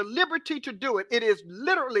because you have the liberty to do it. It is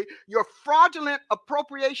literally your fraudulent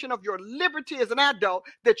appropriation of your liberty as an adult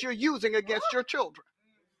that you're using against your children.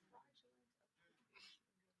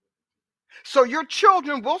 So your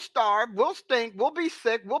children will starve, will stink, will be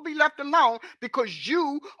sick, will be left alone because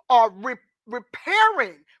you are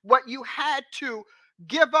repairing what you had to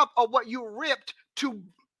give up or what you ripped to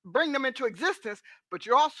bring them into existence, but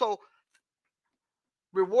you're also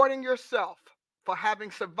rewarding yourself for having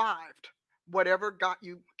survived whatever got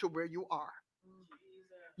you to where you are.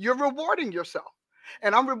 You're rewarding yourself.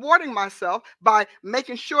 And I'm rewarding myself by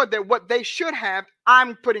making sure that what they should have,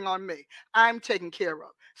 I'm putting on me. I'm taking care of.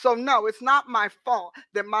 So no, it's not my fault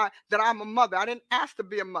that I'm a mother. I didn't ask to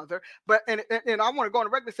be a mother, but and I want to go on the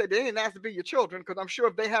record and say they didn't ask to be your children, because I'm sure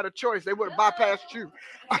if they had a choice, they would have bypassed you.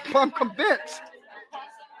 I'm convinced.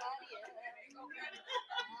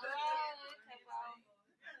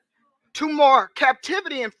 Two more.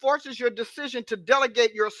 Captivity enforces your decision to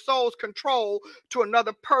delegate your soul's control to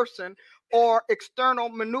another person or external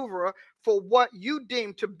maneuver for what you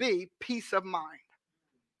deem to be peace of mind.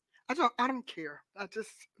 I don't care.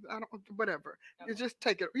 Whatever. You just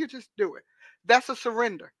take it. You just do it. That's a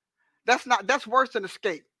surrender. That's worse than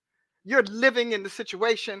escape. You're living in the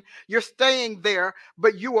situation. You're staying there,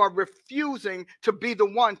 but you are refusing to be the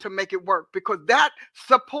one to make it work, because that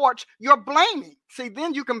supports your blaming. See,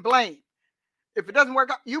 then you can blame. If it doesn't work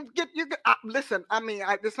out, listen,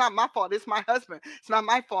 it's not my fault. It's my husband. It's not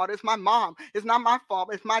my fault. It's my mom. It's not my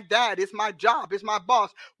fault. It's my dad. It's my job. It's my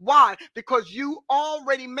boss. Why? Because you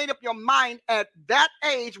already made up your mind at that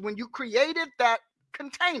age when you created that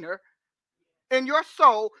container in your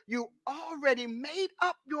soul. You already made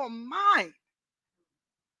up your mind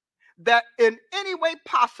that in any way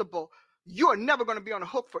possible, you're never going to be on the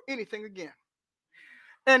hook for anything again.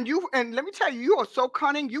 And let me tell you, you are so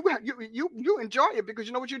cunning. You enjoy it, because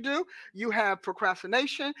you know what you do? You have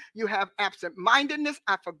procrastination. You have absent-mindedness.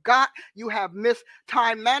 I forgot. You have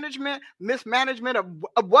mismanagement of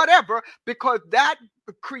whatever, because that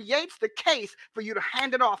creates the case for you to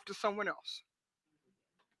hand it off to someone else.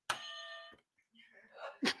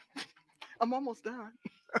 I'm almost done.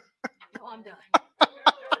 No, I'm done.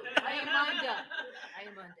 I am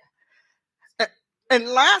undone. And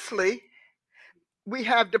lastly, we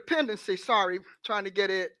have dependency. Sorry, trying to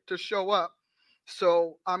get it to show up.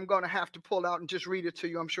 So I'm going to have to pull out and just read it to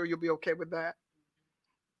you. I'm sure you'll be okay with that.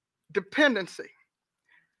 Dependency.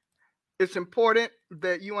 It's important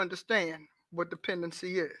that you understand what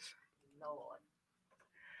dependency is. Lord.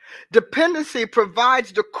 Dependency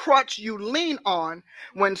provides the crutch you lean on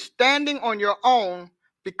when standing on your own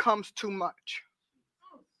becomes too much.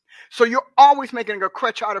 So you're always making a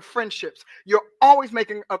crutch out of friendships. You're always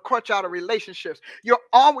making a crutch out of relationships. You're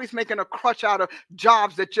always making a crutch out of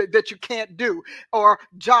jobs that you can't do, or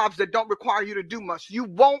jobs that don't require you to do much. You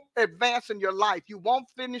won't advance in your life. You won't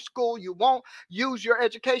finish school. You won't use your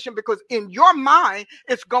education, because in your mind,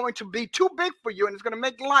 it's going to be too big for you, and it's going to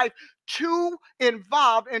make life too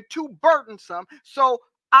involved and too burdensome. So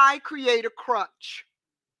I create a crutch.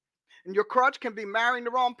 And your crutch can be marrying the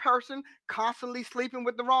wrong person, constantly sleeping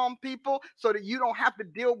with the wrong people, so that you don't have to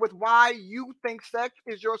deal with why you think sex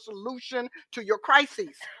is your solution to your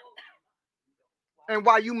crises. And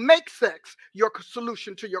why you make sex your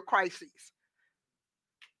solution to your crises.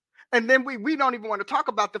 And then we don't even want to talk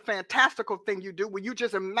about the fantastical thing you do, where you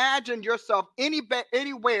just imagine yourself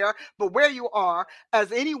anywhere but where you are,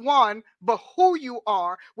 as anyone but who you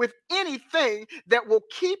are, with anything that will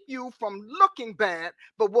keep you from looking bad,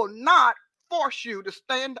 but will not force you to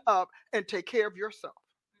stand up and take care of yourself.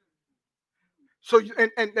 So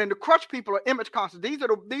and the crutch people are image conscious. These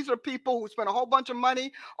are people who spend a whole bunch of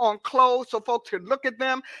money on clothes so folks can look at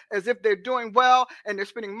them as if they're doing well, and they're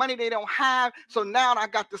spending money they don't have. So now I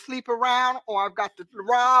got to sleep around, or I've got to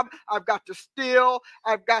rob, I've got to steal,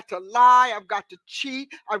 I've got to lie, I've got to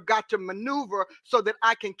cheat, I've got to maneuver so that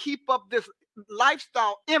I can keep up this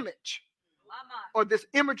lifestyle image. Or this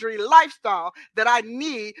imagery lifestyle that I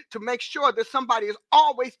need to make sure that somebody is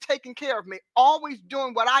always taking care of me, always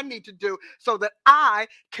doing what I need to do, so that I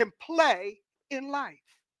can play in life.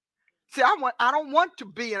 See, I don't want to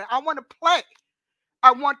be in it. I want to play.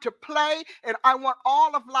 I want to play, and I want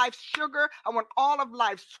all of life's sugar. I want all of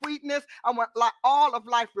life's sweetness. I want all of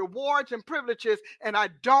life's rewards and privileges, and I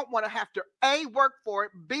don't want to have to A, work for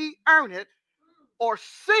it, B, earn it, or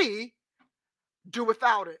C, do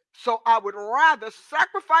without it. So I would rather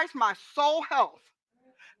sacrifice my soul health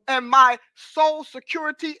and my soul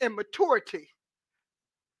security and maturity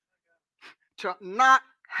to not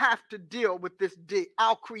have to deal with this D.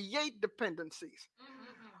 I'll create dependencies.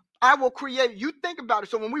 I will create. You think about it.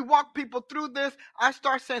 So when we walk people through this, I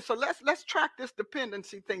start saying, so let's track this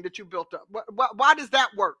dependency thing that you built up. Why does that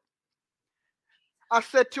work? I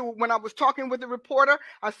said when I was talking with the reporter,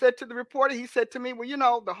 I said to the reporter, he said to me, well, you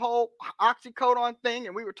know, the whole oxycodone thing,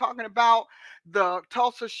 and we were talking about the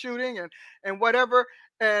Tulsa shooting and whatever.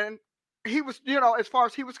 And he was, you know, as far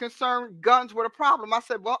as he was concerned, guns were the problem. I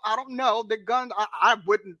said, well, I don't know that guns, I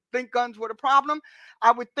wouldn't think guns were the problem.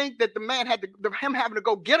 I would think that the man him having to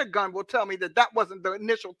go get a gun will tell me that wasn't the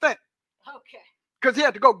initial thing. Okay. Because he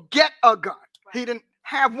had to go get a gun. Right. He didn't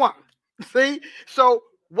have one. See? So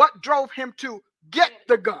what drove him to get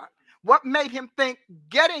the gun? What made him think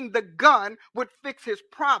getting the gun would fix his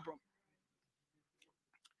problem?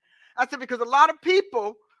 I said, because a lot of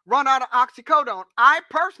people run out of oxycodone. I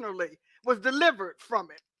personally was delivered from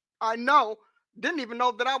it. I didn't even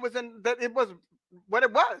know that it was what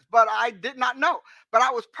it was, but I did not know. But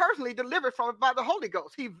I was personally delivered from it by the Holy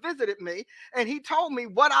Ghost. He visited me and he told me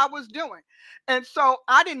what I was doing. And so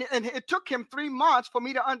and it took him 3 months for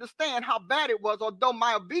me to understand how bad it was, although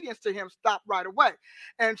my obedience to him stopped right away.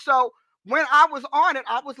 And so when I was on it,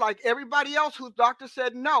 I was like everybody else whose doctor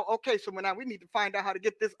said no. Okay, so now we need to find out how to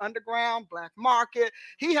get this underground black market.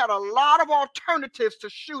 He had a lot of alternatives to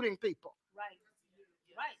shooting people. Right.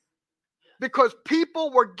 Because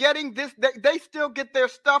people were getting this, they still get their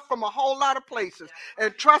stuff from a whole lot of places.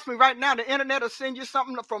 And trust me, right now, the internet will send you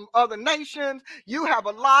something from other nations. You have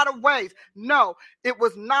a lot of ways. No, it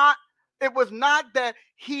was not that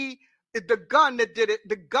the gun that did it.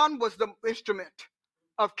 The gun was the instrument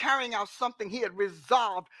of carrying out something he had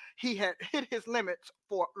resolved. He had hit his limits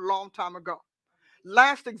for a long time ago.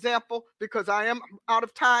 Last example, because I am out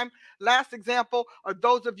of time. Last example are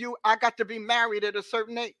those of you, I got to be married at a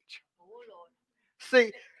certain age.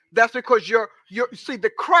 See, that's because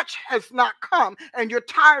the crutch has not come and you're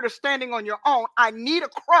tired of standing on your own. I need a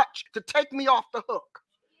crutch to take me off the hook.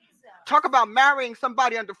 Talk about marrying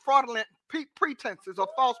somebody under fraudulent pretenses or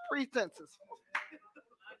false pretenses.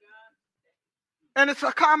 And it's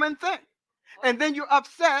a common thing. And then you're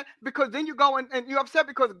upset because then you go and you're upset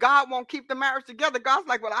because God won't keep the marriage together. God's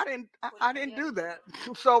like, well, I didn't do that.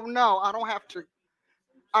 So no, I don't have to.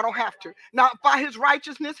 Now, by his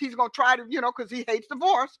righteousness, he's going to try to, because he hates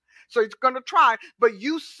divorce. So he's going to try. But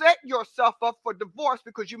you set yourself up for divorce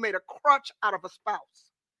because you made a crutch out of a spouse.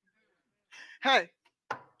 Hey.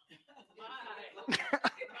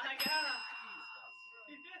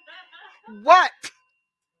 What?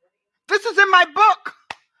 This is in my book.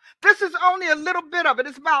 This is only a little bit of it.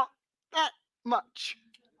 It's about that much.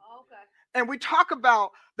 Okay. And we talk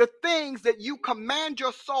about the things that you command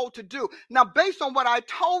your soul to do. Now, based on what I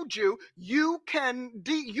told you, you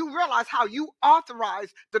realize how you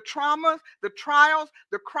authorize the traumas, the trials,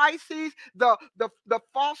 the crises, the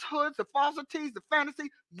falsehoods, the falsities, the fantasy.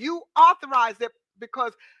 You authorize it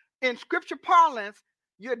because in scripture parlance,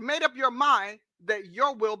 you had made up your mind that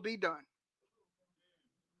your will be done.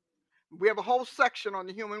 We have a whole section on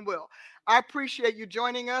the human will. I appreciate you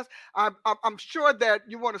joining us. I'm sure that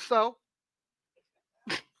you want to sow.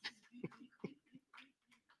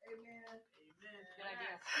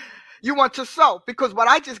 You want to sow because what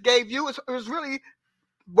I just gave you is really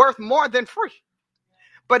worth more than free.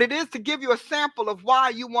 But it is to give you a sample of why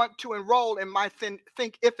you want to enroll in my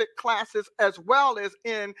Think If It classes as well as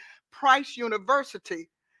in Price University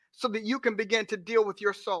so that you can begin to deal with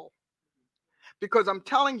your soul. Because I'm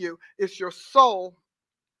telling you, it's your soul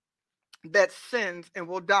that sins and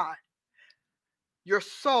will die. Your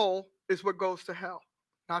soul is what goes to hell,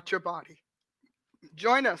 not your body.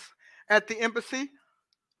 Join us at the embassy,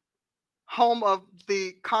 home of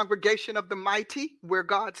the Congregation of the Mighty, where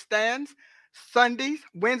God stands, Sundays,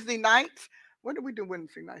 Wednesday nights. When do we do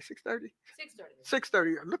Wednesday night? 6:30?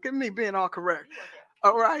 6:30. Look at me being all correct.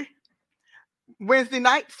 All right. Wednesday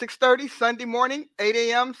night, 6:30, Sunday morning, 8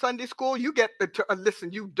 a.m. Sunday school. You get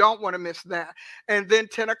listen, you don't want to miss that. And then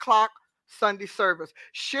 10 o'clock, Sunday service.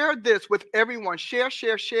 Share this with everyone. Share.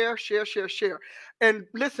 And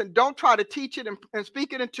listen, don't try to teach it and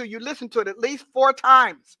speak it until you listen to it at least 4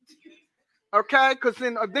 times. Okay? Because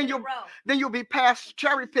then you'll be past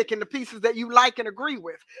cherry picking the pieces that you like and agree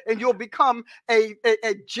with. And you'll become a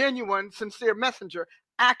genuine, sincere messenger,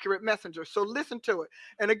 accurate messenger. So listen to it.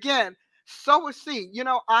 And again, sow a seed.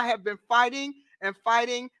 I have been fighting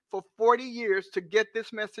for 40 years to get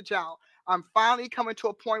this message out. I'm finally coming to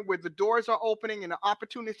a point where the doors are opening and the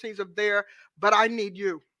opportunities are there, but I need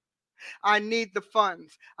you. I need the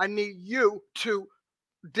funds. I need you to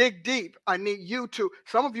dig deep. I need you to,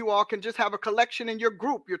 some of you all can just have a collection in your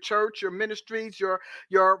group, your church, your ministries, your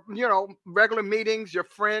regular meetings, your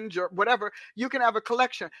friends, your whatever. You can have a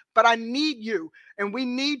collection, but I need you, and we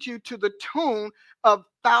need you to the tune of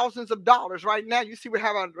thousands of dollars. Right now, you see we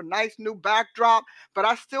have a nice new backdrop, but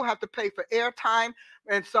I still have to pay for airtime,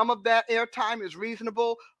 and some of that airtime is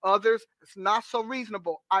reasonable. Others, it's not so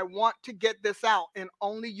reasonable. I want to get this out, and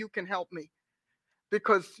only you can help me.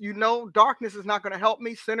 Because darkness is not going to help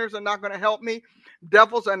me. Sinners are not going to help me.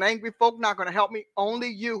 Devils and angry folk not going to help me. Only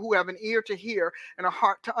you who have an ear to hear and a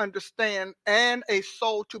heart to understand and a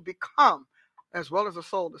soul to become, as well as a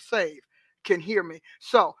soul to save, can hear me.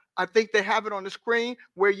 So I think they have it on the screen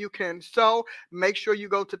where you can sow. Make sure you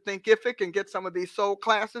go to Thinkific and get some of these soul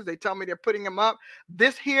classes. They tell me they're putting them up.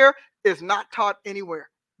 This here is not taught anywhere.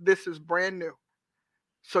 This is brand new.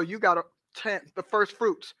 So you got to the first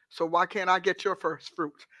fruits. So why can't I get your first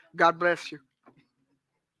fruits? God bless you.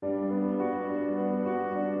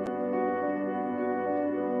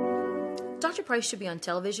 Dr. Price should be on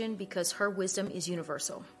television because her wisdom is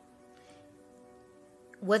universal.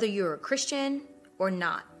 Whether you're a Christian or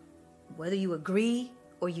not, whether you agree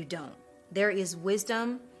or you don't, there is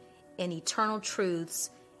wisdom and eternal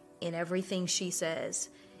truths in everything she says.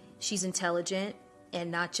 She's intelligent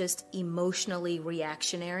and not just emotionally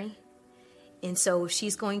reactionary. And so if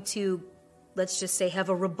she's going to, let's just say, have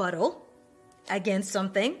a rebuttal against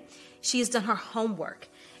something, she has done her homework.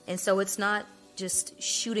 And so it's not just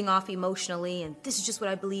shooting off emotionally and this is just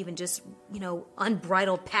what I believe and just,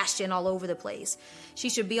 unbridled passion all over the place. She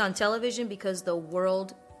should be on television because the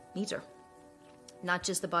world needs her, not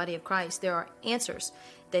just the body of Christ. There are answers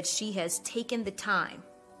that she has taken the time,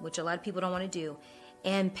 which a lot of people don't want to do,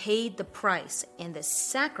 and paid the price and the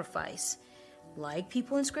sacrifice, like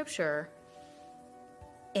people in Scripture.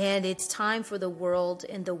 And it's time for the world,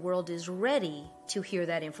 and the world is ready to hear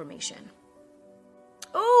that information.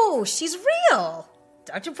 Oh, she's real.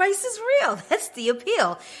 Dr. Price is real. That's the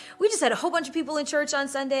appeal. We just had a whole bunch of people in church on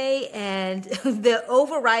Sunday, and the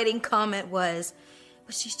overriding comment was,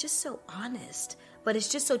 but she's just so honest, but it's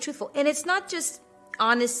just so truthful. And it's not just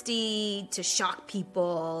honesty to shock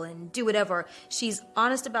people and do whatever. She's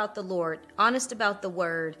honest about the Lord, honest about the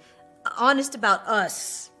word, honest about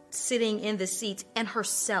us sitting in the seats, and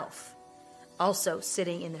herself also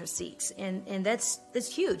sitting in her seats. And that's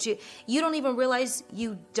huge. You don't even realize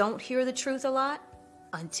you don't hear the truth a lot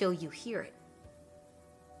until you hear it.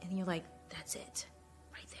 And you're like, that's it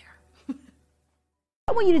right there.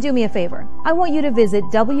 I want you to do me a favor. I want you to visit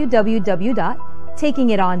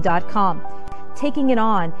www.takingiton.com. Taking It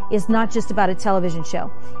On is not just about a television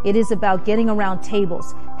show. It is about getting around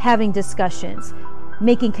tables, having discussions,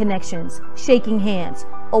 making connections, shaking hands,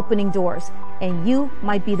 opening doors. And you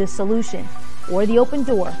might be the solution or the open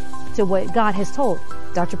door to what God has told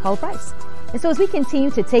Dr. Paula Price. And so as we continue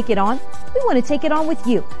to take it on, we want to take it on with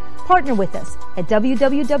you. Partner with us at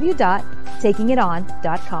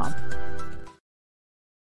www.takingiton.com.